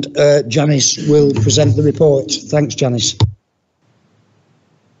 and Janice will present the report. Thanks, Janice.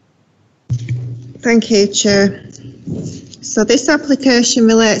 Thank you, Chair. So this application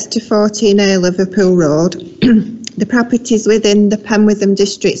relates to 14A Liverpool Road. The property is within the Penwitham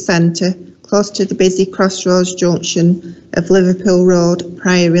District Centre, close to the busy crossroads junction of Liverpool Road,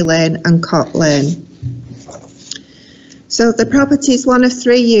 Priory Lane and Cott Lane. So the property is one of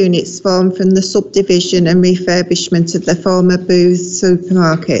 3 units formed from the subdivision and refurbishment of the former Booths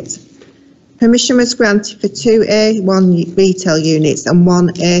supermarket. Permission was granted for 2 A1 retail units and 1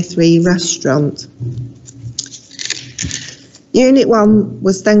 A3 restaurant. Unit 1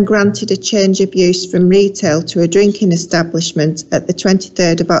 was then granted a change of use from retail to a drinking establishment at the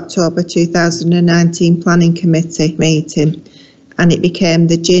 23rd of October 2019 Planning Committee meeting, and it became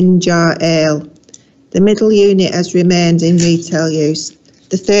the Gin Jar Ale. The middle unit has remained in retail use.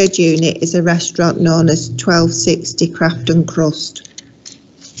 The 3rd unit is a restaurant known as 1260 Craft and Crust.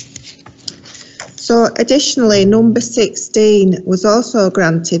 So additionally, number 16 was also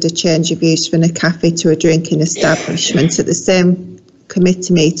granted a change of use from a cafe to a drinking establishment at the same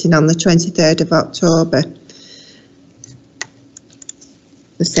committee meeting on the 23rd of October.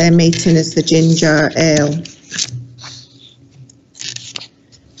 The same meeting as the Gin Jar Ale.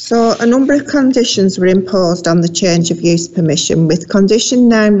 So a number of conditions were imposed on the change of use permission, with condition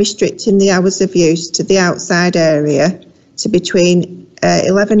 9 restricting the hours of use to the outside area to between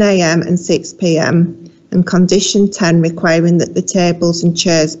 11 AM and 6 PM, and condition 10 requiring that the tables and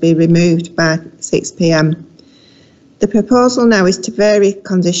chairs be removed by 6 PM. The proposal now is to vary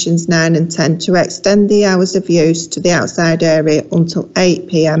conditions 9 and 10 to extend the hours of use to the outside area until 8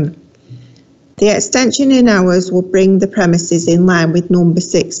 PM. The extension in hours will bring the premises in line with number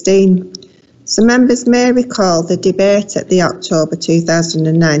 16. So members may recall the debate at the October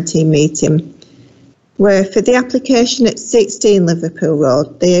 2019 meeting, where for the application at 16 Liverpool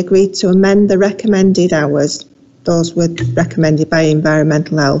Road, they agreed to amend the recommended hours, those were recommended by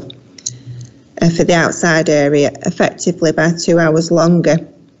Environmental Health, for the outside area, effectively by 2 hours longer.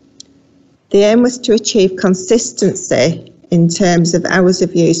 The aim was to achieve consistency in terms of hours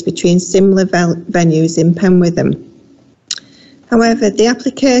of use between similar venues in Penwitham. However, the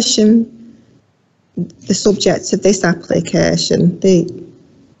application, the subject of this application,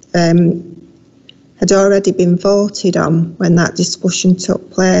 had already been voted on when that discussion took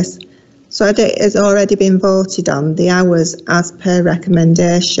place. So it has already been voted on. The hours as per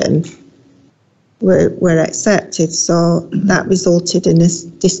recommendation were accepted, so that resulted in a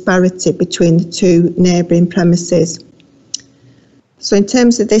disparity between the 2 neighbouring premises. So in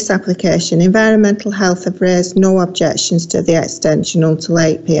terms of this application, Environmental Health have raised no objections to the extension until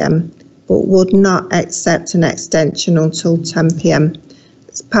 8 PM, but would not accept an extension until 10 PM.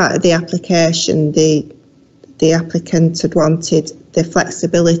 As part of the application, the applicant had wanted the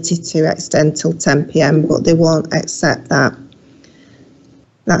flexibility to extend till 10 PM, but they won't accept that.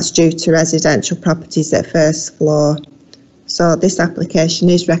 That's due to residential properties at first floor. So this application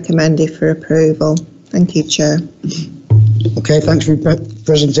is recommended for approval. Thank you, Chair. Okay, thanks for your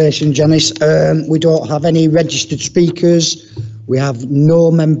presentation, Janice. We don't have any registered speakers. We have no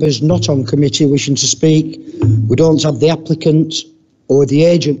members not on committee wishing to speak. We don't have the applicant or the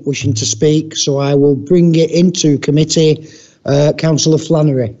agent wishing to speak, so I will bring it into committee. Councillor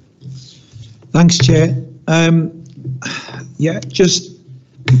Flannery. Thanks, Chair. Yeah, just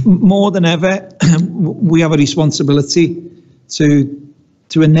more than ever, we have a responsibility to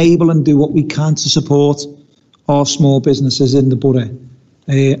enable and do what we can to support our small businesses in the borough.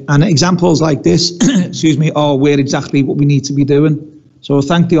 And examples like this, excuse me, are where exactly what we need to be doing. So I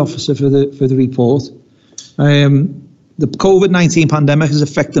thank the officer for the report. The COVID-19 pandemic is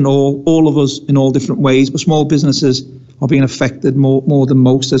affecting all of us in all different ways, but small businesses are being affected more than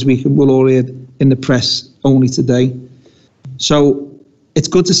most, as will all read in the press only today. So it's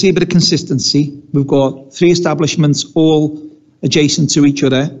good to see a bit of consistency. We've got 3 establishments all adjacent to each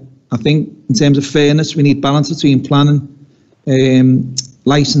other. I think in terms of fairness, we need balance between planning,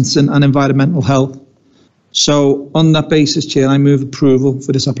 licensing and environmental health. So on that basis, Chair, I move approval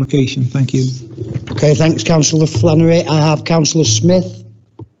for this application. Thank you. Okay, thanks, Councillor Flannery. I have Councillor Smith.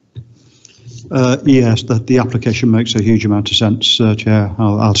 Yes, the application makes a huge amount of sense, Chair.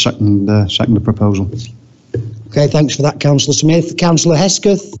 I'll second the proposal. Okay, thanks for that, Councillor Smith. Councillor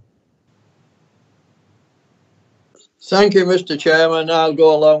Hesketh. Thank you, Mr. Chairman. I'll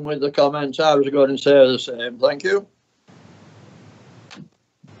go along with the comments. I was going to say the same. Thank you.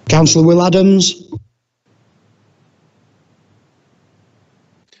 Councillor Will Adams.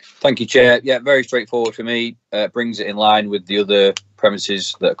 Thank you, Chair. Yeah, very straightforward for me. Brings it in line with the other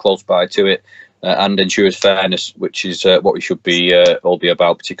premises that are close by to it, and ensures fairness, which is what we should be all be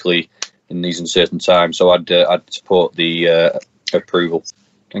about, particularly in these uncertain times. So I'd support the approval.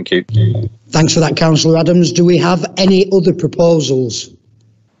 Thank you. Thanks for that, Councillor Adams. Do we have any other proposals?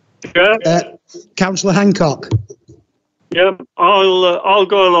 Chair? Councillor Hancock. Yeah, I'll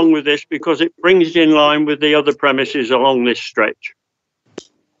go along with this because it brings it in line with the other premises along this stretch.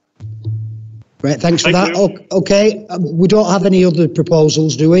 Right, thanks for Thank that. Okay, we don't have any other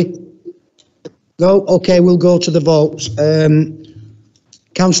proposals, do we? No? Okay, we'll go to the votes.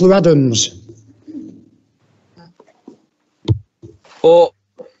 Councillor Adams. 4.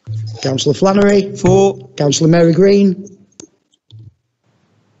 Councillor Flannery. 4. Councillor Mary Green.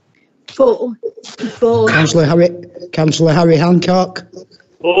 4. Councillor Harry Hancock.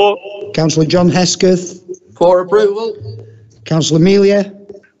 4. Councillor John Hesketh. For approval. Councillor Amelia.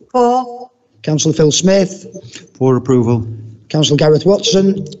 4. Councillor Phil Smith. For approval. Councillor Gareth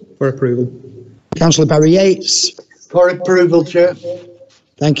Watson. For approval. Councillor Barry Yates. For approval, Chair.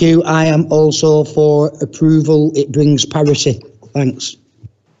 Thank you. I am also for approval. It brings parity. Thanks.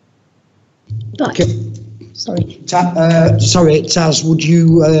 Okay. Sorry. Sorry, Taz, would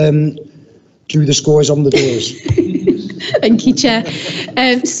you do the scores on the doors? Thank you, Chair.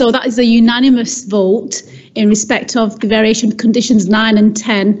 So that is a unanimous vote in respect of the variation of conditions 9 and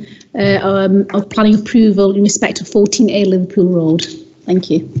 10 of planning approval in respect of 14A Liverpool Road. Thank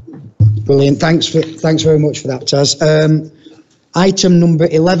you. Brilliant. Thanks very much for that, Taz. Item number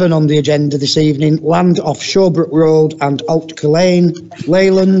 11 on the agenda this evening, land off Shawbrook Road and Altker Lane,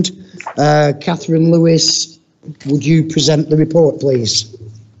 Leyland. Catherine Lewis, would you present the report, please?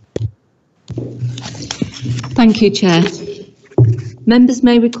 Thank you, Chair. Members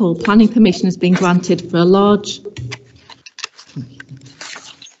may recall planning permission has been granted for a large...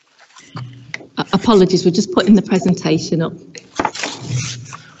 Apologies, we're just putting the presentation up.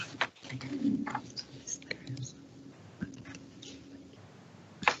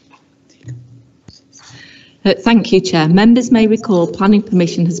 Thank you, Chair. Members may recall planning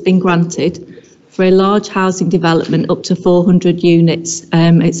permission has been granted for a large housing development up to 400 units.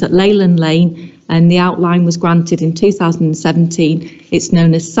 It's at Leyland Lane and the outline was granted in 2017. It's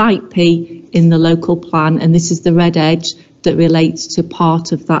known as Site P in the local plan, and this is the red edge that relates to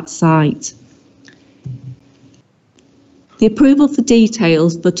part of that site. The approval for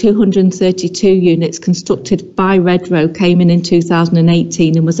details for 232 units constructed by Redrow came in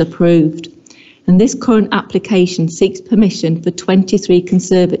 2018 and was approved. And this current application seeks permission for 23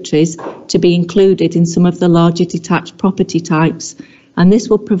 conservatories to be included in some of the larger detached property types, and this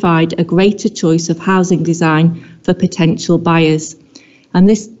will provide a greater choice of housing design for potential buyers. And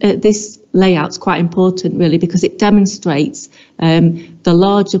this layout's quite important really because it demonstrates the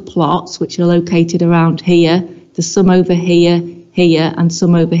larger plots which are located around here, there's some over here, here and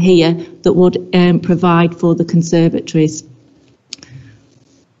some over here that would provide for the conservatories.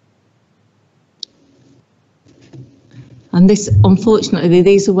 And this, unfortunately,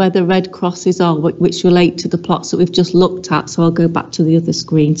 these are where the red crosses are, which relate to the plots that we've just looked at. So I'll go back to the other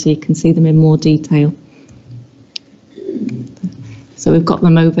screen so you can see them in more detail. So we've got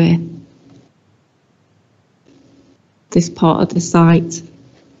them over here. This part of the site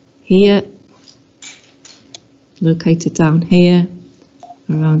here, located down here,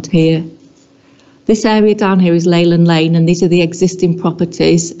 around here. This area down here is Leyland Lane, and these are the existing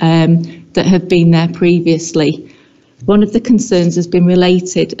properties that have been there previously. One of the concerns has been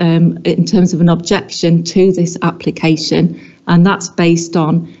related in terms of an objection to this application, and that's based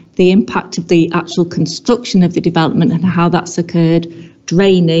on the impact of the actual construction of the development and how that's occurred,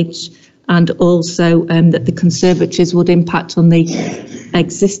 drainage, and also that the conservatories would impact on the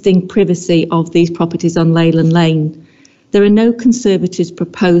existing privacy of these properties on Leyland Lane. There are no conservatories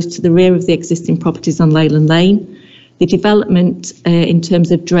proposed to the rear of the existing properties on Leyland Lane. The development in terms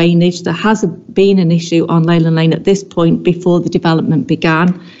of drainage, there has been an issue on Leyland Lane at this point before the development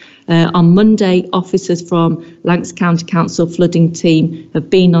began. On Monday, officers from Lancs County Council flooding team have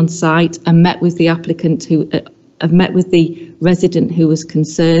been on site and met with the applicant who have met with the resident who was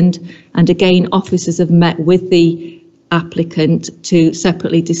concerned. And again, officers have met with the applicant to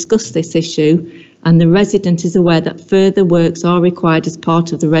separately discuss this issue. And the resident is aware that further works are required as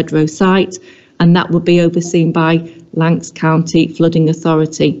part of the Redrow site, and that will be overseen by Lancs County Flooding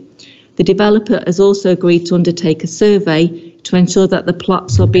Authority. The developer has also agreed to undertake a survey to ensure that the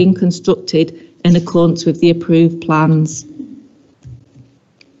plots are being constructed in accordance with the approved plans.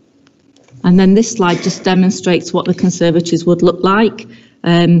 And then this slide just demonstrates what the conservatories would look like.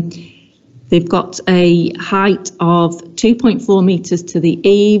 They've got a height of 2.4 metres to the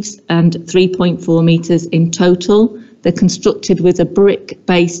eaves and 3.4 metres in total. They're constructed with a brick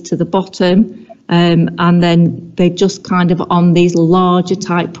base to the bottom, and then they're just kind of on these larger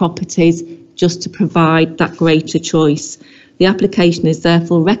type properties just to provide that greater choice. The application is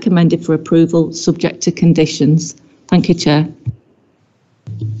therefore recommended for approval subject to conditions. Thank you, Chair.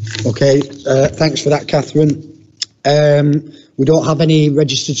 Okay, thanks for that, Catherine. We don't have any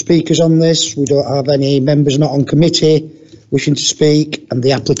registered speakers on this. We don't have any members not on committee wishing to speak, and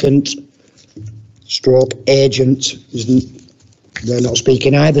the applicant stroke agent they're not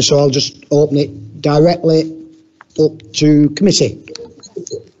speaking either, so I'll just open it directly up to committee.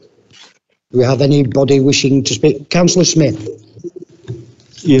 Do we have anybody wishing to speak? Councillor Smith.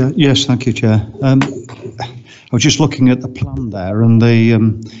 Yeah, yes, thank you, Chair. I was just looking at the plan there, and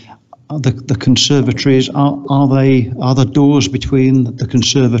the conservatories, are the doors between the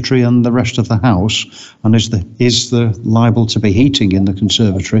conservatory and the rest of the house, and is there liable to be heating in the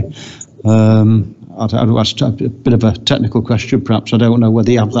conservatory? That's a bit of a technical question, perhaps. I don't know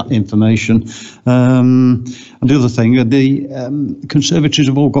whether you have that information. And the other thing, the conservatories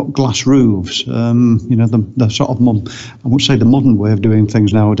have all got glass roofs. You know, the sort of, I would say the modern way of doing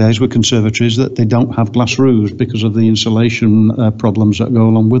things nowadays with conservatories, that they don't have glass roofs because of the insulation problems that go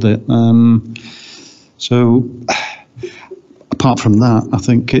along with it. So apart from that, I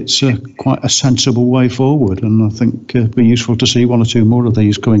think it's quite a sensible way forward, and I think it'd be useful to see one or two more of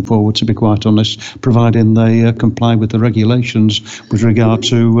these coming forward, to be quite honest, providing they comply with the regulations with regard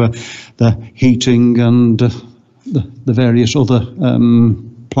to the heating and the various other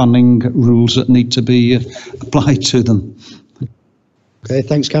planning rules that need to be applied to them. Okay,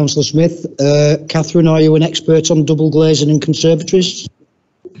 thanks, Councillor Smith. Catherine, are you an expert on double glazing and conservatories?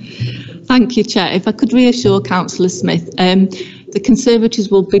 Thank you, Chair. If I could reassure Councillor Smith, the conservatories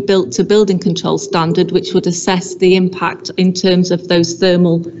will be built to building control standard, which would assess the impact in terms of those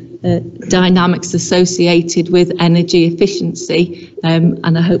thermal dynamics associated with energy efficiency,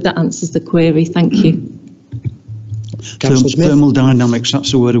 and I hope that answers the query. Thank you. Thermal dynamics,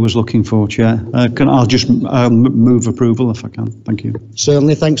 that's the word I was looking for, Chair. I'll just move approval if I can. Thank you.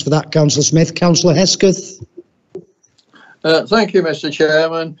 Certainly, thanks for that, Councillor Smith. Councillor Hesketh. Thank you, Mr.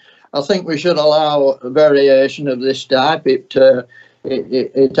 Chairman. I think we should allow a variation of this type.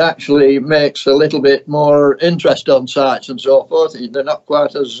 It actually makes a little bit more interest on sites and so forth. They're not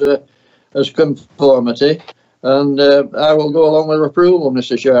quite as conformity, and I will go along with approval,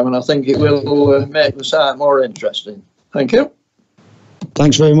 Mr. Chairman. I think it will make the site more interesting. Thank you.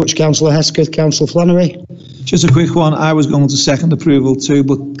 Thanks very much, Councillor Hesketh. Councillor Flannery. Just a quick one. I was going to second approval too,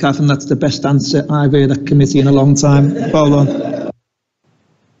 but Catherine, that's the best answer I've heard at committee in a long time. Well done.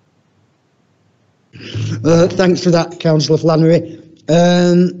 Thanks for that, Councillor Flannery.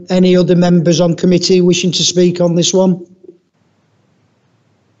 Any other members on committee wishing to speak on this one?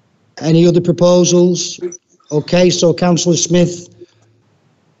 Any other proposals? Okay, so Councillor Smith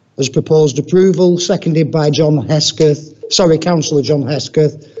has proposed approval, seconded by Councillor John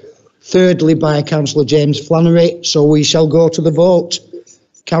Hesketh, thirdly by Councillor James Flannery. So we shall go to the vote.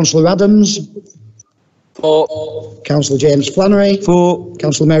 Councillor Adams. For. Councillor James Flannery. For.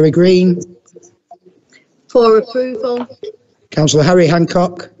 Councillor Mary Green. For approval. Councillor Harry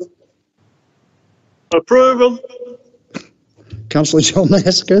Hancock. Approval. Councillor John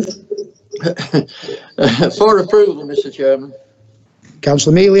Hesketh. For approval, Mr. Chairman.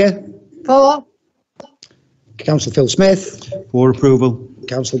 Councillor Amelia. For. Councillor Phil Smith. For approval.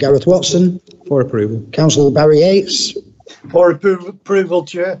 Councillor Gareth Watson. For approval. Councillor Barry Yates. For approval,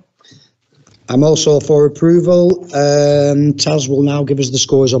 Chair. I'm also for approval. Taz will now give us the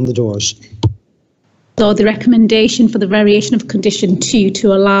scores on the doors. So the recommendation for the variation of condition 2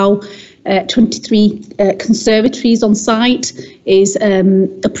 to allow 23 conservatories on site is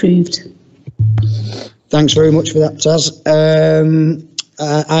approved. Thanks very much for that, Taz.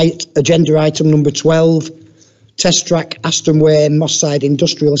 Agenda item number 12, test track Aston Way Moss Side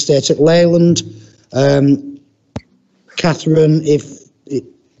Industrial Estate at Leyland. Catherine,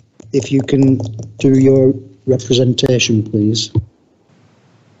 if you can do your representation, please.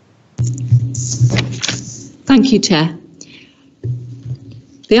 Thank you, Chair.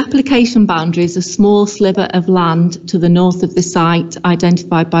 The application boundary is a small sliver of land to the north of the site,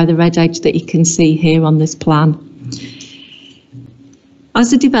 identified by the red edge that you can see here on this plan.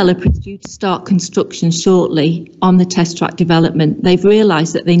 As the developer is due to start construction shortly on the test track development, they've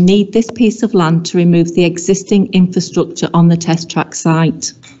realised that they need this piece of land to remove the existing infrastructure on the test track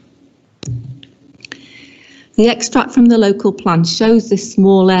site. The extract from the local plan shows this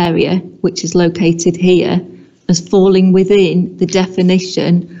small area, which is located here, as falling within the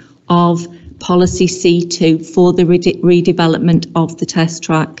definition of policy C2 for the redevelopment of the test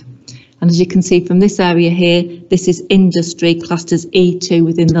track. And as you can see from this area here, this is industry classed as E2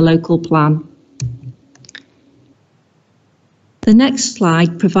 within the local plan. The next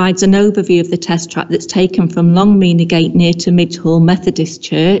slide provides an overview of the test track that's taken from Longmeaner Gate near to Midhall Methodist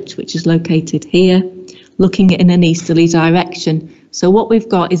Church, which is located here, looking in an easterly direction. So what we've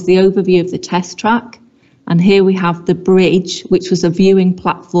got is the overview of the test track, and here we have the bridge, which was a viewing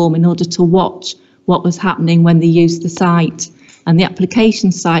platform in order to watch what was happening when they used the site. And the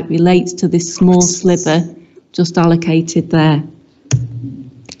application site relates to this small sliver just allocated there.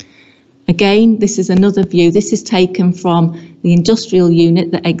 Again, this is another view. This is taken from the industrial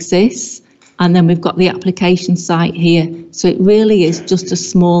unit that exists, and then we've got the application site here. So it really is just a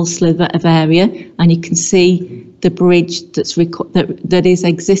small sliver of area, and you can see the bridge that is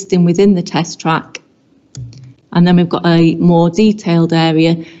existing within the test track. And then we've got a more detailed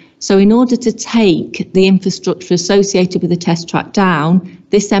area. So in order to take the infrastructure associated with the test track down,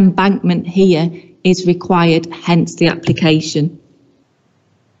 this embankment here is required, hence the application.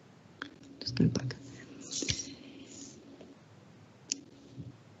 Just go back.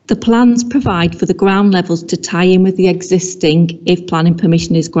 The plans provide for the ground levels to tie in with the existing if planning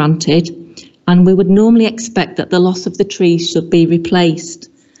permission is granted, and we would normally expect that the loss of the trees should be replaced.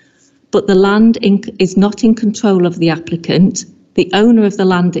 But the land is not in control of the applicant. The owner of the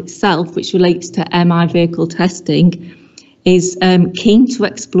land itself, which relates to MI vehicle testing, is keen to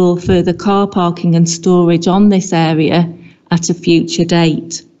explore further car parking and storage on this area at a future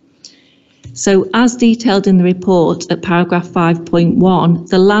date. So as detailed in the report at paragraph 5.1,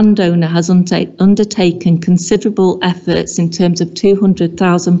 the landowner has undertaken considerable efforts in terms of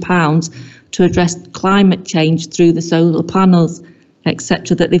 £200,000 to address climate change through the solar panels,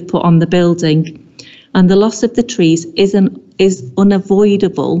 etc. that they've put on the building. And the loss of the trees is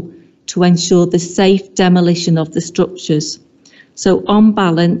unavoidable to ensure the safe demolition of the structures. So on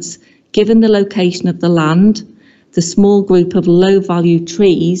balance, given the location of the land, the small group of low value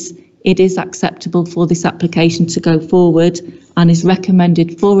trees, it is acceptable for this application to go forward and is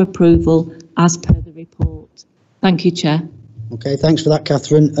recommended for approval as per the report. Thank you, Chair. Okay, thanks for that,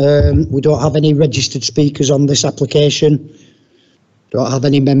 Catherine. We don't have any registered speakers on this application. Don't have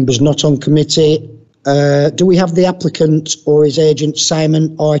any members not on committee. Do we have the applicant or his agent,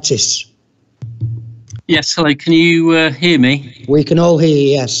 Simon Ortiz? Yes, hello, can you hear me? We can all hear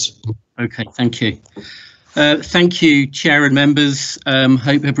you, yes. Okay, thank you. Thank you, Chair and members.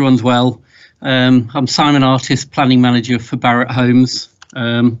 Hope everyone's well. I'm Simon Ortiz, Planning Manager for Barratt Homes.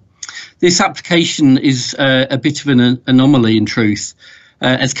 This application is a bit of an anomaly in truth.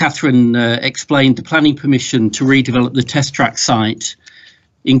 As Catherine explained, the planning permission to redevelop the test track site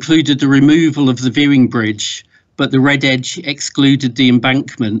included the removal of the viewing bridge, but the red edge excluded the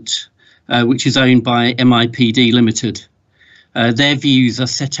embankment, which is owned by MIPD Limited. Their views are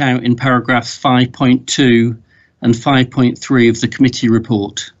set out in paragraphs 5.2 and 5.3 of the committee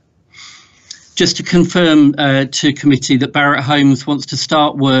report. Just to confirm to committee that Barratt Homes wants to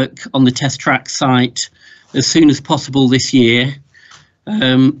start work on the test track site as soon as possible this year,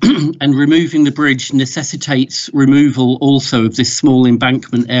 and removing the bridge necessitates removal also of this small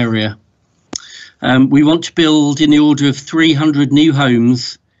embankment area. We want to build in the order of 300 new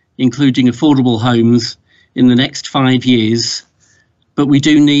homes, including affordable homes, in the next 5 years, but we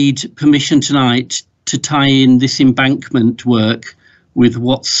do need permission tonight to tie in this embankment work with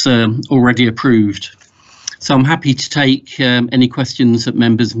what's already approved. So I'm happy to take any questions that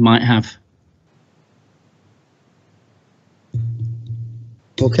members might have.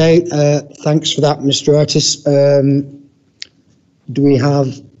 Okay, thanks for that, Mr. Ortiz. Do we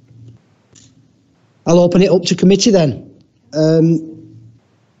have... I'll open it up to committee then.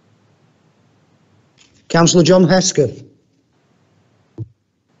 Councillor John Hesketh.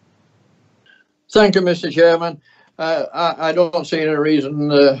 Thank you, Mr. Chairman. I don't see any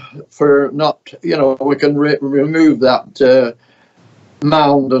reason for not, we can remove that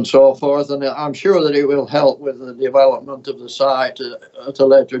mound and so forth, and I'm sure that it will help with the development of the site at a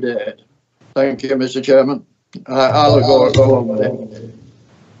later date. Thank you, Mr. Chairman. I'll go along with it.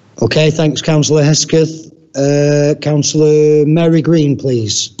 Okay, thanks, Councillor Hesketh. Councillor Mary Green,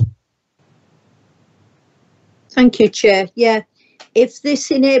 please. Thank you, Chair. Yeah, if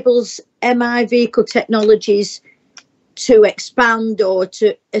this enables MI vehicle technologies to expand or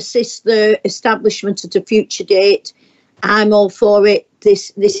to assist the establishment at a future date, I'm all for it.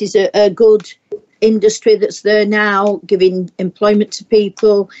 This is a good industry that's there now, giving employment to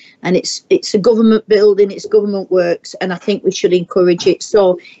people, and it's a government building, it's government works, and I think we should encourage it.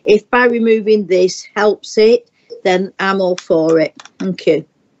 So if by removing this helps it, then I'm all for it. Thank you.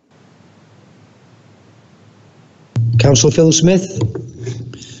 Councillor Phil Smith.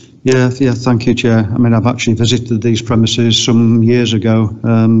 Yeah, thank you, Chair. I mean, I've actually visited these premises some years ago,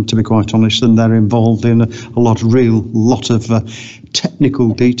 to be quite honest, and they're involved in a lot of technical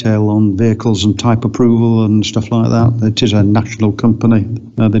detail on vehicles and type approval and stuff like that. It is a national company.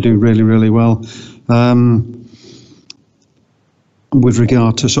 They do really, really well. With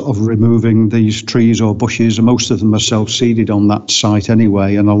regard to sort of removing these trees or bushes, most of them are self-seeded on that site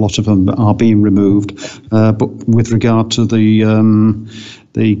anyway, and a lot of them are being removed. But with regard to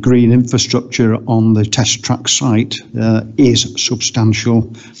the green infrastructure on the test track site is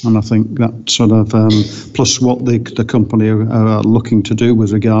substantial, and I think that sort of plus what the company are looking to do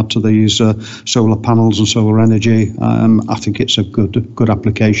with regard to these solar panels and solar energy, I think it's a good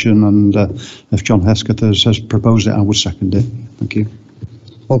application, and if John Hesketh has proposed it, I would second it. Thank you.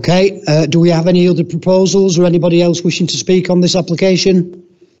 Okay, do we have any other proposals or anybody else wishing to speak on this application?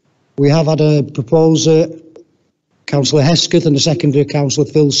 We have had a proposer, Councillor Hesketh, and a seconder, Councillor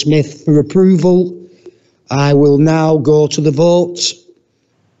Phil Smith, for approval. I will now go to the vote.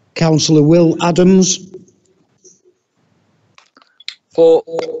 Councillor Will Adams. For.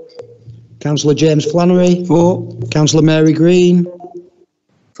 Councillor James Flannery. For. Councillor Mary Green.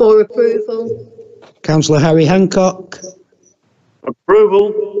 For approval. Councillor Harry Hancock.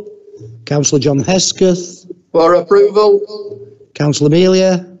 Approval. Councillor John Hesketh. For approval. Councillor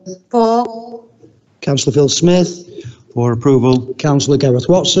Amelia. For. Councillor Phil Smith. For approval. Councillor Gareth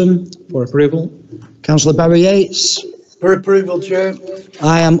Watson. For approval. Councillor Barry Yates. For approval, Chair.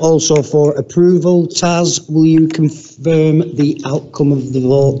 I am also for approval. Taz, will you confirm the outcome of the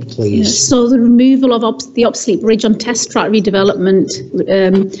vote, please? Yes, so the removal of the obsolete bridge on test track redevelopment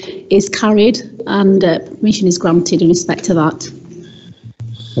is carried, and permission is granted in respect to that.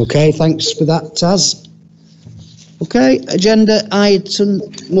 Okay, thanks for that, Taz. Okay, agenda item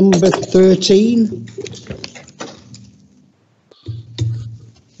number 13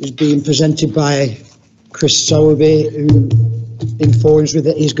 is being presented by Chris Sowerby, who informs me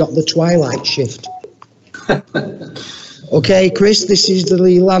that he's got the twilight shift. Okay, Chris, this is the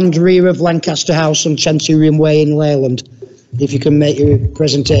land rear of Lancaster House on Centurion Way in Leyland. If you can make your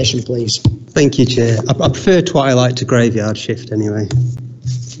presentation, please. Thank you, Chair. I prefer twilight to graveyard shift anyway.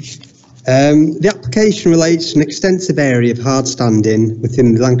 The application relates to an extensive area of hard standing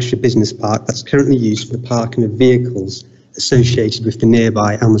within the Lancashire Business Park that's currently used for the parking of vehicles associated with the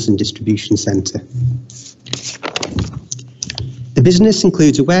nearby Amazon distribution centre. The business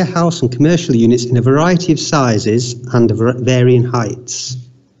includes a warehouse and commercial units in a variety of sizes and of varying heights.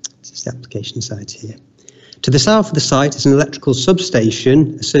 This is the application site here. To the south of the site is an electrical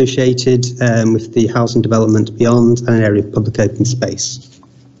substation associated with the housing development beyond and an area of public open space.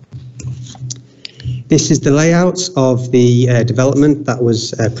 This is the layout of the development that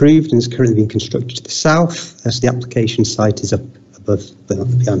was approved and is currently being constructed to the south, as the application site is up above,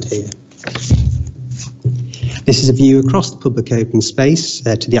 beyond here. This is a view across the public open space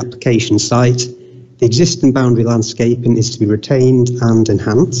to the application site. The existing boundary landscaping is to be retained and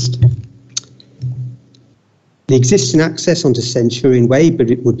enhanced. The existing access onto Centurion Way, but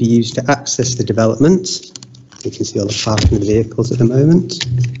it would be used to access the development. You can see all the parking of the vehicles at the moment.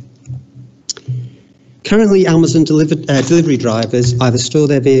 Currently, Amazon delivery drivers either store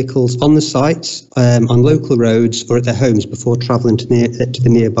their vehicles on the site, on local roads, or at their homes before travelling to the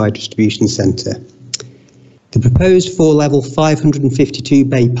nearby distribution centre. The proposed four-level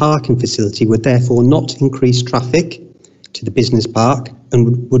 552-bay parking facility would therefore not increase traffic to the business park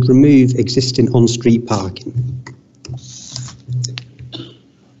and would remove existing on-street parking.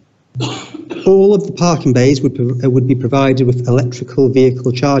 All of the parking bays would be provided with electrical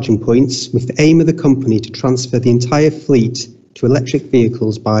vehicle charging points, with the aim of the company to transfer the entire fleet to electric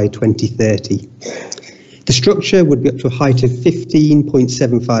vehicles by 2030. The structure would be up to a height of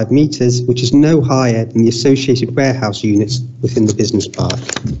 15.75 metres, which is no higher than the associated warehouse units within the business park.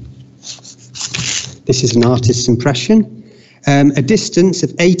 This is an artist's impression. A distance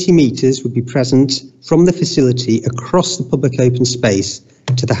of 80 metres would be present from the facility across the public open space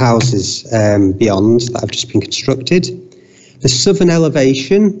to the houses beyond that have just been constructed. The southern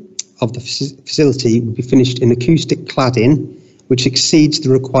elevation of the facility would be finished in acoustic cladding, which exceeds the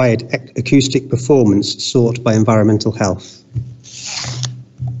required acoustic performance sought by Environmental Health.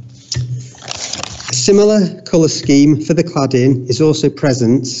 A similar colour scheme for the cladding is also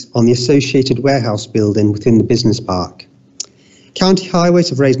present on the associated warehouse building within the business park. County Highways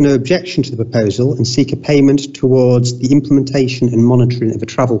have raised no objection to the proposal and seek a payment towards the implementation and monitoring of a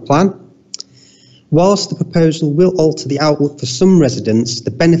travel plan. Whilst the proposal will alter the outlook for some residents,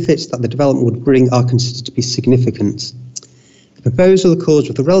 the benefits that the development would bring are considered to be significant. The proposal accords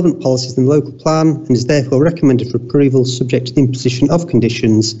with the relevant policies in the local plan and is therefore recommended for approval subject to the imposition of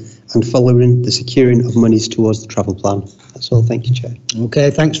conditions and following the securing of monies towards the travel plan. That's all. Thank you, Chair.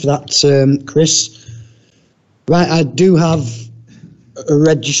 Okay, thanks for that, Chris. Right, I do have a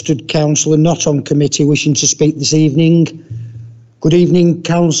registered councillor not on committee wishing to speak this evening. Good evening,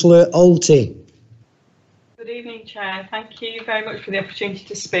 Councillor Alty. Good evening, Chair. Thank you very much for the opportunity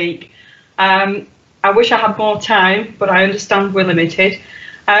to speak. I wish I had more time, but I understand we're limited.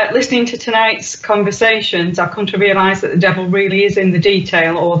 Listening to tonight's conversations, I've come to realise that the devil really is in the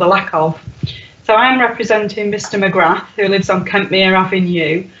detail, or the lack of. So I'm representing Mr McGrath, who lives on Kentmere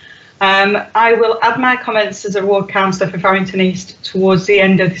Avenue. I will add my comments as a ward councillor for Farrington East towards the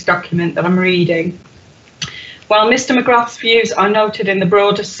end of this document that I'm reading. While Mr McGrath's views are noted in the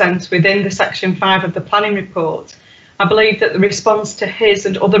broadest sense within the Section 5 of the planning report, I believe that the response to his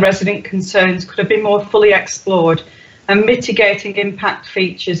and other resident concerns could have been more fully explored and mitigating impact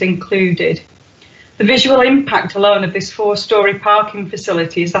features included. The visual impact alone of this 4-storey parking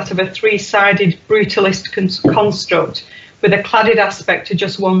facility is that of a 3-sided brutalist construct with a cladded aspect to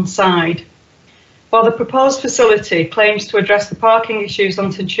just one side. While the proposed facility claims to address the parking issues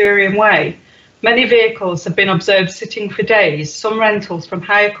on Centurion Way, many vehicles have been observed sitting for days, some rentals from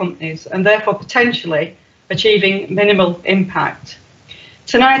hire companies, and therefore potentially achieving minimal impact.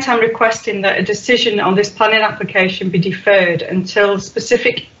 Tonight I'm requesting that a decision on this planning application be deferred until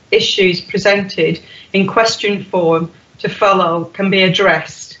specific issues presented in question form to follow can be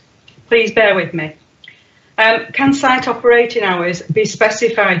addressed. Please bear with me. Can site operating hours be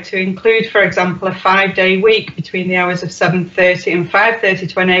specified to include, for example, a 5-day week between the hours of 7:30 and 5:30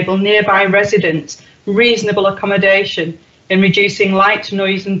 to enable nearby residents reasonable accommodation in reducing light,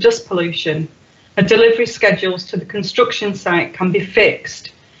 noise and dust pollution? Delivery schedules to the construction site can be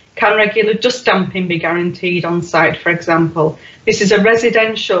fixed. Can regular dust damping be guaranteed on site, for example? This is a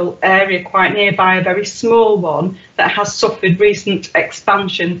residential area quite nearby, a very small one that has suffered recent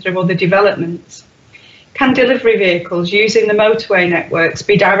expansion through other developments. Can delivery vehicles using the motorway networks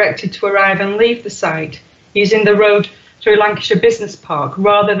be directed to arrive and leave the site using the road through Lancashire Business Park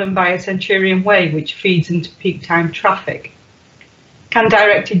rather than via Centurion Way, which feeds into peak time traffic? Can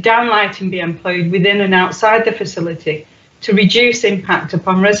directed downlighting be employed within and outside the facility to reduce impact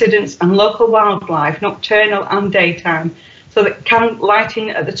upon residents and local wildlife, nocturnal and daytime, so that can lighting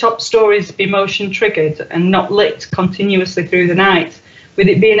at the top stories be motion triggered and not lit continuously through the night? With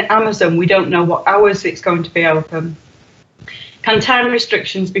it being Amazon, we don't know what hours it's going to be open. Can time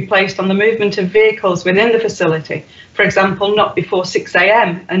restrictions be placed on the movement of vehicles within the facility? For example, not before 6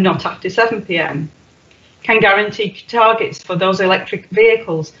 AM and not after 7 PM. Can guaranteed targets for those electric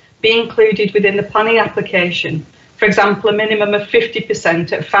vehicles be included within the planning application? For example, a minimum of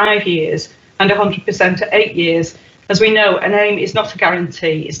 50% at 5 years and 100% at 8 years. As we know, an aim is not a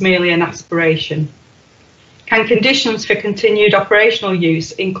guarantee, it's merely an aspiration. Can conditions for continued operational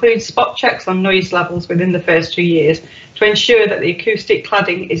use include spot checks on noise levels within the first 2 years to ensure that the acoustic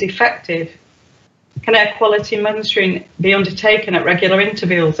cladding is effective? Can air quality monitoring be undertaken at regular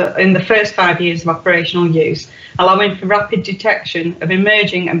intervals in the first 5 years of operational use, allowing for rapid detection of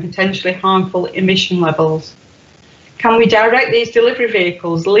emerging and potentially harmful emission levels? Can we direct these delivery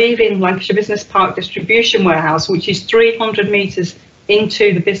vehicles leaving Lancashire Business Park distribution warehouse, which is 300 metres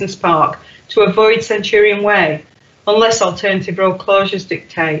into the business park, to avoid Centurion Way, unless alternative road closures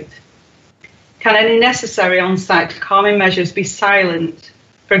dictate? Can any necessary on-site calming measures be silent?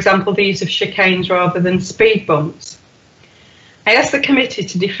 For example, the use of chicanes rather than speed bumps? I ask the committee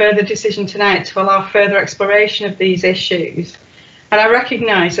to defer the decision tonight to allow further exploration of these issues, and I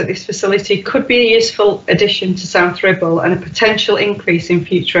recognise that this facility could be a useful addition to South Ribble and a potential increase in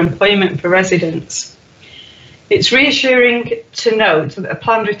future employment for residents. It's reassuring to note that a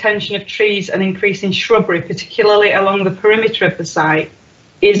planned retention of trees and increase in shrubbery, particularly along the perimeter of the site,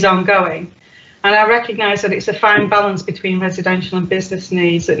 is ongoing. And I recognise that it's a fine balance between residential and business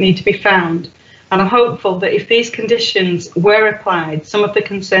needs that need to be found. And I'm hopeful that if these conditions were applied, some of the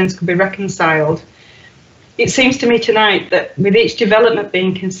concerns could be reconciled. It seems to me tonight that with each development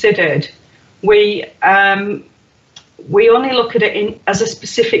being considered, we only look at it as a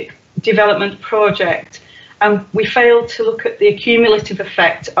specific development project, and we fail to look at the cumulative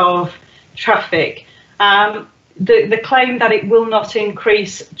effect of traffic. The claim that it will not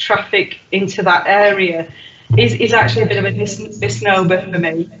increase traffic into that area is actually a bit of a misnomer for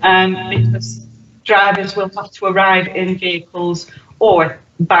me, because drivers will have to arrive in vehicles or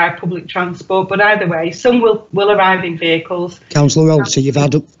by public transport, but either way, some will arrive in vehicles. Councillor Alty, you've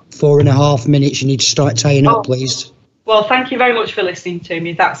had up 4.5 minutes. You need to start tying up, please. Well, thank you very much for listening to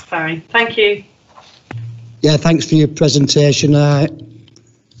me. That's fine. Thank you. Yeah, thanks for your presentation.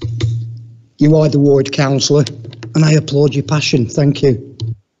 You are the ward councillor, and I applaud your passion. Thank you.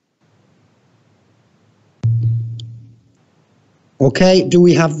 Okay, do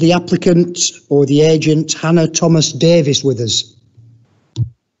we have the applicant or the agent, Hannah Thomas Davis, with us?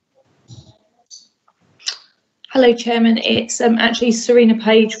 Hello, Chairman. It's actually Serena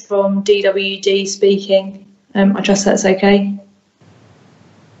Page from DWD speaking. I trust that's okay.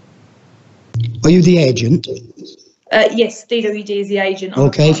 Are you the agent? Yes, DWD is the agent.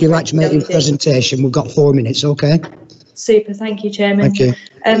 Okay, if you'd like to make your presentation, we've got 4 minutes, okay? Super, thank you, Chairman. Thank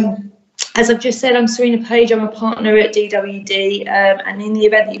you. As I've just said, I'm Serena Page. I'm a partner at DWD, and in the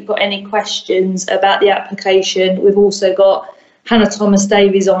event that you've got any questions about the application, we've also got Hannah Thomas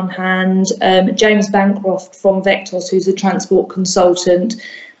Davies on hand, James Bancroft from Vectos, who's a transport consultant,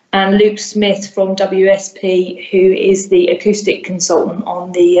 and Luke Smith from WSP, who is the acoustic consultant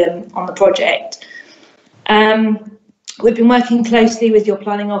on the project. We've been working closely with your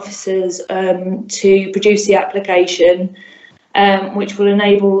planning officers to produce the application, which will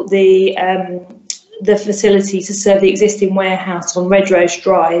enable the facility to serve the existing warehouse on Redrose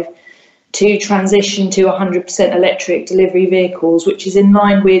Drive to transition to 100% electric delivery vehicles, which is in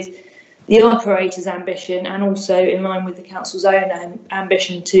line with the operator's ambition and also in line with the council's own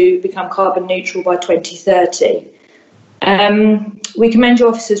ambition to become carbon neutral by 2030. We commend your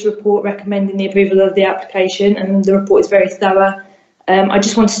officer's report recommending the approval of the application, and the report is very thorough. I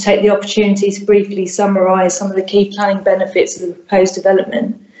just want to take the opportunity to briefly summarise some of the key planning benefits of the proposed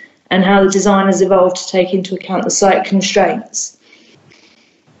development and how the design has evolved to take into account the site constraints.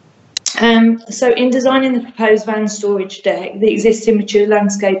 So in designing the proposed van storage deck, the existing mature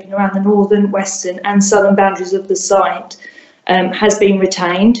landscaping around the northern, western and southern boundaries of the site has been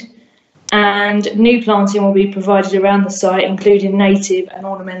retained, and new planting will be provided around the site, including native and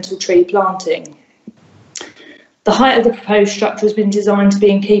ornamental tree planting. The height of the proposed structure has been designed to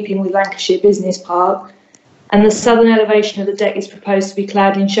be in keeping with Lancashire Business Park, and the southern elevation of the deck is proposed to be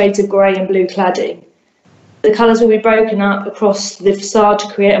clad in shades of grey and blue cladding. The colours will be broken up across the facade to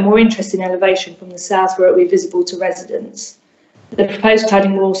create a more interesting elevation from the south where it will be visible to residents. The proposed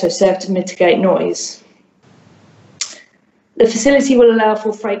cladding will also serve to mitigate noise. The facility will allow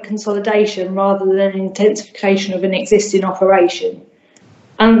for freight consolidation rather than an intensification of an existing operation.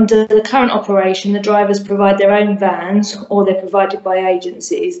 Under the current operation, the drivers provide their own vans or they're provided by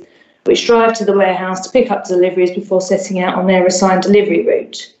agencies which drive to the warehouse to pick up deliveries before setting out on their assigned delivery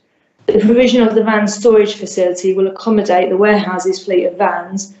route. The provision of the van storage facility will accommodate the warehouse's fleet of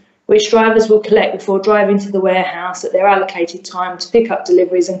vans, which drivers will collect before driving to the warehouse at their allocated time to pick up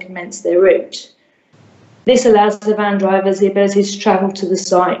deliveries and commence their route. This allows the van drivers the ability to travel to the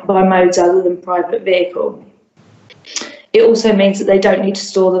site by modes other than private vehicle. It also means that they don't need to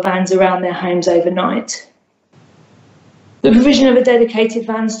store the vans around their homes overnight. The provision of a dedicated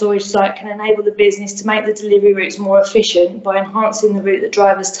van storage site can enable the business to make the delivery routes more efficient by enhancing the route that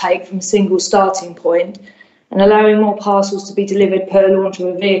drivers take from a single starting point and allowing more parcels to be delivered per launch of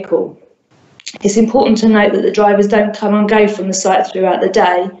a vehicle. It's important to note that the drivers don't come and go from the site throughout the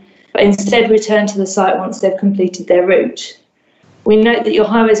day, but instead return to the site once they've completed their route. We note that your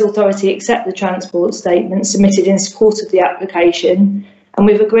Highways Authority accept the transport statement submitted in support of the application, and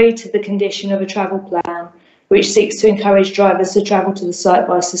we've agreed to the condition of a travel plan which seeks to encourage drivers to travel to the site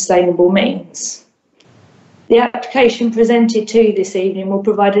by sustainable means. The application presented to you this evening will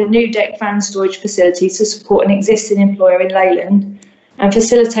provide a new deck van storage facility to support an existing employer in Leyland and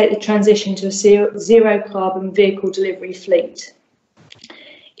facilitate the transition to a zero carbon vehicle delivery fleet.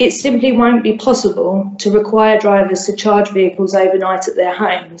 It simply won't be possible to require drivers to charge vehicles overnight at their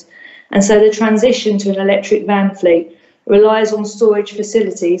homes, and so the transition to an electric van fleet relies on storage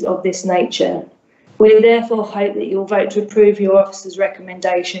facilities of this nature. We therefore hope that you'll vote to approve your officer's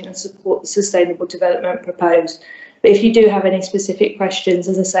recommendation and support the sustainable development proposed. But if you do have any specific questions,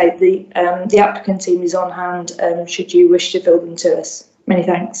 as I say, the applicant team is on hand should you wish to fill them to us. Many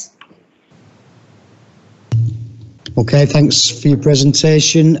thanks. Okay, thanks for your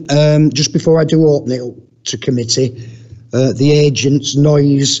presentation. Just before I do open it up to committee, the agents,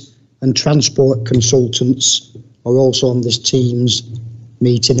 noise and transport consultants are also on this Teams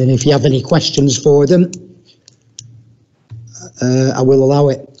meeting, and if you have any questions for them, I will allow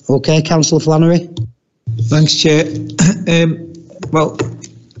it. Okay, Councillor Flannery. Thanks, Chair. Well,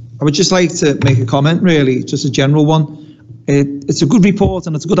 I would just like to make a comment, really, just a general one. It's a good report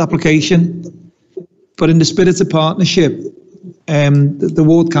and it's a good application, but in the spirit of partnership, the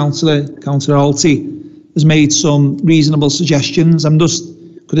ward councillor, Councillor Alty, has made some reasonable suggestions. I'm just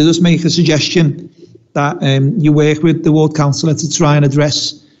could I just make a suggestion that you work with the ward councillor to try and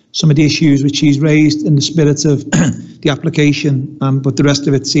address some of the issues which he's raised in the spirit of the application, but the rest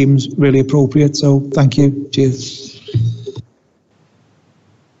of it seems really appropriate, so thank you. Cheers.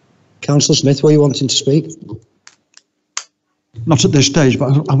 Councillor Smith, were you wanting to speak? Not at this stage,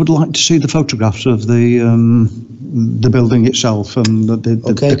 but I would like to see the photographs of the building itself and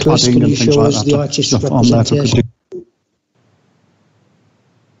the Chris, cladding can you and things show like us that. the artist's Stuff on there if I could representation? do.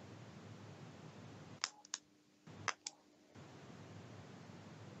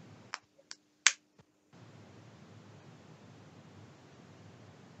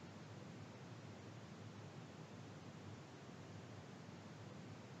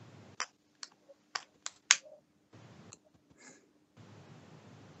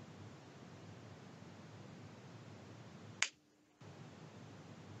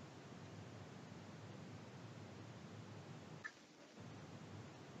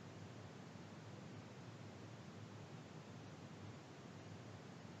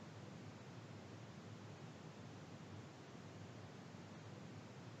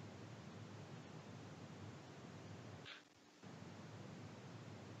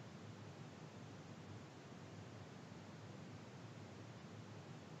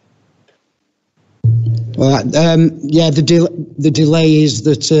 All right. Yeah, the delay is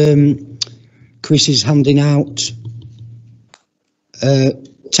that Chris is handing out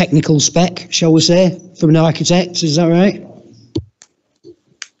technical spec, shall we say, from an architect. Is that right?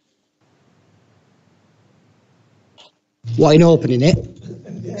 What, in opening it?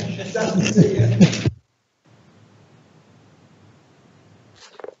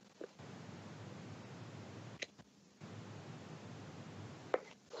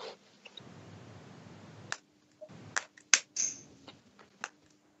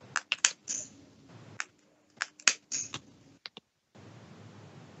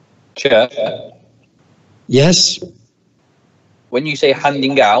 Chair, Yes. when you say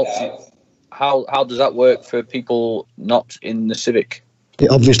handing out, how does that work for people not in the civic? It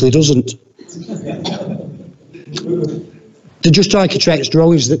obviously doesn't. They're just architect's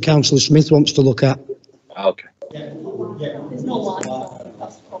drawings that Councillor Smith wants to look at. Okay.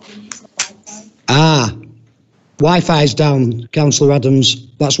 Ah, Wi-Fi's down, Councillor Adams.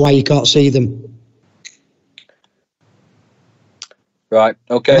 That's why you can't see them. Right,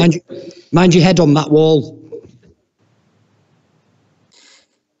 okay. Mind your head on that wall.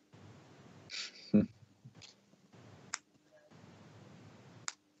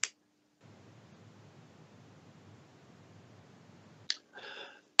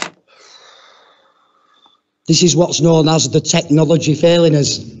 This is what's known as the technology failing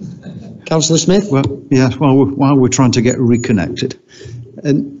us. Councillor Smith? Well, yes, while we're trying to get reconnected,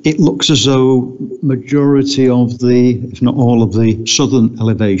 and it looks as though majority of the, if not all of the southern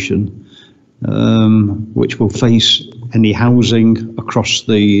elevation, which will face any housing across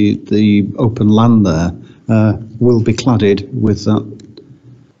the open land there, will be cladded with that.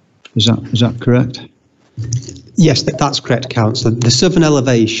 Is that correct? Yes, that's correct, Councillor. The southern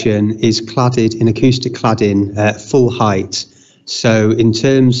elevation is cladded in acoustic cladding full height. So in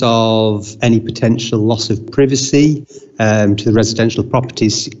terms of any potential loss of privacy to the residential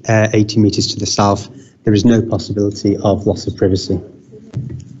properties 80 metres to the south, there is no possibility of loss of privacy.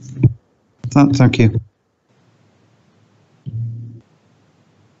 Thank you.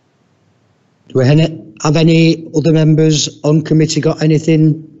 Do we have any other members on committee got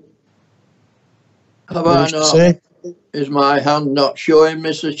anything? Have I not? Is my hand not showing,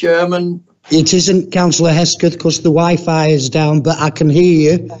 Mr. Chairman? It isn't, Councillor Hesketh, because the Wi-Fi is down, but I can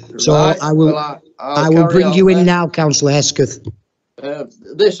hear you. So Right, I will. well, I will carry bring on you in then. now, Councillor Hesketh.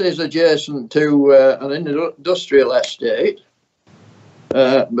 This is adjacent to an industrial estate,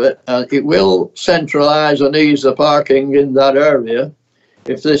 but it will centralise and ease the parking in that area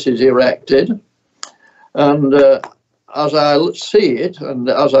if this is erected. And as I see it and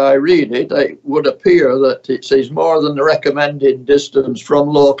as I read it, it would appear that it is more than the recommended distance from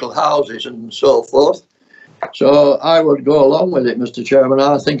local houses and so forth. So I would go along with it, Mr. Chairman.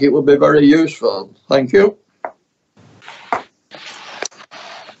 I think it would be very useful. Thank you.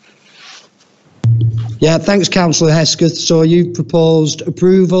 Yeah, thanks, Councillor Hesketh. So you proposed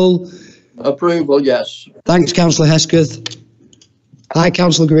approval? Approval, yes. Thanks, Councillor Hesketh. Hi,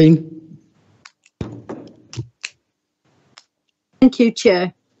 Councillor Green. Thank you,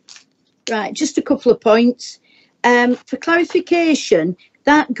 Chair. Right, just a couple of points. For clarification,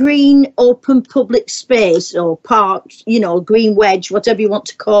 that green open public space or park, you know, green wedge, whatever you want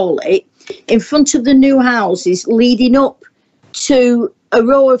to call it, in front of the new houses leading up to a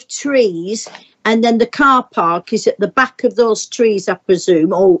row of trees, and then the car park is at the back of those trees, I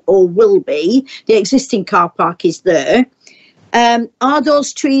presume, or will be. The existing car park is there. Are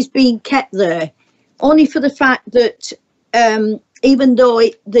those trees being kept there? Only for the fact that even though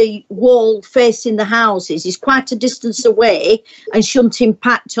the wall facing the houses is quite a distance away and shouldn't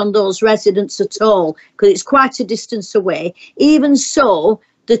impact on those residents at all, because it's quite a distance away, even so,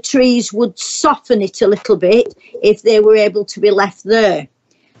 the trees would soften it a little bit if they were able to be left there.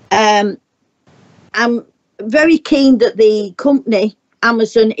 I'm very keen that the company,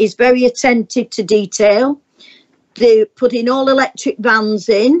 Amazon, is very attentive to detail. They're putting all electric vans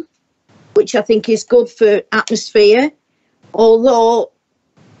in, which I think is good for atmosphere. Although,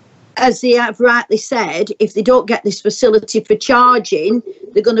 as they have rightly said, if they don't get this facility for charging,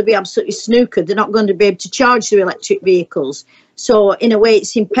 they're going to be absolutely snookered. They're not going to be able to charge their electric vehicles. So, in a way,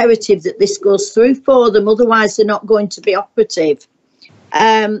 it's imperative that this goes through for them. Otherwise, they're not going to be operative.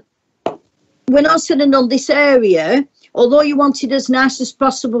 When I said on this area, although you want it as nice as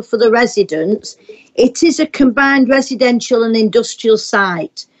possible for the residents, it is a combined residential and industrial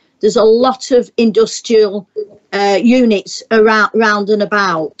site. There's a lot of industrial units around and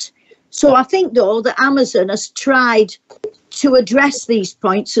about. So I think, though, that Amazon has tried to address these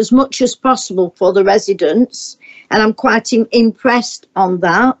points as much as possible for the residents, and I'm quite impressed on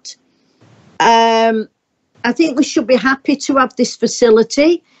that. I think we should be happy to have this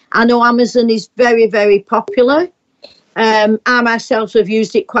facility. I know Amazon is very, very popular. I myself have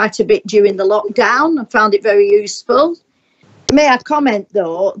used it quite a bit during the lockdown and found it very useful. May I comment,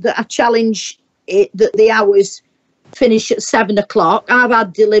 though, that I challenge it that the hours finish at 7 o'clock. I've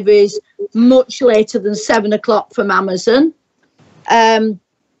had deliveries much later than 7 o'clock from Amazon.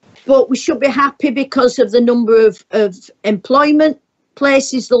 But we should be happy because of the number of employment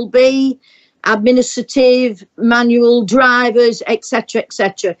places there'll be, administrative, manual drivers, etc.,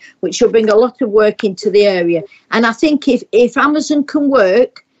 which will bring a lot of work into the area. And I think if Amazon can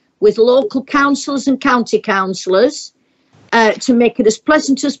work with local councillors and county councillors to make it as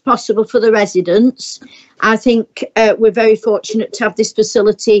pleasant as possible for the residents, I think we're very fortunate to have this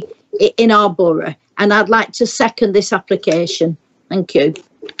facility in our borough. And I'd like to second this application. Thank you.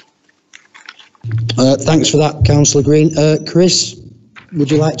 Thanks for that, Councillor Green. Chris, would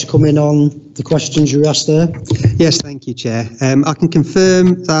you like to come in on the questions you asked there? Yes, thank you, Chair. I can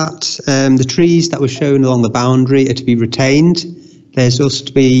confirm that the trees that were shown along the boundary are to be retained. There's also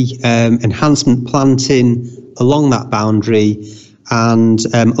to be enhancement planting along that boundary, and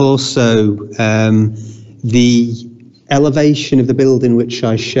also the elevation of the building which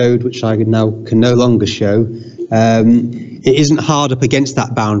I showed, which I now can no longer show, it isn't hard up against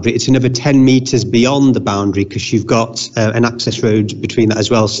that boundary. It's another 10 metres beyond the boundary because you've got an access road between that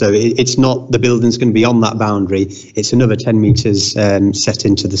as well. So it's not the building's going to be on that boundary. It's another 10 metres set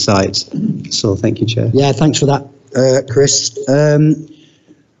into the site. So thank you, Chair. Yeah, thanks for that, Chris.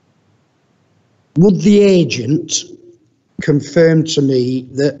 Would the agent confirm to me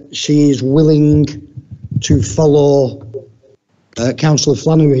that she is willing to follow Councillor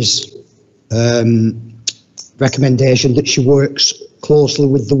Flannery's recommendation that she works closely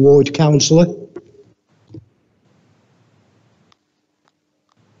with the ward councillor?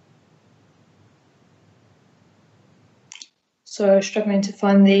 So struggling to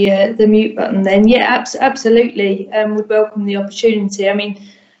find the mute button then. Yeah, absolutely. Would welcome the opportunity. I mean,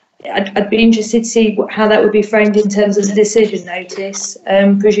 I'd be interested to see how that would be framed in terms of the decision notice.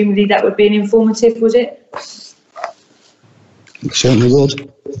 Presumably that would be an informative, would it? It certainly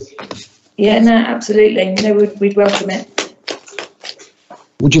would. Yeah, no, absolutely. No, we'd welcome it.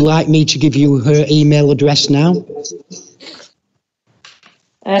 Would you like me to give you her email address now?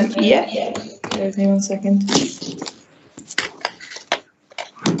 Yeah. Bear with me 1 second.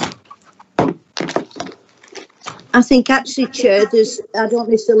 I think actually, Chair, I don't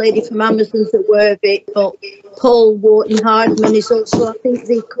know if the lady from Amazon's aware of it, but Paul Wharton Hardman is also, I think,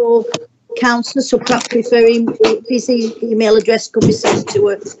 the co-councillor, so perhaps prefer his email address could be sent to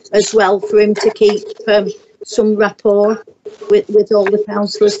her as well for him to keep some rapport with all the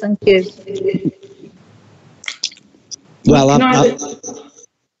councillors. Thank you. Well, I'm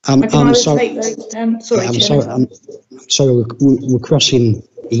sorry. Sorry, I'm sorry, we're crossing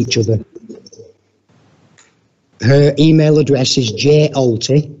each other. Her email address is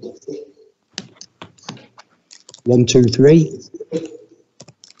jalty 123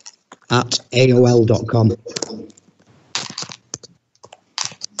 at AOL.com.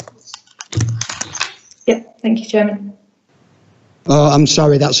 Yep, thank you, Chairman. Oh, I'm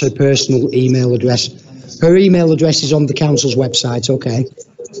sorry, that's her personal email address. Her email address is on the council's website, okay?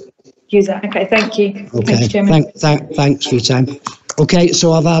 Use that, okay, thank you. Okay, thank you, Chairman. Thanks for your time. Okay,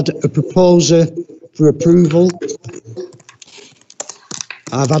 so I've had a proposer for approval.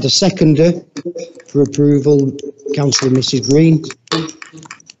 I've had a seconder for approval, Councillor Mrs Green.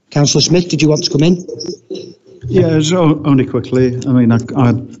 Councillor Smith, did you want to come in? Yeah, so only quickly. I mean, I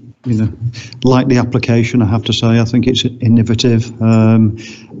like the application, I have to say. I think it's innovative. I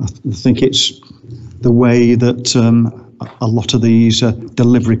think it's the way that a lot of these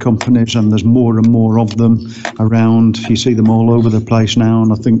delivery companies, and there's more and more of them around. You see them all over the place now,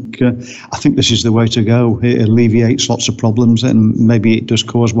 and I think this is the way to go. It alleviates lots of problems, and maybe it does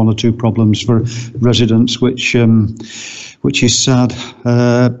cause one or two problems for residents, which is sad.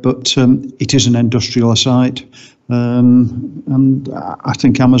 But it is an industrial site. And I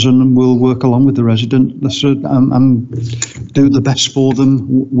think Amazon will work along with the residents and do the best for them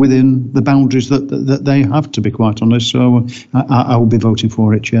within the boundaries that they have, to be quite honest. So I will be voting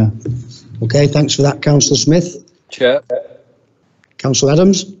for it, Chair. Okay, thanks for that, Councillor Smith. Chair. Councillor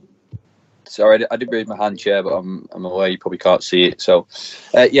Adams. Sorry, I did raise my hand, Chair, but I'm aware you probably can't see it. So,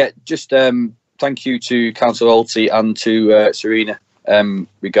 yeah, just thank you to Councillor Alty and to Serena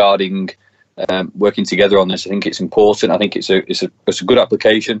regarding working together on this. I think it's important. I think it's a good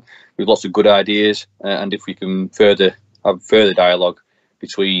application with lots of good ideas, and if we can have further dialogue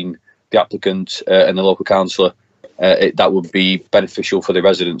between the applicant and the local councillor, that would be beneficial for the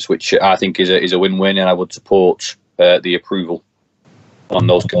residents, which I think is a win-win, and I would support the approval on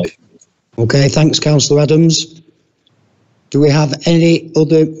those conditions. Okay, thanks, Councillor Adams. Do we have any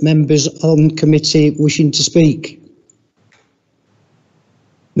other members on committee wishing to speak?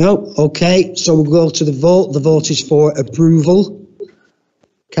 No? Okay, so we'll go to the vote. The vote is for approval.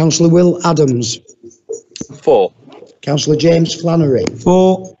 Councillor Will Adams. For. Councillor James Flannery.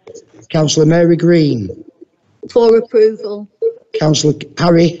 For. Councillor Mary Green. For approval. Councillor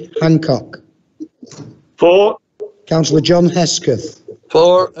Harry Hancock. For. Councillor John Hesketh.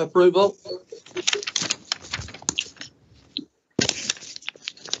 For approval.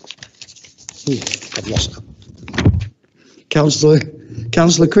 I've lost that.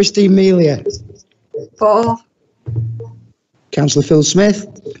 Councillor Christine Melia. For. Councillor Phil Smith.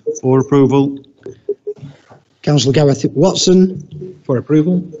 For approval. Councillor Gareth Watson. For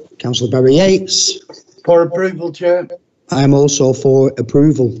approval. Councillor Barry Yates. For approval, Chair. I am also for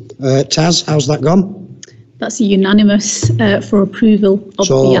approval. Taz, how's that gone? That's unanimous for approval of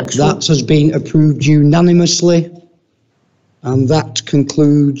the actual. So that has been approved unanimously, and that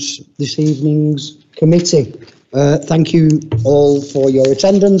concludes this evening's committee. Thank you all for your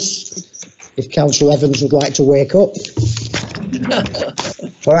attendance. If Councillor Evans would like to wake up.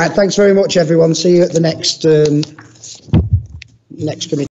 All right, thanks very much, everyone. See you at the next committee.